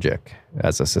from logic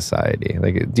as a society?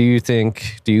 Like, do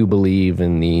you believe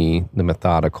in the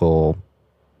methodical,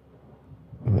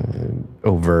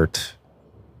 overt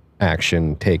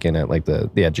action taken at, like,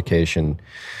 the education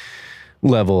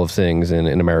level of things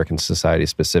in American society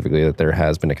specifically, that there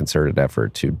has been a concerted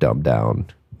effort to dumb down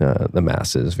the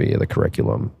masses via the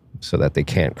curriculum so that they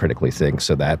can't critically think,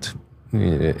 so that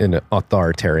an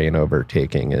authoritarian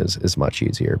overtaking is much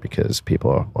easier because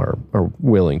people are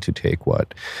willing to take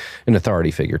what an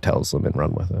authority figure tells them and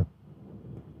run with it?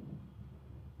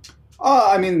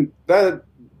 I mean,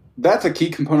 that's a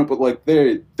key component, but, like,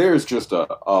 there's just a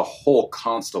whole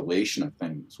constellation of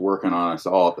things working on us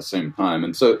all at the same time.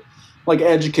 And so, like,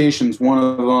 education's one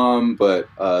of them, but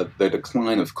the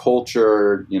decline of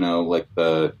culture, you know, like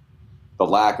the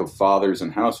lack of fathers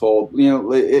in household, you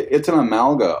know, it's an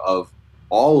amalgam of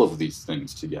all of these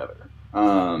things together.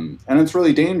 And it's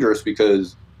really dangerous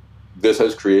because this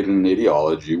has created an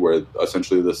ideology where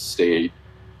essentially the state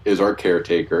is our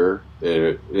caretaker,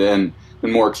 and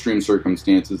in more extreme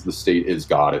circumstances, the state is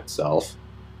God itself.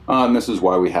 And this is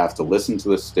why we have to listen to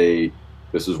the state.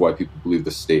 This is why people believe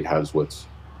the state has what's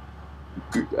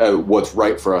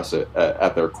right for us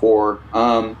at their core.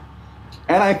 And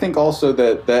I think also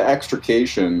that the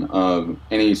extrication of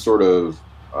any sort of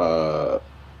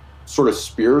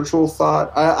spiritual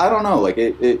thought, I don't know, like,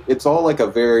 it's all like a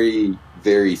very,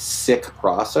 very sick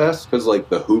process, because, like,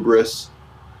 the hubris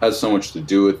has so much to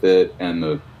do with it, and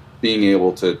the being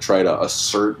able to try to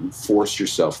assert and force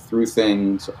yourself through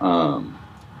things,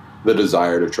 the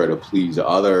desire to try to please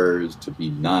others, to be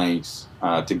nice,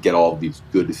 to get all of these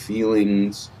good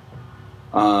feelings.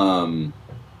 But,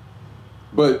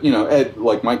 you know,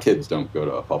 like, my kids don't go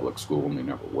to a public school, and they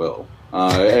never will.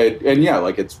 And yeah,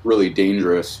 like, it's really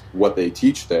dangerous what they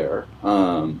teach there.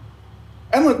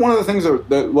 And, like, one of the things that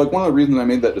like, one of the reasons I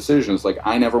made that decision is, like,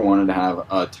 I never wanted to have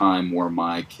a time where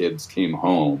my kids came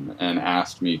home and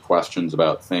asked me questions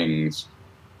about things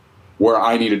where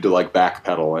I needed to, like,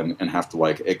 backpedal and have to,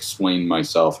 like, explain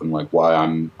myself and, like, why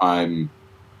I'm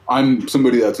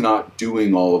somebody that's not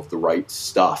doing all of the right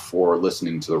stuff or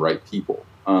listening to the right people.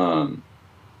 And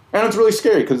it's really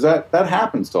scary because that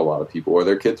happens to a lot of people, where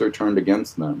their kids are turned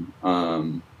against them.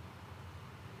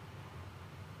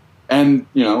 And,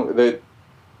 you know,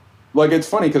 like, it's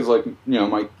funny because, like, you know,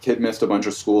 my kid missed a bunch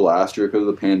of school last year because of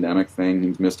the pandemic thing.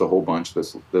 He's missed a whole bunch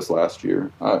this last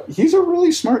year. He's a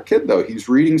really smart kid, though. He's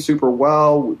reading super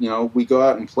well. You know, we go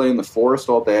out and play in the forest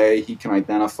all day. He can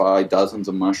identify dozens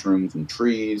of mushrooms and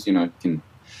trees. You know, he can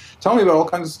tell me about all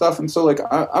kinds of stuff. And so, like,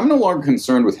 I'm no longer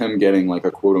concerned with him getting, like,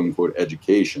 a quote-unquote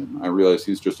education. I realize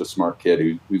he's just a smart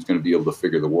kid who's going to be able to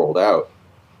figure the world out.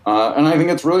 And I think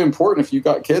it's really important, if you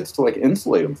got kids, to, like,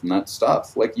 insulate them from that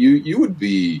stuff. Like, you would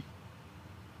be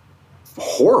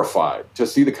horrified to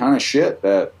see the kind of shit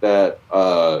that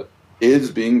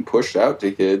is being pushed out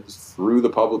to kids through the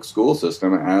public school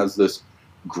system as this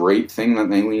great thing that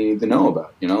they need to know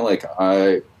about. You know, like,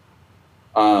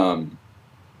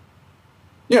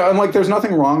 yeah, and, like, there's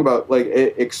nothing wrong about, like,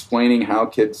 explaining how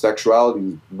kids'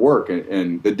 sexualities work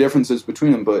and the differences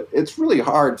between them, but it's really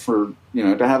hard for, you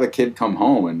know, to have a kid come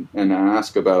home and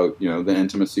ask about, you know, the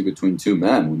intimacy between two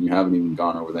men when you haven't even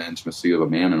gone over the intimacy of a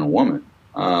man and a woman.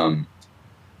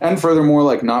 And furthermore,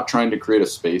 like, not trying to create a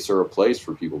space or a place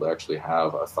for people to actually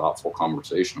have a thoughtful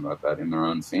conversation about that in their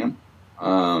own family.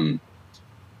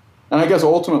 I guess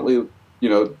ultimately, you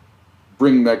know,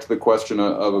 bringing back to the question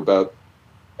of about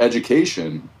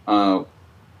education,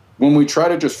 when we try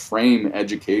to just frame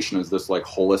education as this like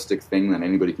holistic thing that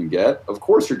anybody can get, of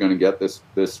course you're going to get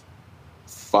this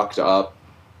fucked up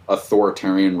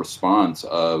authoritarian response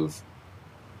of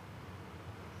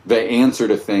the answer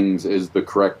to things is the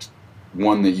correct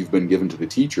one that you've been given to the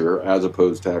teacher, as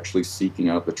opposed to actually seeking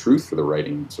out the truth for the right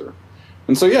answer.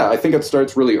 And so, yeah, I think it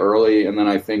starts really early, and then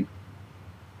I think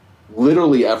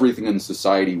literally everything in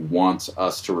society wants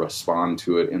us to respond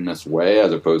to it in this way,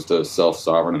 as opposed to a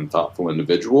self-sovereign and thoughtful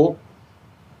individual.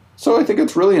 So I think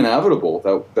it's really inevitable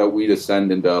that we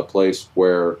descend into a place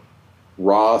where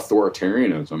raw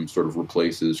authoritarianism sort of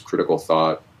replaces critical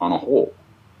thought on a whole.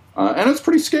 And it's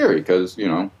pretty scary because, you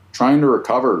know, trying to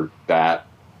recover that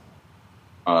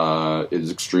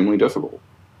is extremely difficult.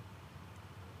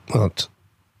 Well, it's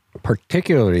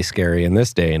particularly scary in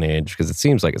this day and age because it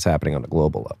seems like it's happening on a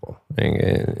global level.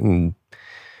 In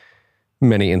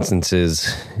many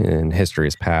instances in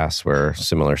history's past where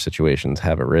similar situations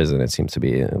have arisen, it seems to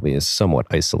be at least somewhat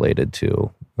isolated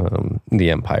to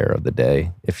the empire of the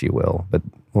day, if you will. But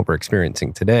what we're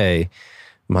experiencing today,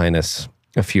 minus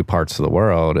a few parts of the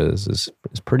world, is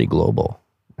pretty global,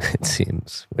 it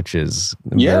seems, which is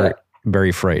very,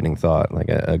 very frightening thought, like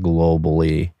a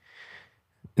globally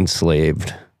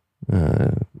enslaved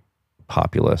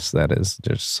populace that is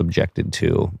just subjected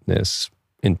to this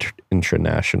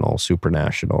intranational,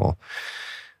 supranational,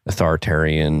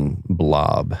 authoritarian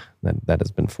blob that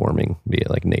has been forming via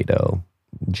like NATO,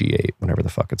 G8, whatever the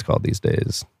fuck it's called these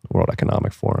days, World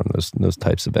Economic Forum, those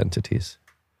types of entities.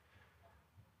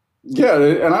 Yeah,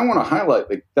 and I want to highlight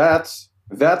like that's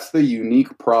the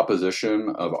unique proposition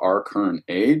of our current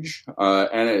age,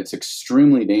 and it's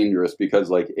extremely dangerous because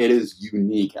like it is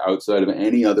unique outside of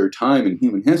any other time in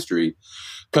human history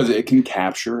because it can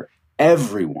capture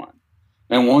everyone.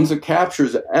 And once it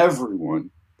captures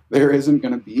everyone, there isn't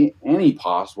going to be any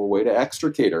possible way to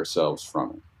extricate ourselves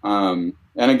from it.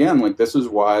 And again, like this is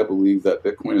why I believe that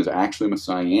Bitcoin is actually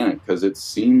messianic, because it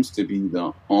seems to be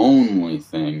the only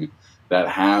thing that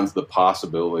has the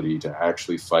possibility to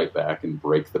actually fight back and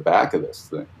break the back of this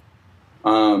thing.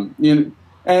 You know,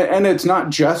 and it's not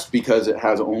just because it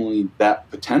has only that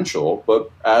potential, but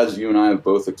as you and I have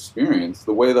both experienced,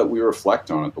 the way that we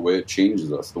reflect on it, the way it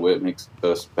changes us, the way it makes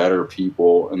us better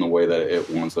people, and the way that it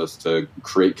wants us to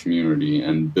create community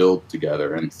and build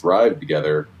together and thrive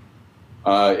together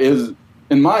is,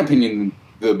 in my opinion,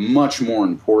 the much more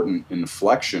important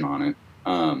inflection on it.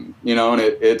 You know, and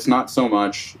it's not so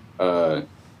much, and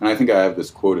I think I have this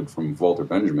quoted from Walter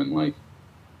Benjamin, like,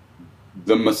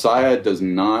 the Messiah does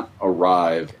not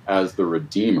arrive as the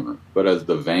Redeemer, but as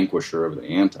the vanquisher of the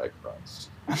Antichrist.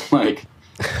 Like,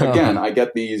 again, I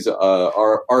get these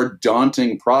are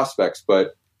daunting prospects,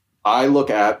 but I look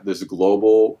at this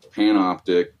global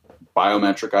panoptic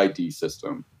biometric ID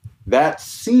system that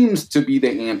seems to be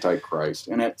the Antichrist,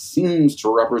 and it seems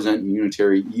to represent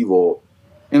unitary evil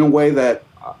in a way that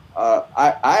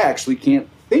I actually can't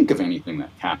think of anything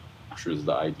that captures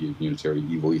the idea of unitary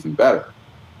evil even better.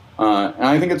 And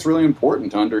I think it's really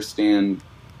important to understand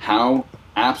how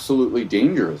absolutely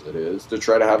dangerous it is to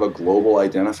try to have a global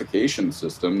identification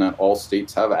system that all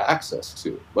states have access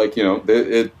to. Like, you know,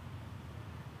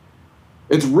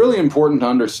 it's really important to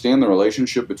understand the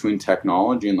relationship between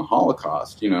technology and the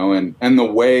Holocaust, you know, and the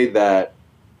way that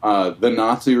the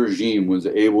Nazi regime was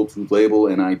able to label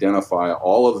and identify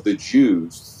all of the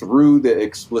Jews through the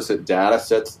explicit data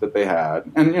sets that they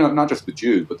had. And, you know, not just the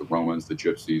Jews, but the Romans, the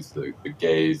Gypsies, the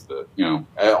gays, you know,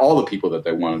 all the people that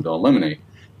they wanted to eliminate.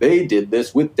 They did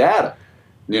this with data.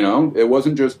 You know, it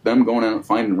wasn't just them going out and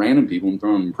finding random people and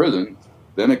throwing them in prison,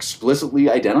 them explicitly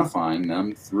identifying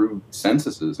them through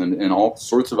censuses and all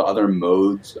sorts of other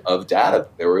modes of data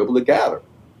that they were able to gather.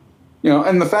 You know,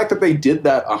 and the fact that they did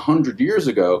that 100 years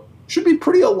ago should be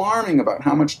pretty alarming about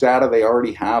how much data they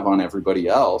already have on everybody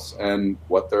else and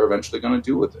what they're eventually going to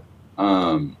do with it.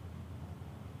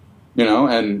 You know,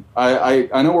 and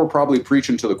I know we're probably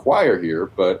preaching to the choir here,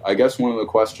 but I guess one of the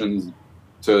questions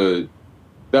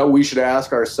that we should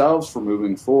ask ourselves for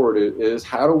moving forward is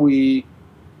how do we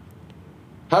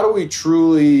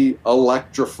truly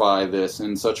electrify this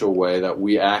in such a way that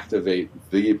we activate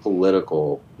the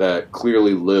political that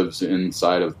clearly lives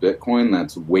inside of Bitcoin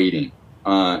that's waiting?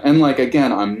 And like,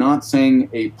 again, I'm not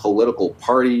saying a political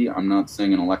party, I'm not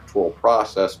saying an electoral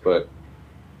process, but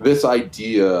this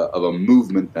idea of a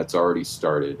movement that's already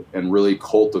started and really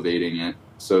cultivating it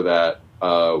so that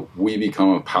we become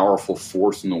a powerful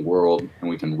force in the world and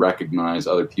we can recognize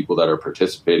other people that are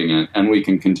participating in it, and we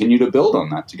can continue to build on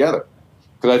that together.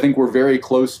 Because I think we're very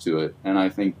close to it, and I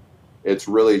think It's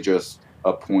really just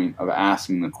a point of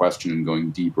asking the question and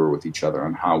going deeper with each other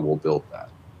on how we'll build that.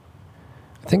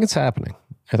 I think it's happening.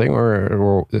 I think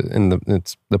we're in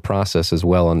the process is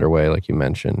well underway, like you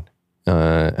mentioned.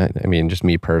 I mean, just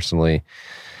me personally,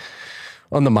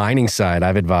 on the mining side,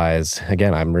 I've advised,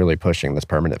 again, I'm really pushing this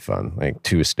permanent fund, like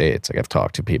to states. Like I've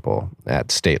talked to people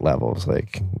at state levels,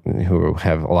 like who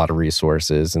have a lot of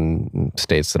resources, and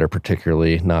states that are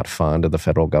particularly not fond of the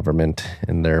federal government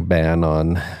and their ban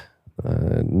on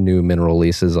new mineral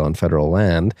leases on federal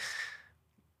land.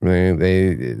 I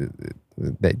mean,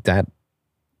 that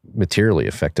materially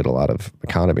affected a lot of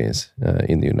economies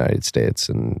in the United States,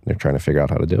 and they're trying to figure out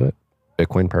how to do it.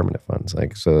 Bitcoin permanent funds.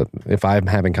 Like, so if I'm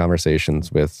having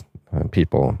conversations with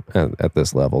people at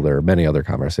this level, there are many other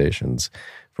conversations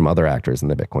from other actors in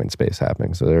the Bitcoin space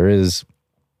happening. So there is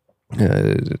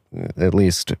at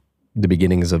least the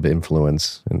beginnings of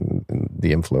influence, and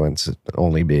the influence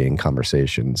only being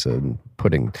conversations and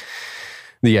putting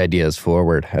the ideas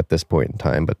forward at this point in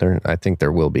time. But I think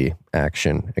there will be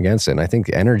action against it. And I think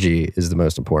energy is the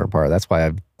most important part. That's why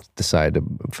I've decided to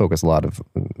focus a lot of,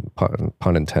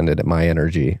 pun intended, at my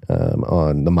energy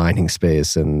on the mining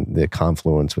space and the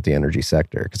confluence with the energy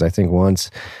sector. Because I think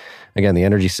once, again, the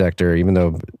energy sector, even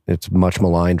though it's much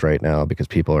maligned right now because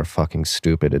people are fucking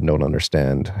stupid and don't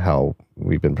understand how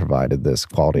we've been provided this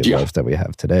quality of life that we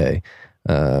have today,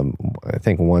 I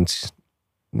think once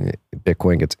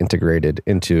Bitcoin gets integrated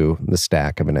into the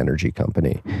stack of an energy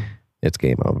company, it's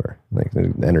game over. Like,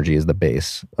 energy is the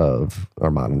base of our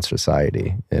modern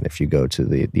society. And if you go to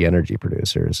the energy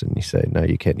producers and you say, no,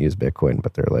 you can't use Bitcoin,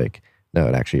 but they're like, no,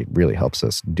 it actually really helps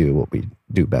us do what we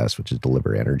do best, which is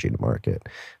deliver energy to market.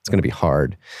 It's going to be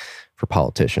hard for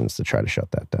politicians to try to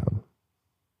shut that down.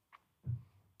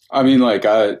 I mean, like,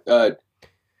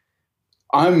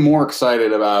 I'm more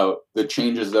excited about the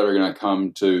changes that are going to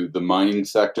come to the mining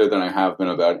sector than I have been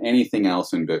about anything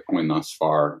else in Bitcoin thus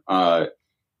far.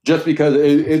 Just because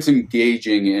it's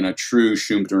engaging in a true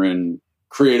Schumpeterian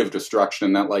creative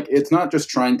destruction, that, like, it's not just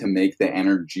trying to make the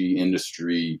energy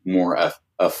industry more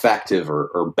effective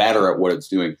or better at what it's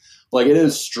doing. Like, it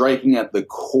is striking at the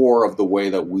core of the way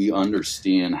that we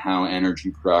understand how energy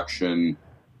production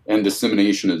and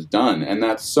dissemination is done. And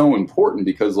that's so important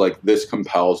because, like, this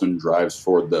compels and drives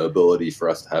forward the ability for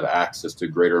us to have access to a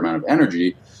greater amount of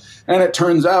energy. And it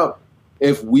turns out,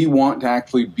 if we want to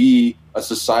actually be a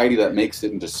society that makes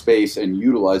it into space and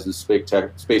utilizes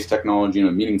space technology in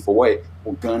a meaningful way,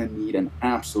 we're going to need an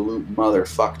absolute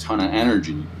motherfuck ton of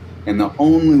energy. And the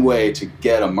only way to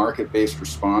get a market-based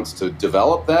response to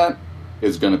develop that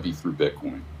is going to be through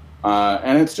Bitcoin.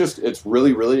 And it's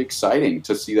really, really exciting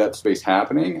to see that space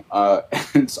happening. And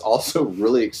it's also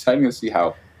really exciting to see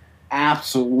how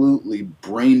absolutely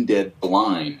brain-dead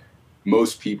blind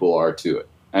most people are to it.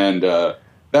 And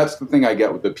that's the thing I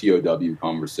get with the POW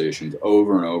conversations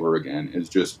over and over again, is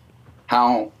just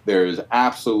how there is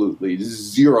absolutely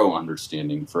zero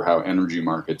understanding for how energy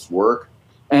markets work.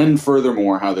 And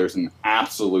furthermore, how there's an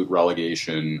absolute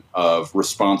relegation of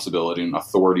responsibility and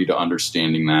authority to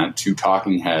understanding that to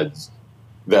talking heads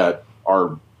that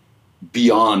are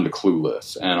beyond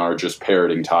clueless and are just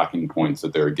parroting talking points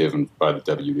that they're given by the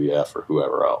WEF or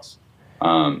whoever else.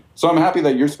 So I'm happy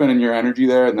that you're spending your energy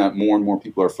there and that more and more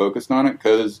people are focused on it,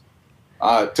 because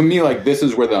to me, like, this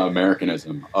is where the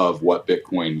Americanism of what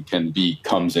Bitcoin can be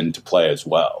comes into play as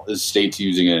well, is states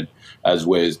using it as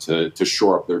ways to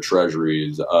shore up their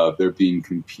treasuries. There being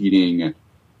competing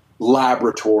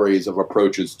laboratories of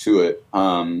approaches to it.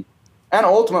 And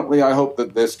ultimately, I hope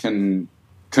that this can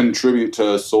contribute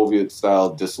to a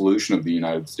Soviet-style dissolution of the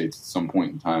United States at some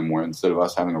point in time, where instead of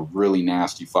us having a really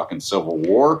nasty fucking civil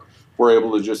war, we're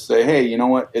able to just say, hey, you know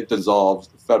what? It dissolves.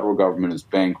 The federal government is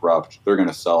bankrupt. They're going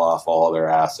to sell off all of their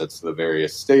assets to the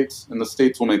various states, and the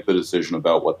states will make the decision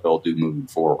about what they'll do moving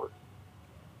forward.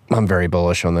 I'm very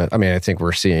bullish on that. I mean, I think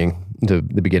we're seeing the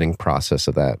beginning process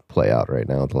of that play out right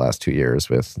now the last 2 years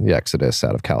with the exodus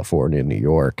out of California, New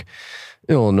York,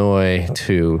 Illinois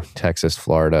to Texas,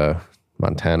 Florida,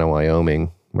 Montana,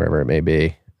 Wyoming, wherever it may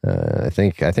be. I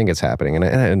think it's happening.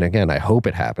 And again, I hope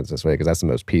it happens this way because that's the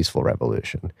most peaceful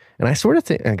revolution. And I sort of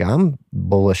think, like, I'm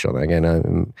bullish on that. Again,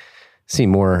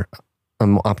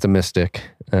 I'm optimistic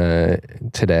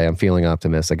today. I'm feeling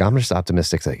optimistic. I'm just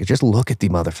optimistic. Like, just look at the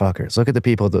motherfuckers. Look at the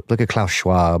people. Look at Klaus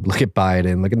Schwab. Look at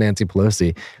Biden. Look at Nancy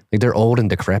Pelosi. Like, they're old and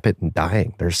decrepit and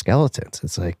dying. They're skeletons.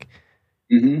 It's like,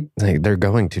 like, they're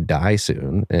going to die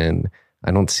soon. And I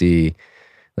don't see,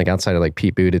 like, outside of like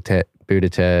Pete Buttigieg,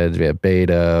 we have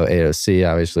Beto, AOC,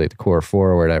 obviously, like the Core 4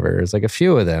 or whatever. There's like a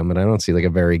few of them, and I don't see like a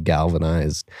very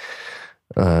galvanized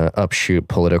upshoot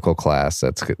political class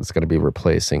that's going to be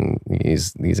replacing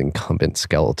these incumbent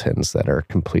skeletons that are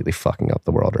completely fucking up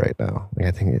the world right now. Like,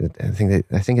 I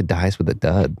think it dies with a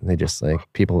dud. They just like,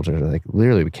 people are like,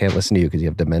 literally, we can't listen to you because you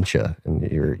have dementia and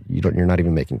you're not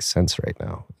even making sense right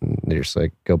now. And they're just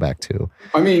like, go back to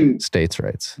states'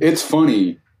 rights. It's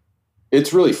funny.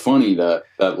 It's really funny that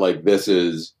like this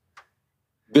is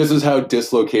how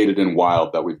dislocated and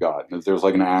wild that we've gotten. There's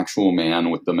like an actual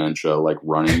man with dementia, like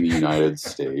running the United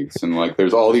States. And like,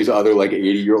 there's all these other like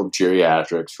 80-year-old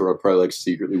geriatrics who are probably like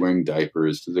secretly wearing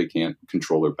diapers because they can't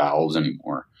control their bowels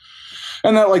anymore.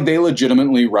 And that like, they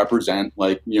legitimately represent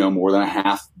like, you know, more than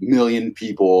 500,000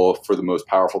 people for the most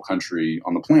powerful country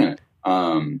on the planet.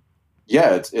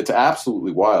 Yeah, it's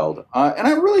absolutely wild. And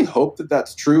I really hope that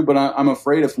that's true, but I'm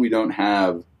afraid if we don't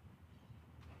have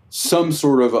some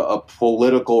sort of a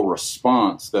political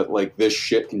response that like this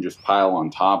shit can just pile on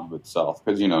top of itself,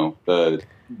 because you know the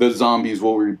zombies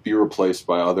will be replaced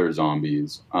by other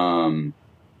zombies, and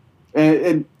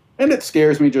it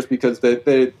scares me just because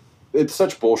it's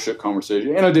such bullshit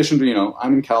conversation. In addition to, you know,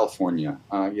 I'm in California,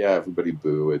 yeah, everybody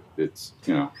boo. It's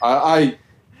you know, I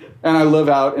live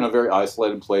out in a very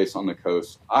isolated place on the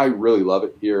coast. I really love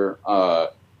it here,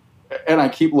 and I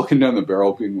keep looking down the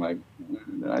barrel, being like,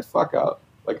 did I fuck up?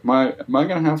 Like, am I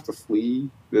going to have to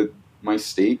flee my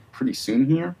state pretty soon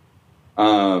here?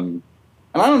 And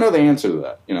I don't know the answer to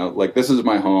that. You know, like, this is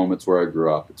my home. It's where I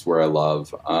grew up. It's where I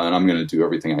love. And I'm going to do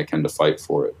everything I can to fight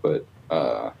for it. But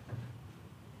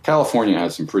California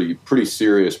has some pretty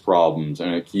serious problems,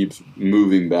 and it keeps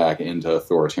moving back into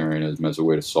authoritarianism as a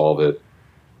way to solve it.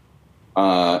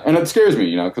 And it scares me,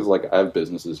 you know, because, like, I have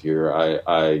businesses here.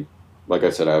 I like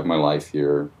I said, I have my life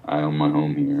here. I own my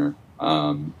home here.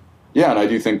 Yeah, and I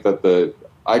do think that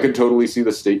I could totally see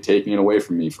the state taking it away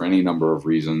from me for any number of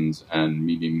reasons and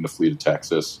me needing to flee to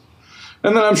Texas.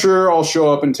 And then I'm sure I'll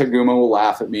show up and Taguma will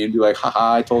laugh at me and be like,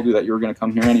 haha, I told you that you were going to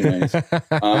come here anyways.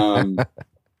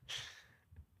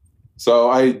 So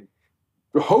I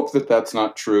hope that that's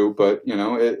not true, but, you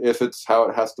know, if it's how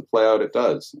it has to play out, it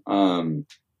does.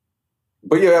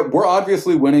 But yeah, we're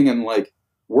obviously winning, and like,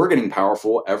 we're getting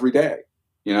powerful every day.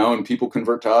 You know, and people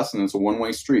convert to us, and it's a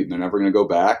one-way street, and they're never going to go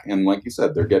back. And like you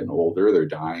said, they're getting older, they're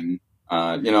dying,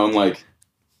 you know, and like,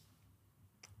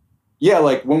 yeah,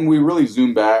 like when we really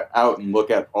zoom back out and look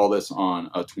at all this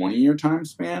on a 20-year time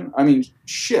span, I mean,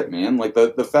 shit, man, like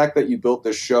the fact that you built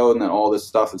this show and that all this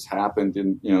stuff has happened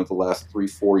in, you know, the last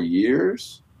 3-4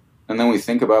 years. And then we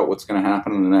think about what's going to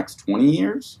happen in the next 20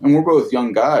 years. And we're both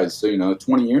young guys. So, you know,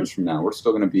 20 years from now, we're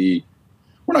still going to be,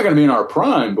 we're not going to be in our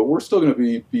prime, but we're still going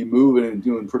to be moving and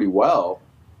doing pretty well.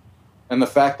 And the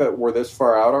fact that we're this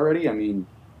far out already, I mean,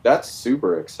 that's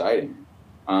super exciting.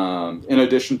 In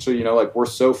addition to, you know, like, we're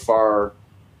so far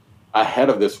ahead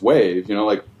of this wave, you know,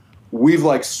 like, we've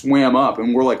like swam up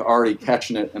and we're like already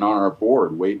catching it and on our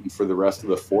board waiting for the rest of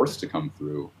the force to come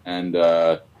through. And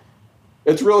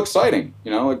it's real exciting,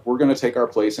 you know, like, we're going to take our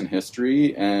place in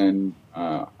history. And,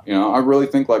 you know, I really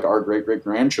think like our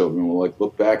great-great-grandchildren will like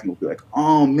look back and will be like,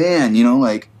 oh man, you know,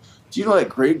 like, do you know, like,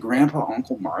 great-grandpa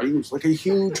Uncle Marty was like a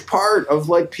huge part of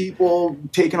like people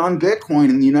taking on Bitcoin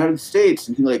in the United States.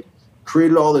 And he like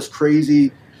created all this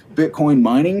crazy Bitcoin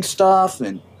mining stuff.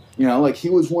 And, you know, like,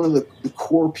 he was one of the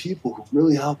core people who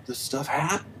really helped this stuff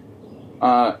happen.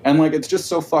 And like, it's just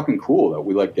so fucking cool that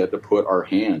we like get to put our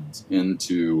hands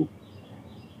into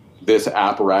this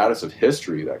apparatus of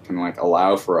history that can like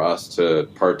allow for us to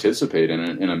participate in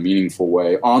it in a meaningful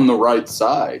way on the right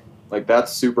side. Like,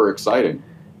 that's super exciting.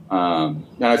 And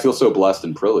I feel so blessed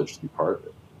and privileged to be part of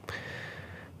it.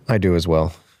 I do as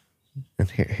well. And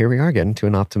here we are getting to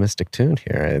an optimistic tune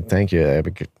here. Thank you.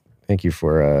 Thank you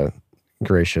for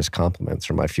gracious compliments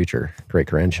from my future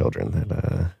great-grandchildren.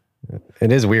 That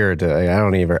it is weird.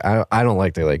 I don't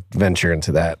like to like venture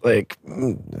into that like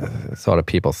thought of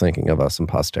people thinking of us in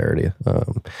posterity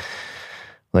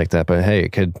like that. But hey,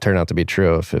 it could turn out to be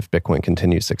true if Bitcoin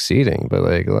continues succeeding. But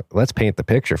like, let's paint the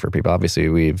picture for people. Obviously,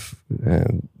 we've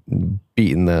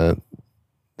beaten the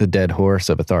dead horse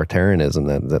of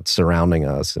authoritarianism that's surrounding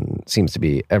us and seems to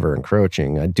be ever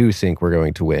encroaching. I do think we're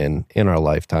going to win in our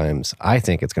lifetimes. I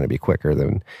think it's going to be quicker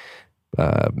than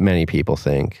many people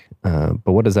think. But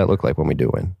what does that look like when we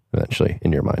do win eventually,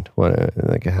 in your mind?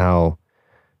 Like, how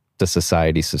does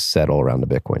society settle around the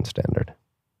Bitcoin standard?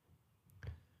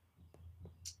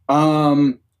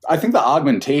 I think the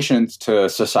augmentations to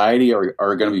society are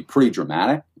going to be pretty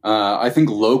dramatic. I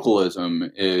think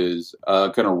localism is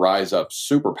going to rise up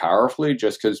super powerfully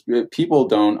just because people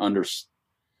don't understand.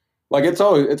 Like, it's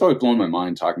always blown my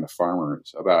mind talking to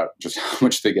farmers about just how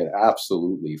much they get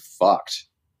absolutely fucked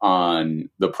on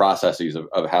the processes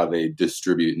of how they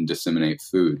distribute and disseminate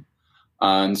food.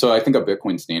 And so I think a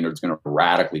Bitcoin standard is going to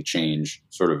radically change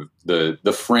sort of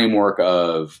the framework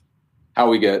of how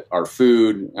we get our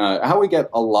food, how we get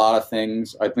a lot of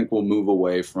things. I think we'll move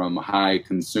away from high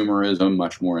consumerism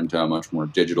much more into a much more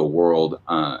digital world.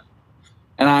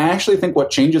 And I actually think what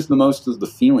changes the most is the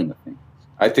feeling of things.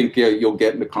 I think you'll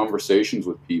get into conversations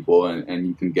with people and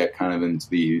you can get kind of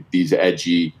into these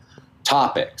edgy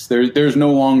topics. There's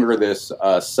no longer this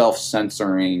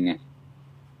self-censoring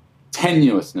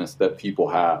tenuousness that people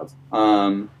have.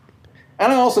 And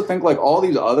I also think like all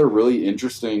these other really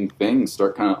interesting things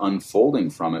start kind of unfolding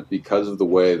from it because of the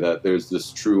way that there's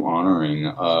this true honoring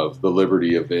of the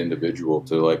liberty of the individual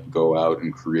to like go out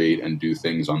and create and do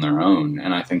things on their own.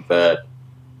 And I think that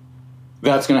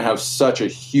that's going to have such a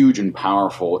huge and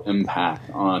powerful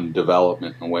impact on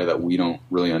development in a way that we don't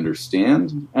really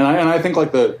understand. And I think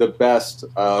like the best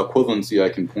equivalency I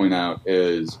can point out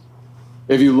is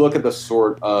if you look at the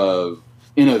sort of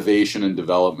innovation and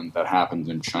development that happens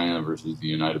in China versus the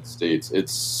United States,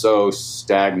 it's so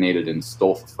stagnated and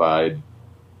stultified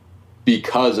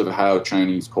because of how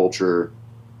Chinese culture,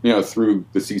 through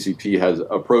the CCP has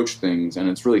approached things, and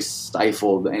it's really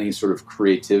stifled any sort of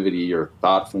creativity or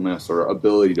thoughtfulness or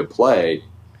ability to play.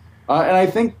 And I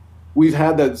think we've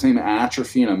had that same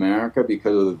atrophy in America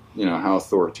because of, how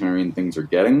authoritarian things are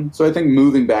getting. So I think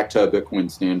moving back to a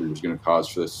Bitcoin standard is going to cause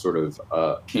for this sort of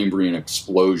Cambrian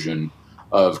explosion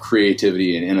of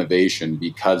creativity and innovation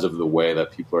because of the way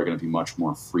that people are going to be much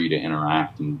more free to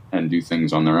interact and do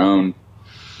things on their own.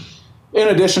 In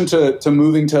addition to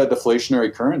moving to a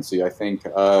deflationary currency, I think,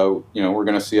 we're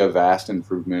going to see a vast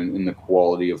improvement in the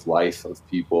quality of life of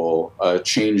people,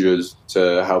 changes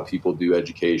to how people do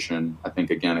education. I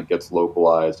think, again, it gets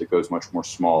localized. It goes much more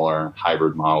smaller.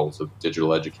 Hybrid models of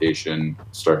digital education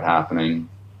start happening.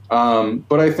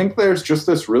 But I think there's just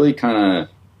this really kind of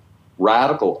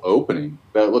radical opening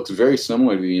that looks very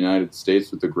similar to the United States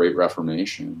with the Great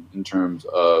Reformation in terms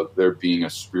of there being a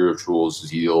spiritual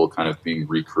zeal kind of being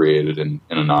recreated and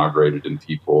inaugurated in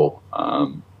people,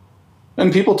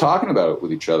 and people talking about it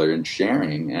with each other and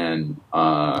sharing and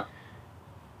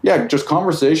just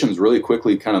conversations really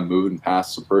quickly kind of moving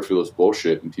past superfluous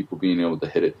bullshit and people being able to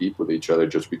hit it deep with each other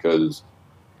just because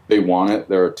they want it,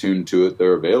 they're attuned to it,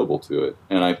 they're available to it.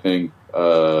 And I think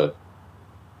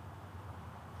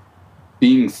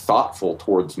being thoughtful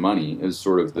towards money is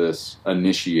sort of this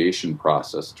initiation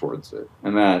process towards it.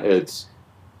 And that it's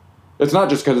not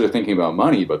just because they're thinking about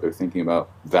money, but they're thinking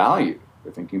about value.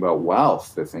 They're thinking about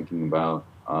wealth. They're thinking about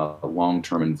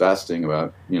long-term investing,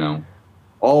 about,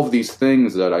 all of these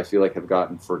things that I feel like have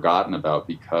gotten forgotten about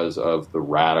because of the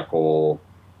radical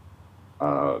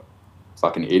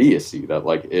fucking idiocy that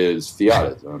like is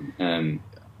fiatism and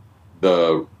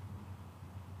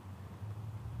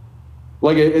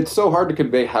it's so hard to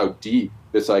convey how deep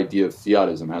this idea of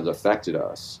fiatism has affected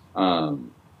us.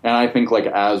 And I think like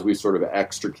as we sort of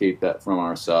extricate that from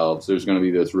ourselves, there's going to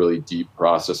be this really deep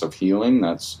process of healing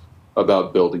that's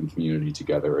about building community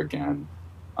together again.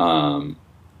 And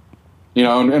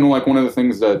like one of the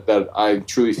things that I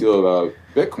truly feel about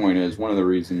Bitcoin is one of the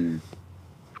reasons,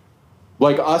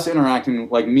 like us interacting,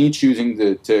 like me choosing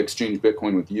to exchange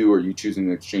Bitcoin with you or you choosing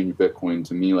to exchange Bitcoin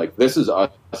to me, like this is us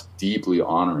deeply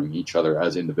honoring each other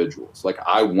as individuals. Like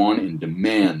I want and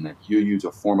demand that you use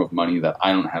a form of money that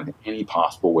I don't have any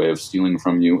possible way of stealing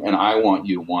from you, and I want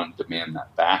you to want and demand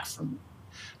that back from me.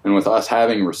 And with us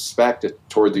having respect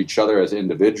towards each other as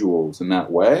individuals in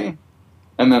that way,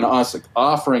 and then us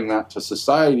offering that to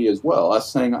society as well,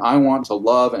 us saying I want to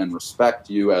love and respect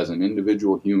you as an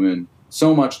individual human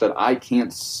so much that I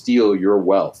can't steal your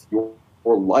wealth, your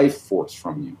life force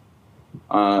from you.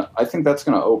 I think that's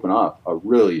going to open up a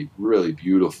really, really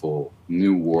beautiful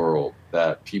new world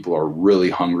that people are really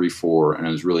hungry for and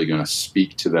is really going to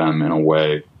speak to them in a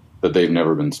way that they've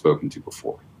never been spoken to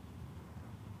before.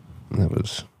 That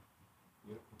was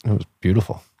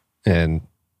beautiful. And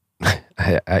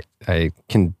I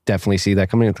can definitely see that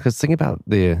coming in because thinking about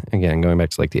going back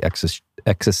to like the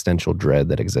existential dread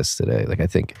that exists today. Like I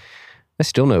think I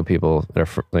still know people that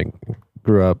are like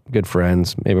grew up, good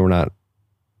friends. Maybe we're not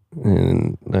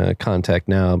in contact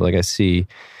now, but like I see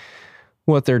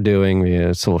what they're doing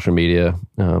via social media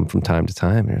from time to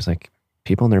time. And there's like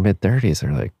people in their mid-30s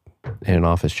are like in an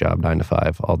office job 9 to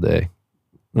 5 all day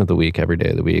of the week, every day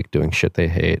of the week, doing shit they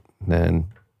hate. And then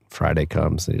Friday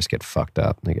comes, they just get fucked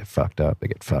up. They get fucked up. They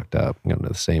get fucked up. Going to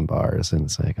the same bars, and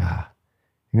it's like, you're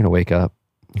gonna wake up.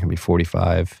 You're gonna be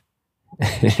 45.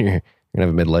 You're gonna have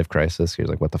a midlife crisis. You're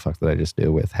like, what the fuck did I just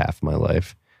do with half my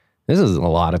life? This is a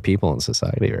lot of people in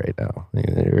society right now.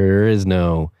 There is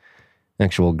no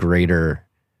actual greater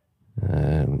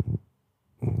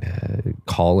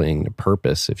calling,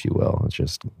 purpose, if you will. It's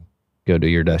just go do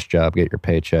your desk job, get your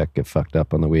paycheck, get fucked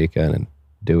up on the weekend, and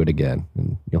do it again.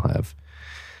 And you'll have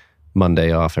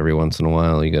Monday off every once in a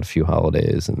while. You got a few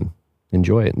holidays and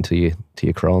enjoy it until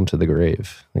you crawl into the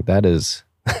grave. Like, that is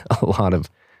a lot of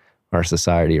our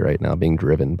society right now, being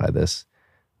driven by this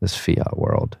fiat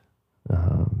world.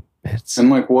 And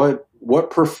like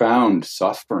what profound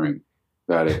suffering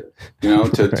that is,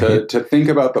 right. to think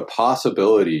about the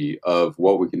possibility of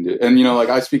what we can do. And, like,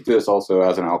 I speak to this also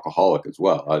as an alcoholic as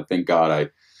well. I thank God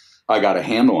I got a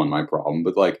handle on my problem,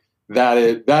 but like that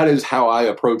is how I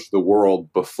approached the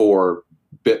world before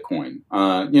Bitcoin,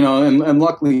 and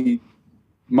luckily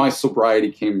my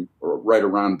sobriety came right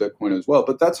around Bitcoin as well.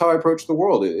 But that's how I approached the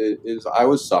world. Is I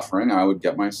was suffering. I would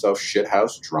get myself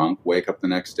shithouse drunk, wake up the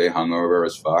next day hungover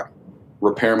as fuck,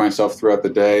 repair myself throughout the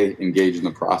day, engage in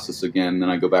the process again. Then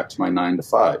I go back to my 9 to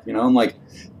 5, and like,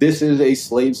 this is a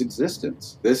slave's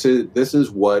existence. This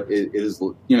is what it is,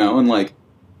 and like,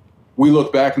 we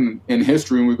look back in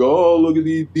history and we go, oh, look at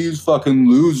these fucking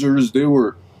losers. They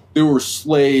were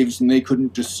slaves and they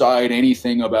couldn't decide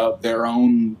anything about their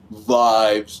own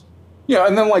lives. Yeah.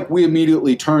 And then like, we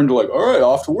immediately turn to like, all right,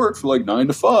 off to work for like 9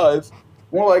 to 5. And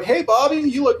we're like, hey, Bobby,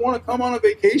 you like want to come on a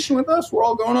vacation with us? We're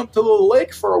all going up to the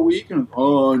lake for a week. And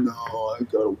oh no,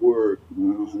 I've got to work. I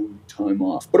don't have any time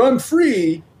off, but I'm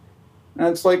free. And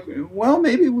it's like, well,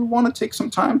 maybe we want to take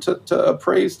some time to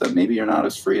appraise that maybe you're not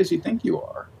as free as you think you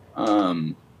are.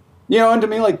 And to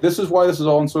me, like, this is why this is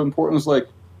all so important. It's like,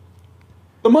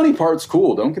 the money part's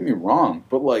cool, don't get me wrong,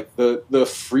 but like the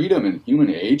freedom and human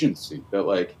agency that,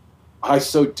 like, I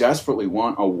so desperately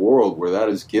want a world where that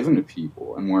is given to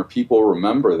people, and where people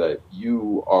remember that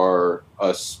you are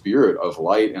a spirit of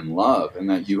light and love, and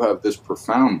that you have this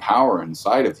profound power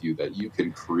inside of you that you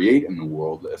can create in the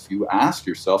world if you ask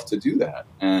yourself to do that.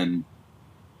 And,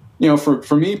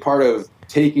 for me, part of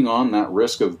taking on that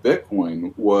risk of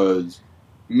Bitcoin was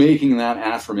making that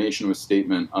affirmation of a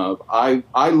statement of, I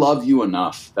love you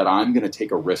enough that I'm going to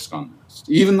take a risk on this.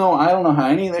 Even though I don't know how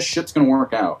any of this shit's going to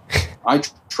work out, I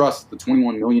trust the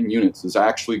 21 million units is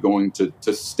actually going to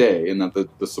stay, and that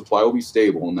the supply will be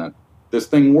stable, and that this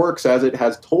thing works as it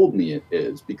has told me it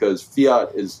is, because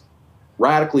fiat is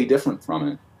radically different from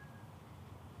it.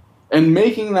 And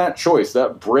making that choice,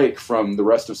 that break from the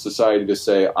rest of society to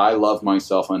say, I love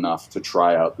myself enough to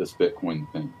try out this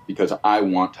Bitcoin thing because I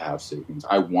want to have savings.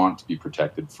 I want to be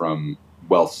protected from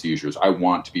wealth seizures. I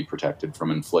want to be protected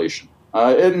from inflation.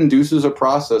 It induces a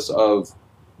process of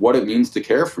what it means to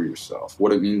care for yourself,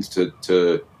 what it means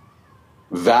to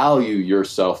value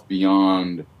yourself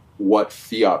beyond what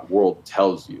fiat world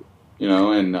tells you,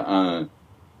 and I'm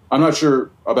not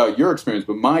sure about your experience,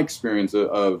 but my experience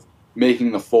of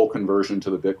making the full conversion to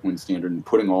the Bitcoin standard and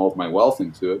putting all of my wealth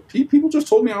into it, people just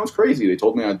told me I was crazy. They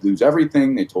told me I'd lose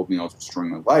everything. They told me I was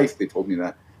destroying my life. They told me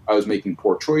that I was making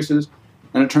poor choices.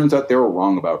 And it turns out they were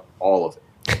wrong about all of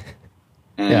it.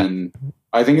 And yeah.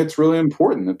 I think it's really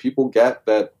important that people get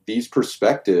that these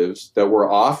perspectives that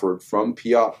were offered from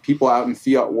people out in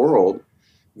fiat world,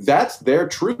 that's their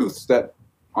truths that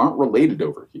aren't related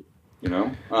over here,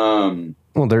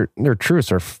 Well, their truths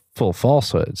are full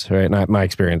falsehoods, right? And my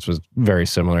experience was very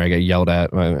similar. I got yelled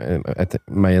at.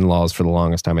 My in-laws for the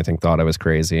longest time, I think, thought I was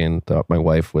crazy and thought my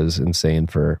wife was insane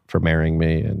for marrying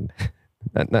me. And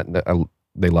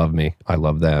they love me. I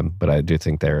love them. But I do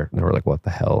think they were like, what the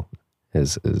hell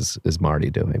is Marty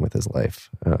doing with his life,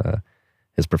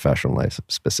 his professional life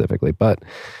specifically? But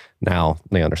now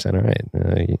they understand, all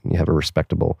right, you have a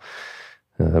respectable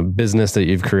business that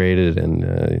you've created,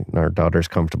 and our daughter's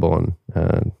comfortable,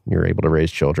 and you're able to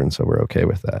raise children, so we're okay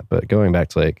with that. But going back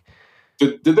to like,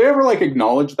 did they ever like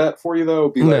acknowledge that for you though?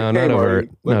 Be no, like, hey,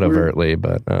 not overtly,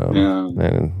 but yeah.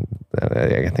 And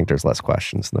I think there's less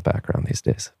questions in the background these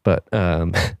days. But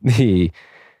the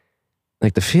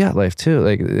fiat life too,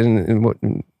 like in what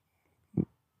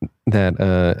that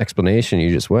explanation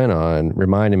you just went on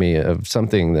reminded me of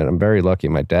something that I'm very lucky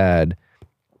my dad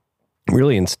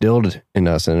really instilled in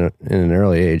us in an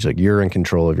early age. Like, you're in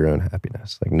control of your own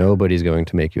happiness. Like, nobody's going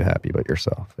to make you happy but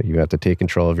yourself. Like, you have to take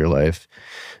control of your life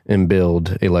and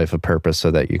build a life of purpose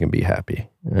so that you can be happy.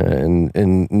 And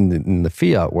in the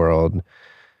fiat world,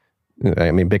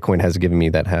 I mean, Bitcoin has given me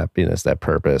that happiness, that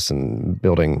purpose, and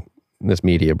building this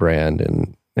media brand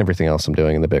and everything else I'm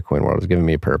doing in the Bitcoin world has given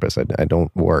me a purpose. I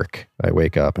don't work. I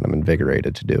wake up and I'm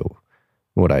invigorated to do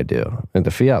what I do. In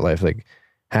the fiat life, like,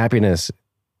 happiness,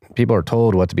 people are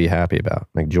told what to be happy about.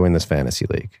 Like, join this fantasy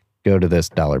league, go to this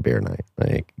dollar beer night.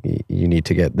 Like, you need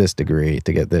to get this degree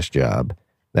to get this job.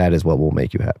 That is what will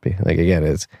make you happy. Like, again,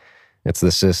 it's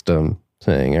the system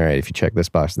saying, all right, if you check this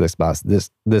box,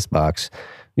 this box,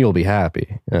 you'll be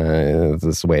happy. This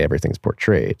is the way everything's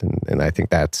portrayed. And I think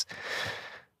that's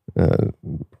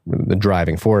the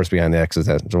driving force behind the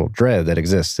existential dread that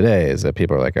exists today, is that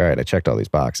people are like, all right, I checked all these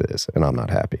boxes and I'm not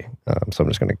happy. So I'm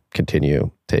just going to continue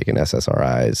taking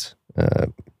SSRIs.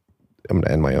 I'm going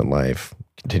to end my own life,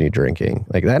 continue drinking.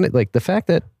 Like that, like the fact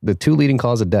that the 2 leading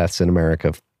cause of deaths in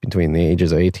America between the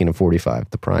ages of 18 and 45,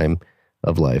 the prime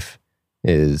of life,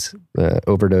 is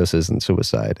overdoses and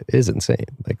suicide, is insane.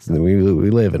 Like we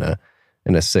live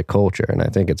in a sick culture. And I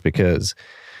think it's because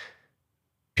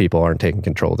people aren't taking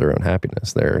control of their own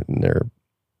happiness. They're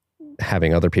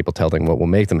having other people tell them what will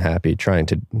make them happy, trying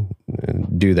to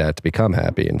do that to become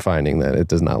happy, and finding that it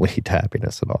does not lead to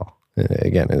happiness at all.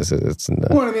 Again, it's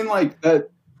well, I mean, like that,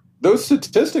 those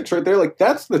statistics right there, like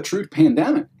that's the true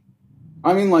pandemic.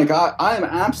 I mean, like I am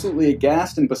absolutely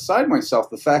aghast and beside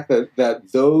myself the fact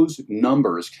that those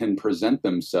numbers can present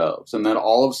themselves, and that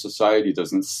all of society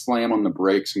doesn't slam on the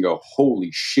brakes and go, holy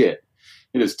shit,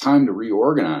 it is time to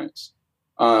reorganize.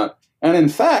 And in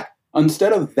fact,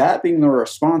 instead of that being the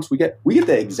response, we get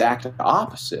the exact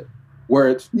opposite, where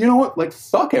it's, you know what, like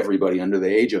fuck everybody under the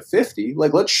age of 50.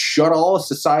 Like let's shut all of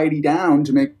society down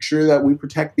to make sure that we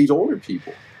protect these older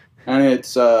people. And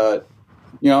it's,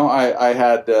 you know, I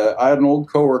had an old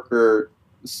coworker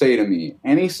say to me,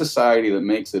 any society that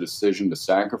makes a decision to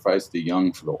sacrifice the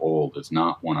young for the old is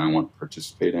not one I want to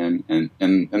participate in.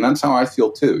 And that's how I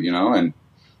feel too, you know, and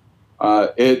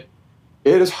it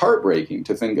is heartbreaking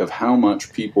to think of how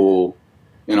much people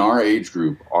in our age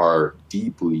group are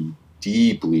deeply,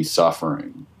 deeply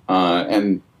suffering.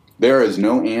 And there is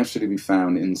no answer to be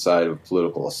found inside of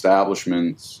political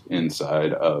establishments,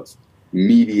 inside of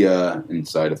media,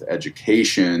 inside of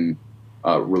education.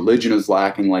 Religion is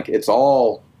lacking. Like, it's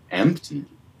all empty.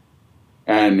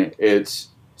 And it's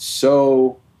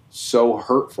so, so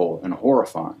hurtful and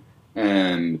horrifying.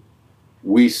 And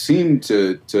we seem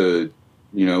to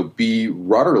you know, be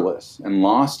rudderless and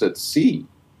lost at sea.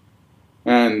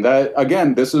 And that,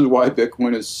 again, this is why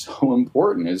Bitcoin is so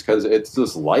important, is because it's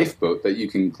this lifeboat that you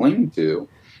can cling to,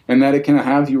 and that it can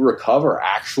have you recover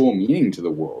actual meaning to the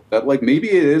world. That, like, maybe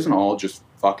it isn't all just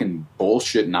fucking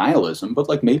bullshit nihilism, but,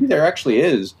 like, maybe there actually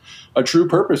is a true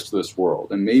purpose to this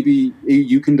world. And maybe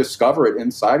you can discover it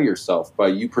inside of yourself by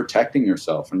you protecting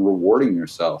yourself and rewarding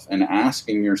yourself and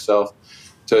asking yourself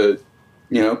to,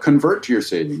 you know, convert to your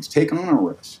savings, take on a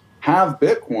risk, have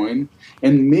Bitcoin,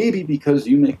 and maybe because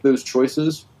you make those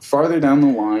choices, farther down the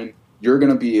line, you're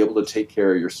going to be able to take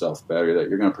care of yourself better, that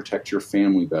you're going to protect your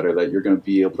family better, that you're going to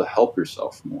be able to help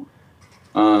yourself more.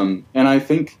 And I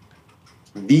think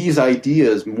these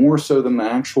ideas, more so than the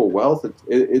actual wealth,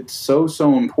 it's so,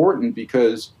 so important,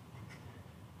 because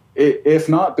if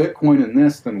not Bitcoin in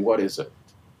this, then what is it?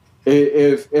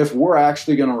 If we're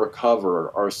actually going to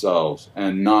recover ourselves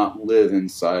and not live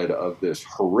inside of this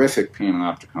horrific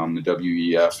panopticon the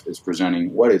WEF is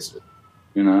presenting, what is it?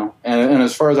 You know, and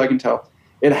as far as I can tell,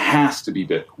 it has to be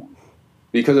Bitcoin,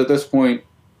 because at this point,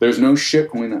 there's no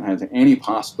shitcoin that has any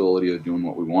possibility of doing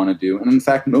what we want to do. And in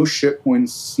fact, most shitcoins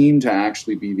seem to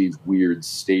actually be these weird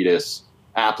status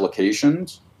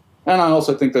applications. And I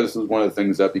also think that this is one of the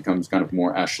things that becomes kind of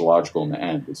more astrological in the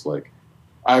end. It's like,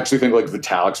 I actually think like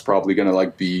Vitalik's probably going to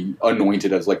like be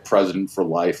anointed as like president for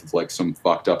life of like some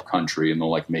fucked up country, and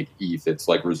they'll like make ETH its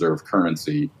like reserve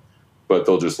currency, but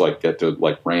they'll just like get to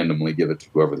like randomly give it to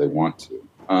whoever they want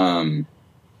to.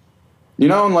 You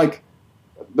know, and like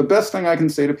the best thing I can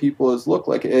say to people is, look,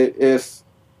 like if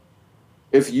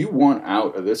you want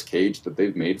out of this cage that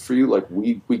they've made for you, like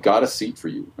we got a seat for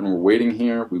you, and we're waiting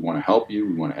here. We want to help you.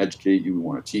 We want to educate you. We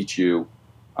want to teach you.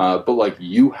 But like,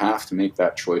 you have to make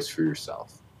that choice for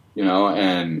yourself, you know,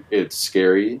 and it's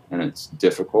scary and it's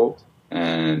difficult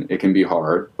and it can be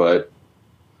hard, but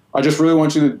I just really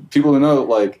want people to know,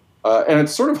 like, and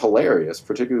it's sort of hilarious,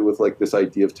 particularly with like this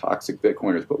idea of toxic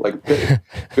Bitcoiners, but like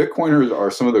Bitcoiners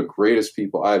are some of the greatest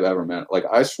people I've ever met. Like,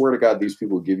 I swear to God, these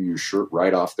people give you your shirt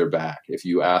right off their back if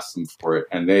you ask them for it,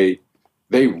 and they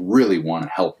really want to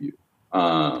help you.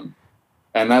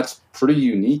 And that's pretty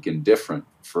unique and different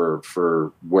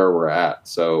for where we're at.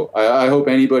 So I hope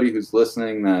anybody who's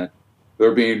listening, that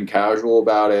they're being casual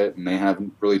about it and they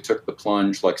haven't really took the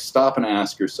plunge, like, stop and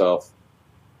ask yourself,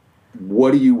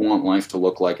 what do you want life to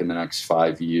look like in the next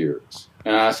 5 years?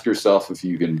 And ask yourself if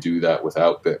you can do that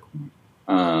without Bitcoin.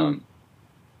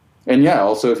 And yeah,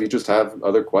 also, if you just have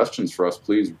other questions for us,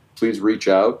 please reach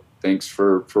out. Thanks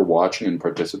for watching and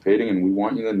participating. And we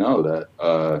want you to know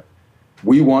that,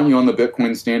 We want you on the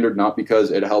Bitcoin standard, not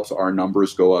because it helps our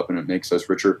numbers go up and it makes us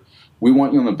richer. We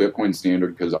want you on the Bitcoin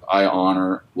standard because I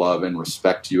honor, love, and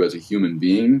respect you as a human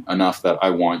being enough that I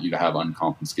want you to have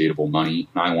unconfiscatable money,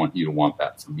 and I want you to want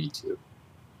that for me too.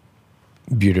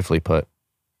 Beautifully put.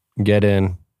 Get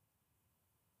in.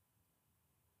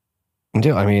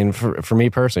 Yeah, I mean, for me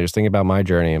personally, just thinking about my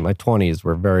journey, in my 20s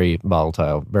were very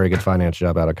volatile, very good financial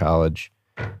job out of college.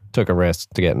 Took a risk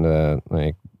to get into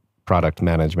like product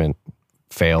management,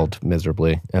 failed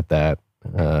miserably at that.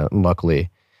 Luckily,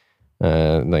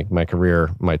 like my career,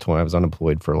 I was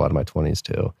unemployed for a lot of my 20s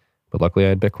too. But luckily I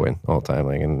had Bitcoin all the time.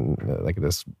 Like, and like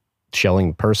this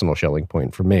personal shelling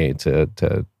point for me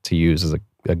to use as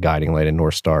a guiding light, a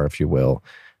North Star, if you will,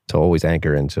 to always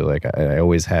anchor into. Like I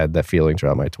always had that feeling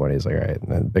throughout my 20s, like, all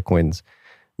right, Bitcoin's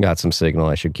got some signal.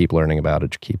 I should keep learning about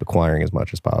it, keep acquiring as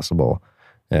much as possible.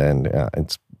 And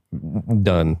it's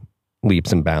done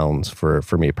leaps and bounds for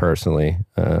me personally.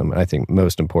 I think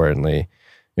most importantly,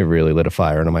 it really lit a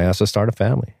fire under my ass to start a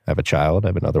family. I have a child. I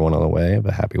have another one on the way. I have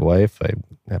a happy wife. I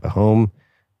have a home.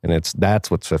 And that's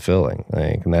what's fulfilling.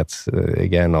 Like, and that's,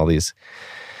 again, all these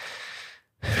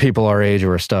people our age who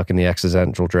are stuck in the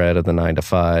existential dread of the 9 to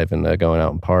 5 and going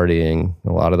out and partying.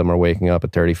 A lot of them are waking up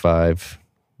at 35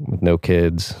 with no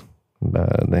kids.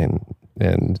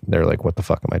 And they're like, what the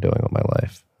fuck am I doing with my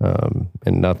life?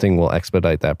 And nothing will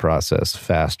expedite that process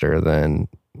faster than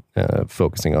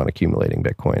focusing on accumulating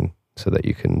Bitcoin so that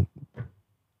you can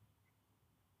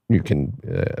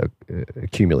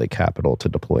accumulate capital to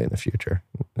deploy in the future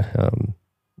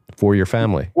for your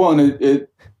family. Well, and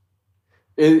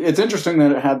it's interesting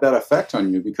that it had that effect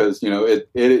on you because, you know, it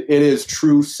is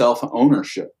true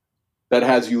self-ownership that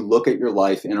has you look at your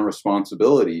life in a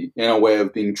responsibility, in a way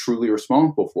of being truly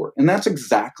responsible for it. And that's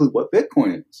exactly what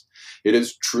Bitcoin is. It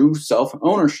is true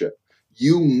self-ownership.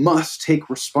 You must take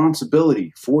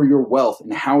responsibility for your wealth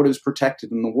and how it is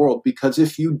protected in the world, because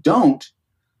if you don't, it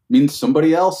means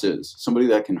somebody else is. Somebody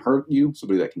that can hurt you,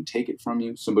 somebody that can take it from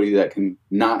you, somebody that can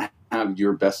not have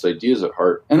your best ideas at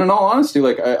heart. And in all honesty,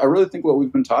 like I really think what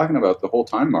we've been talking about the whole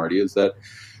time, Marty, is that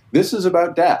this is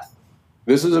about death.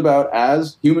 This is about,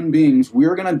 as human beings,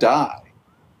 we're going to die.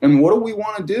 And what do we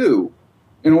want to do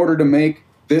in order to make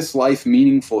this life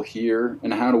meaningful here?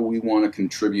 And how do we want to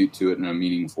contribute to it in a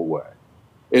meaningful way?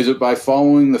 Is it by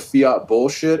following the fiat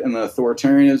bullshit and the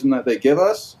authoritarianism that they give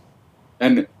us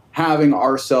and having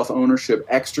our self-ownership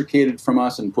extricated from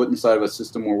us and put inside of a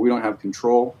system where we don't have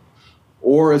control?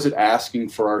 Or is it asking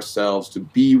for ourselves to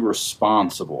be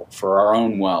responsible for our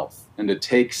own wealth and to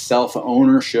take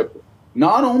self-ownership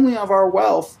not only of our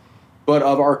wealth, but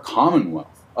of our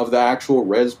commonwealth, of the actual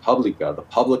res publica, the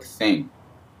public thing,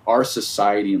 our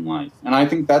society and life? And I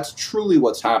think that's truly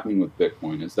what's happening with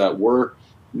Bitcoin, is that we're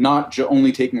not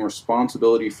only taking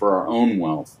responsibility for our own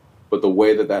wealth, but the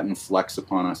way that that inflects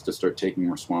upon us to start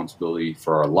taking responsibility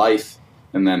for our life,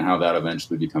 and then how that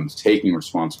eventually becomes taking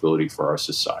responsibility for our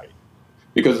society.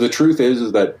 Because the truth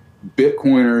is that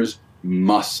Bitcoiners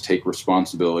must take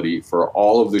responsibility for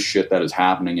all of the shit that is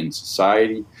happening in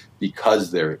society,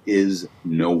 because there is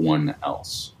no one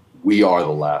else. We are the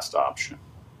last option.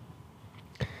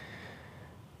 A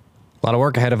lot of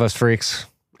work ahead of us, freaks.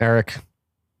 Eric,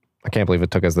 I can't believe it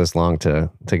took us this long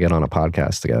to get on a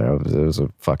podcast together. It was a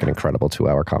fucking incredible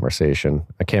 2-hour conversation.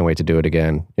 I can't wait to do it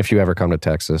again. If you ever come to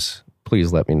Texas,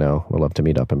 please let me know. We'd love to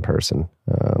meet up in person.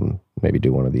 Maybe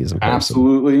do one of these in person.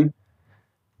 Absolutely.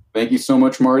 Thank you so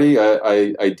much, Marty.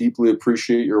 I deeply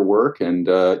appreciate your work, and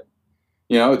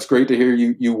you know, it's great to hear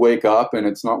you wake up and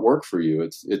it's not work for you.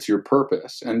 It's your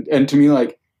purpose. And to me,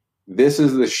 like, this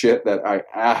is the shit that I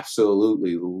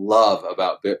absolutely love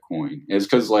about Bitcoin, is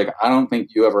because, like, I don't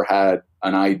think you ever had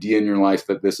an idea in your life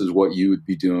that this is what you would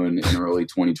be doing in early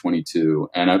 2022,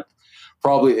 and it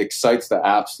probably excites the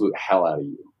absolute hell out of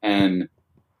you. And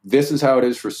this is how it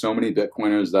is for so many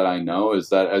Bitcoiners that I know, is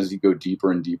that as you go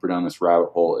deeper and deeper down this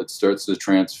rabbit hole, it starts to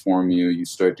transform you. You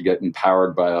start to get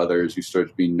empowered by others. You start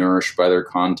to be nourished by their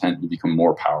content. You become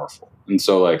more powerful. And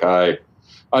so, like,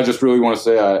 I just really want to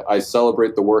say I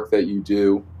celebrate the work that you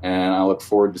do, and I look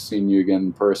forward to seeing you again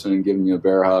in person and giving you a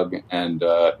bear hug. And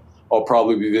I'll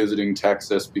probably be visiting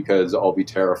Texas because I'll be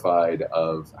terrified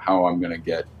of how I'm going to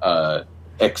get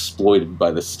exploited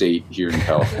by the state here in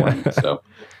California. So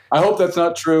I hope that's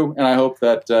not true, and I hope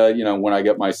that, you know, when I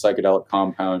get my psychedelic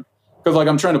compound, because, like,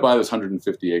 I'm trying to buy this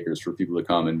 150 acres for people to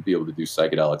come and be able to do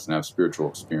psychedelics and have spiritual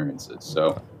experiences.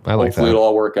 So hopefully it'll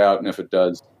all work out, and if it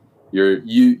does,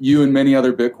 you and many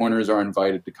other Bitcoiners are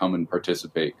invited to come and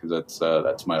participate, because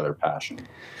that's my other passion.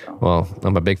 So. Well,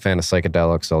 I'm a big fan of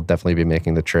psychedelics. I'll definitely be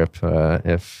making the trip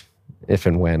if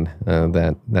and when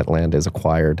that land is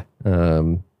acquired.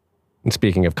 And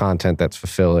speaking of content that's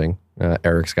fulfilling,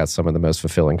 Eric's got some of the most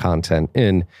fulfilling content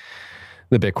in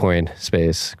the Bitcoin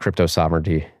space.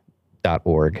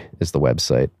 CryptoSovereignty.org is the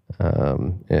website.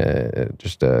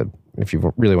 If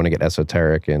you really want to get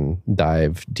esoteric and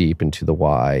dive deep into the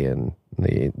why and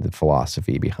the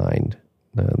philosophy behind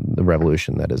the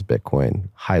revolution that is Bitcoin,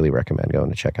 highly recommend going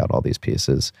to check out all these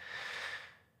pieces.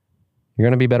 You're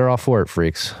going to be better off for it,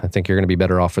 freaks. I think you're going to be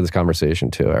better off for this conversation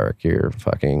too, Eric. You're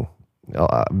fucking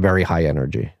very high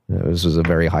energy. This was a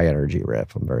very high energy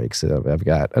rip. I'm very excited. I've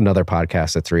got another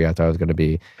podcast at 3. I thought I was going to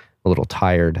be a little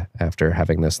tired after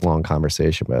having this long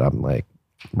conversation, but I'm like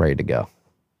ready to go.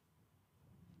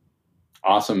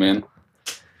 Awesome, man.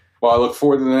 Well, I look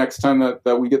forward to the next time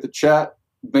that we get to chat.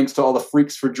 Thanks to all the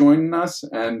freaks for joining us.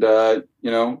 And,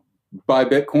 buy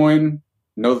Bitcoin,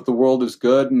 know that the world is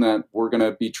good and that we're going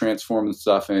to be transforming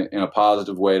stuff in a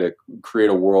positive way to create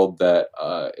a world that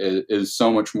is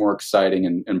so much more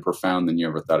exciting and profound than you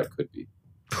ever thought it could be.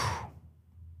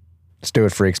 Let's do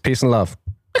it, freaks. Peace and love.